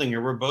rebuilding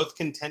or we're both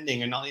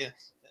contending and all.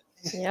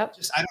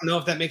 Just, I don't know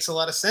if that makes a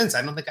lot of sense.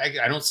 I don't think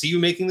I don't see you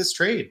making this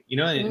trade, you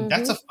know, and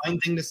that's a fine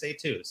thing to say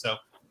too. So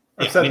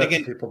I've said that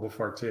to people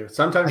before too.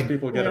 Sometimes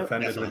people get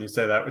offended when you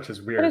say that, which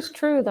is weird. But it's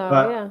true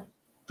though.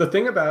 The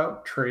thing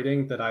about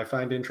trading that I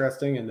find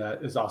interesting and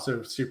that is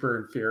also super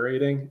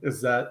infuriating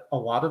is that a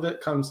lot of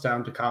it comes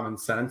down to common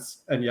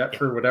sense. And yet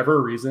for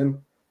whatever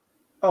reason,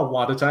 a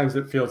lot of times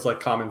it feels like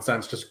common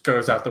sense just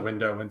goes out the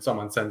window when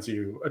someone sends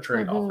you a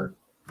trade offer.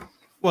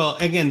 Well,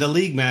 again, the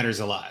league matters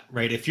a lot,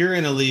 right? If you're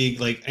in a league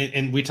like,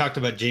 and we talked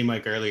about J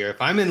Mike earlier,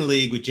 if I'm in a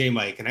league with J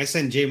Mike and I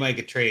send J Mike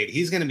a trade,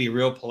 he's going to be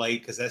real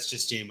polite because that's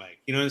just J Mike.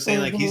 You know what I'm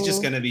saying? Like he's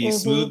just going to be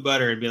smooth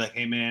butter and be like,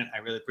 hey man, I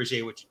really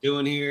appreciate what you're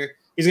doing here.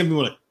 He's going to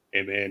be like,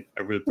 hey man,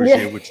 I really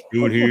appreciate what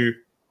you're doing here.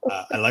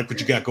 I like what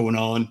you got going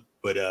on,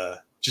 but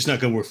just not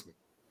going to work for me.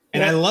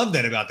 And I love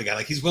that about the guy.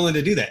 Like he's willing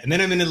to do that. And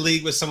then I'm in a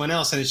league with someone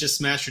else and it's just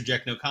smash,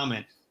 reject, no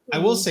comment. I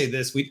will say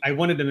this. I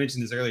wanted to mention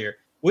this earlier.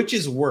 Which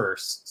is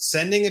worse,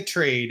 sending a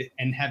trade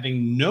and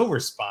having no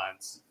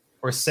response,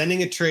 or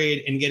sending a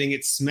trade and getting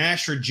it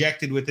smash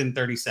rejected within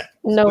 30 seconds?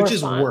 Which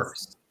is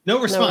worse?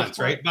 No response,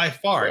 right? By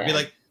far. It'd be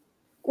like,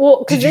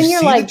 well, because then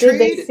you're like,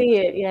 did they see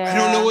it? Yeah. I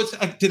don't know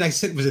what did I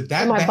say? Was it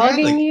that bad? Am I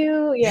bugging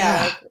you?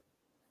 Yeah.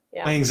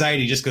 My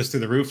anxiety just goes through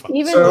the roof.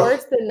 Even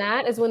worse than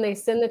that is when they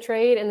send the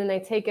trade and then they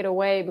take it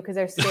away because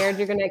they're scared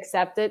you're going to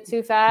accept it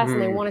too fast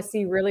and they want to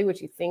see really what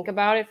you think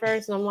about it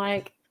first. And I'm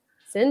like,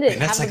 send it. Man,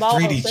 that's like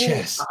 3D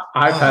chess.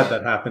 I've had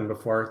that happen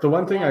before. The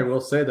one thing I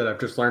will say that I've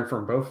just learned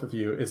from both of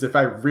you is if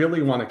I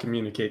really want to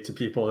communicate to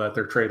people that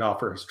their trade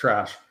offer is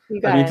trash,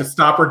 I need to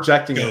stop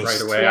rejecting it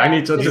right away. I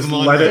need to just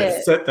let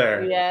it sit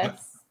there.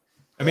 Yes.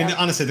 I mean,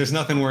 honestly, there's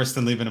nothing worse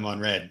than leaving them on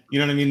red. You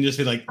know what I mean? Just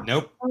be like,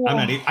 nope, I'm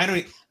not.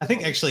 I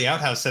think actually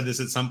Outhouse said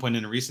this at some point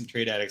in a recent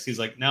Trade Addicts. He's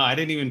like, no, I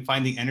didn't even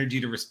find the energy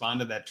to respond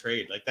to that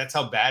trade. Like that's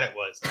how bad it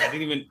was. I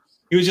didn't even.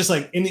 He was just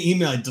like in the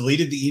email. I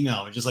deleted the email.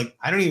 I was just like,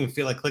 I don't even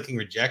feel like clicking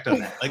reject on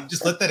that. Like,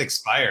 just let that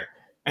expire.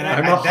 And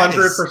I'm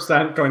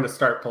 100% going to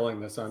start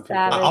pulling this on people.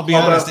 I'll be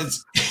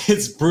honest,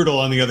 it's brutal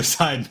on the other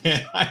side,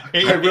 man.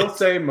 I will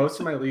say most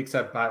of my leagues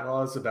have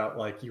bylaws about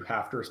like you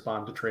have to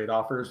respond to trade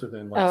offers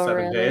within like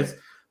 7 days.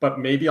 But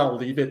maybe I'll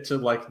leave it to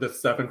like the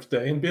 7th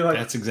day and be like,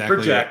 that's exactly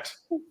reject.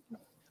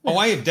 Oh,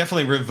 I have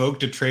definitely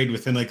revoked a trade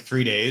within like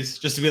 3 days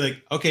just to be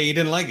like, okay, you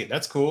didn't like it.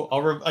 That's cool.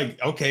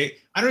 Okay.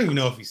 I don't even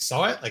know if he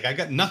saw it. Like I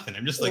got nothing.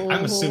 I'm just like,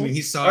 I'm assuming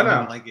he saw it and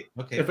didn't like it.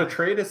 Okay. If a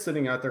trade is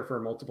sitting out there for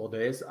multiple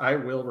days, I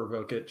will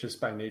revoke it just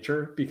by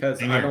nature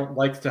because I don't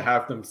like to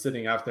have them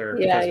sitting out there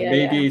because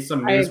maybe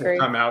some news will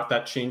come out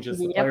that changes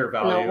the player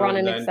value. And run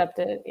and accept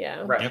it.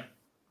 Yeah. Right. Yep.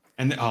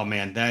 And oh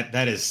man,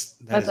 that is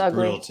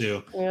brutal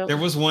too. Yep. There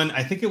was one,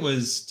 I think it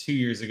was 2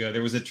 years ago.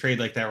 There was a trade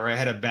like that where I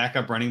had a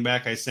backup running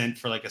back I sent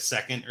for like a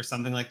second or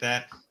something like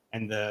that,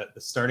 and the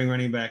starting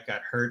running back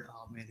got hurt.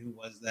 Oh man, who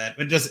was that?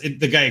 But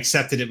the guy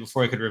accepted it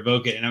before I could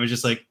revoke it, and I was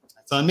just like,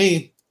 "That's on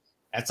me.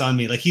 That's on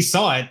me." Like he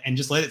saw it and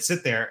just let it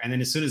sit there, and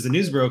then as soon as the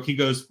news broke, he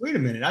goes, "Wait a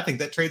minute, I think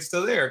that trade's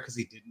still there," because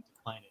he didn't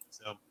decline it.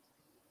 So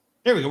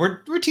there we go.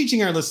 We're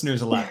teaching our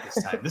listeners a lot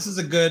this time. This is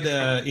a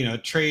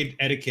good trade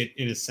etiquette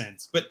in a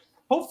sense, but.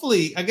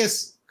 Hopefully, I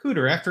guess,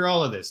 Cooter, after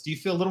all of this, do you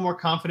feel a little more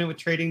confident with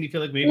trading? Do you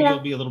feel like maybe you'll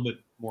be a little bit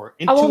more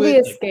into it? I won't be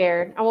as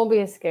scared. I won't be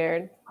as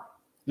scared.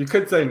 You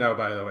could say no,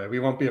 by the way. We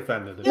won't be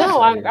offended. No,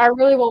 I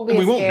really won't be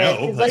as scared.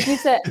 Won't know. Like you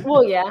said,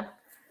 well, yeah.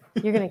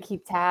 You're going to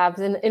keep tabs.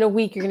 And in a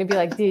week, you're going to be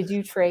like, did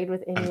you trade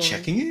with anyone? I'm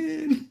checking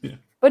in. Yeah.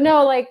 But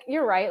no, like,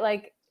 you're right.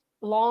 Like,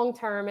 long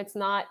term, it's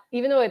not,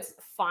 even though it's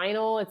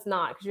final, it's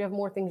not because you have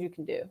more things you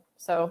can do.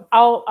 So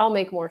I'll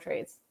make more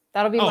trades.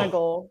 That'll be my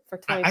goal for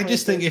 2020. I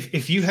just think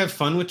if you have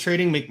fun with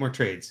trading, make more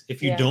trades.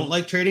 If you don't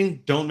like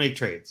trading, don't make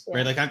trades,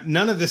 right? Like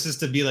none of this is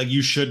to be like,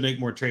 you should make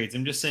more trades.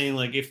 I'm just saying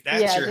like, if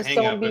that's your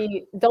hang up.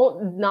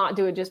 Don't not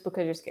do it just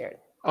because you're scared.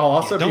 I'll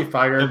also be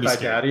fired by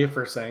Daddy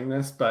for saying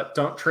this, but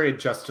don't trade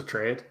just to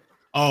trade.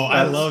 Oh,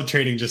 I love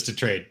trading just to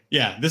trade.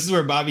 Yeah. This is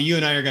where Bobby, you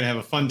and I are going to have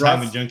a fun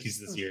time in Junkies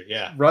this year.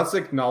 Yeah. Russ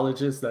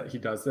acknowledges that he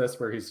does this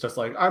where he's just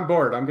like, I'm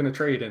bored. I'm going to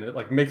trade. And it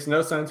like makes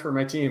no sense for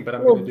my team, but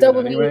I'm going to do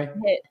it anyway.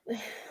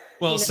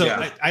 Well,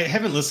 I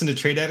haven't listened to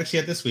Trade Addicts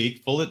yet this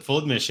week. Full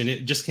admission.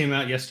 It just came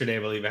out yesterday, I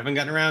believe. I haven't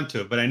gotten around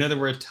to it, but I know there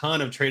were a ton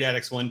of Trade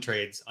Addicts 1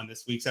 trades on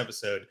this week's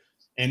episode.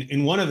 And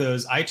in one of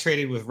those, I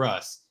traded with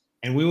Russ.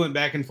 And we went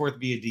back and forth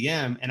via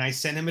DM, and I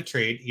sent him a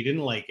trade. He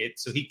didn't like it.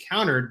 So he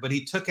countered, but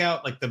he took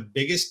out like the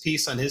biggest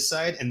piece on his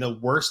side and the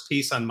worst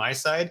piece on my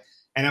side.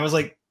 And I was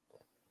like,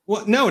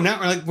 well, no,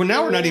 now we're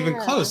not even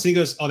close. And he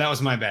goes, oh, that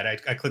was my bad.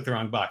 I clicked the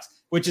wrong box,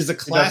 which is a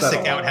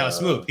classic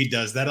Outhouse move. He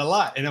does that a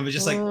lot. And I was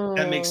just like,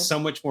 that makes so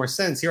much more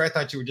sense. Here, I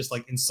thought you were just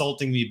like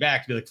insulting me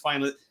back to be like,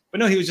 fine, But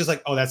no, he was just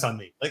like, oh, that's on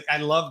me. Like, I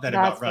love that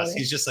That's about Russ. funny.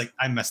 He's just like,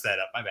 I messed that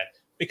up. My bad.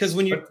 Because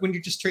when you're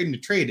just trading to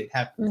trade, it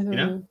happens, you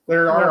know?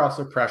 There are Yep.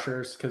 also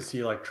pressures because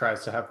he like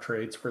tries to have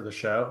trades for the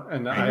show.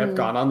 And I have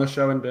gone on the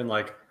show and been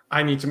like,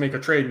 I need to make a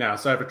trade now.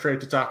 So I have a trade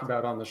to talk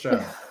about on the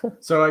show.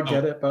 So I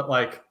get it. But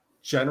like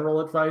general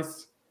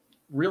advice,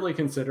 really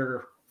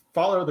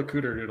follow the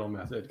Cooter Doodle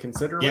method.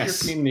 Consider what your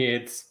team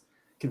needs.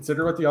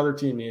 Consider what the other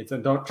team needs.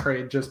 And don't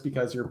trade just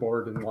because you're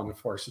bored and want to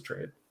force a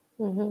trade.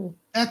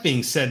 That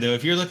being said, though,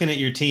 if you're looking at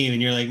your team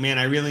and you're like, man,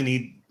 I really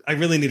need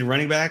a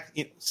running back,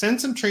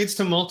 send some trades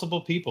to multiple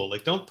people.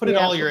 Like, don't put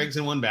all your eggs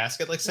in one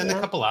basket. Like, send a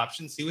couple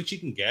options, see what you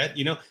can get.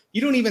 You know,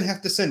 you don't even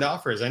have to send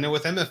offers. I know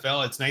with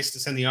MFL, it's nice to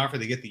send the offer.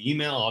 They get the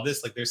email, all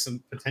this. Like, there's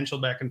some potential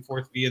back and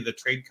forth via the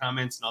trade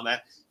comments and all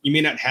that. You may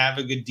not have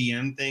a good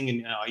DM thing,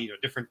 and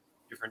different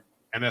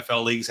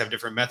MFL leagues have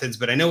different methods.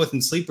 But I know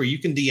within Sleeper, you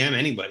can DM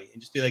anybody and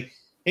just be like,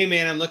 hey,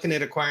 man, I'm looking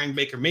at acquiring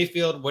Baker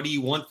Mayfield. What do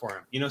you want for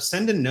him? You know,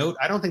 send a note.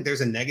 I don't think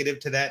there's a negative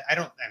to that. You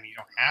don't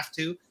have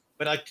to,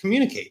 but like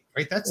communicate,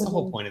 right? That's the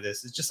whole point of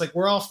this. It's just like,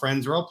 we're all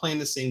friends. We're all playing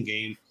the same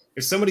game.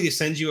 If somebody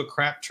sends you a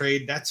crap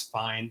trade, that's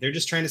fine. They're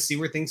just trying to see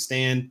where things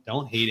stand.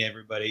 Don't hate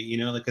everybody, you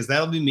know, because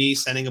that'll be me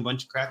sending a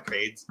bunch of crap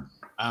trades.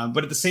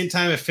 But at the same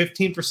time, if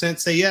 15%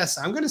 say yes,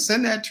 I'm going to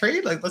send that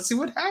trade. Like, let's see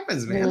what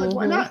happens, man. Like,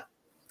 why not?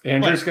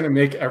 Andrew's going to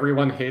make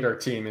everyone hate our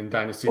team in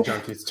Dynasty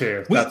Junkies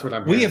too. That's what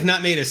I'm hearing. We have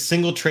not made a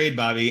single trade,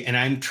 Bobby, and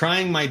I'm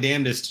trying my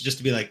damnedest just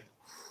to be like,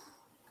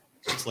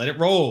 just let it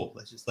roll.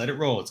 Let's just let it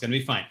roll. It's going to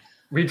be fine.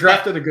 We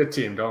drafted a good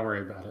team. Don't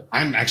worry about it.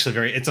 I'm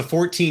actually it's a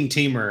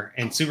 14-teamer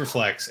and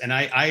Superflex, and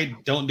I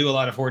don't do a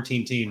lot of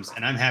 14 teams,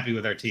 and I'm happy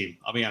with our team.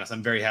 I'll be honest.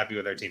 I'm very happy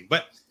with our team.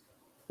 But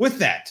with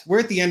that, we're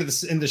at the end of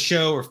the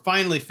show. We're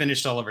finally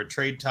finished all of our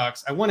trade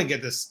talks. I want to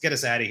get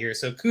us out of here.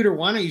 So, Cooter,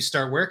 why don't you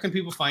start? Where can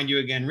people find you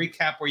again?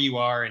 Recap where you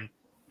are, and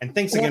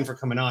thanks again for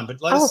coming on. But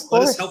let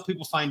us help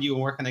people find you,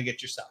 and where can they get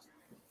your stuff?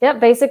 Yep,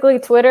 basically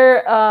Twitter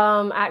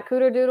at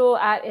Cooter Doodle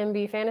at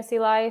MB Fantasy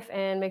Life,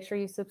 and make sure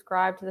you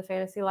subscribe to the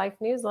Fantasy Life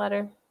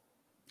newsletter.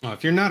 Oh,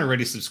 if you're not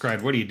already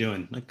subscribed, what are you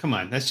doing? Like, come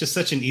on, that's just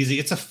such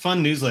it's a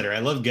fun newsletter. I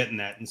love getting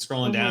that and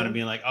scrolling down and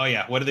being like, oh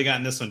yeah, what do they got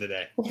in this one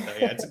today? So,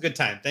 yeah, it's a good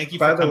time. Thank you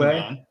for coming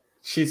on.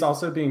 She's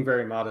also being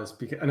very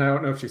modest, and I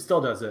don't know if she still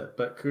does it,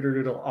 but Cooter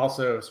Doodle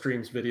also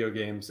streams video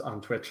games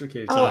on Twitch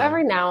occasionally. Oh,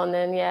 every now and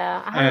then,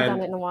 yeah. I haven't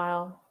done it in a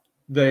while.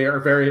 They are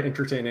very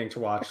entertaining to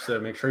watch, so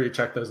make sure you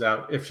check those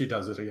out if she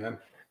does it again.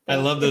 I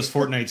love those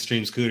Fortnite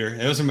streams, Cooter.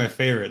 Those are my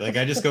favorite. Like,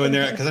 I just go in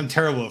there because I'm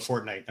terrible at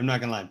Fortnite. I'm not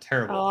going to lie. I'm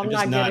terrible. Oh, I'm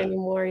not good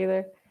anymore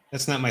either.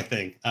 That's not my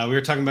thing. We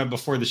were talking about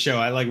before the show.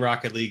 I like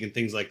Rocket League and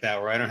things like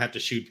that, where I don't have to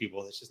shoot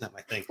people. That's just not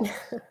my thing.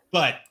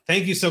 But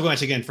thank you so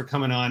much again for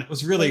coming on. It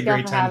was really a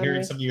great time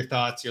hearing some of your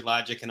thoughts, your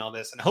logic, and all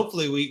this. And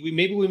hopefully, we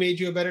made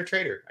you a better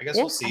trader. I guess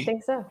we'll see. I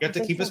think so. You have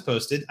to keep us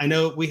posted. I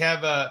know we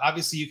have.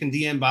 Obviously, you can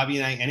DM Bobby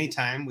and I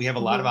anytime. We have a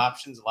lot of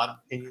options, a lot of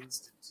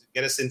opinions. To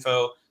get us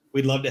info.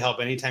 We'd love to help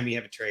anytime you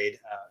have a trade,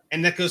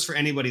 and that goes for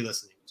anybody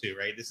listening too,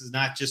 right? This is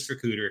not just for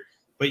Cooter.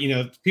 But,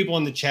 people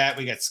in the chat,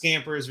 we got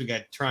Scampers, we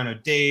got Toronto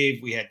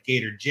Dave, we had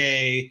Gator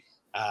J,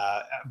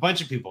 a bunch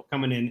of people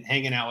coming in,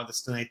 hanging out with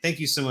us tonight. Thank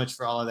you so much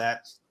for all of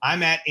that.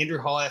 I'm at Andrew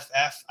Hall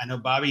FF. I know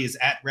Bobby is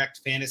at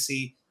Wrecked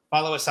Fantasy.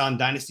 Follow us on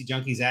Dynasty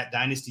Junkies at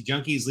Dynasty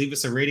Junkies. Leave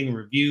us a rating and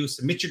review.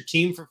 Submit your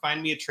team for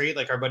Find Me a Trade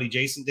like our buddy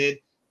Jason did.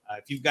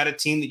 If you've got a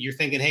team that you're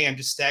thinking, hey, I'm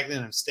just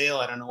stagnant, I'm stale,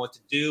 I don't know what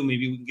to do,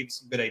 maybe we can give you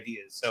some good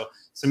ideas. So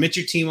submit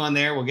your team on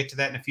there. We'll get to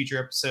that in a future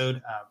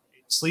episode.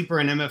 Sleeper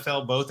and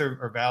MFL both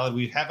are valid.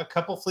 We have a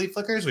couple flea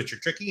flickers, which are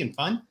tricky and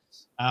fun.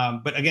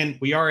 But again,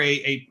 we are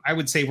I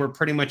would say we're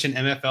pretty much an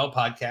MFL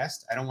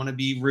podcast. I don't want to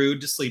be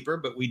rude to Sleeper,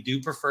 but we do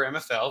prefer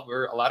MFL.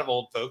 We're a lot of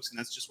old folks, and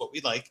that's just what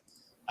we like.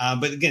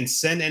 But again,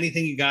 send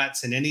anything you got,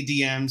 send any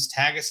DMs,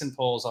 tag us in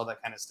polls, all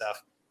that kind of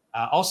stuff.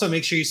 Also,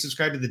 make sure you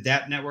subscribe to the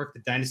DAP Network, the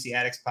Dynasty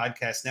Addicts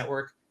Podcast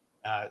Network.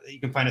 You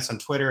can find us on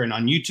Twitter and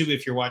on YouTube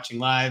if you're watching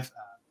live.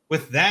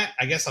 With that,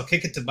 I guess I'll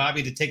kick it to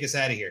Bobby to take us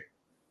out of here.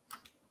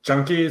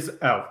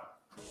 Junkies out.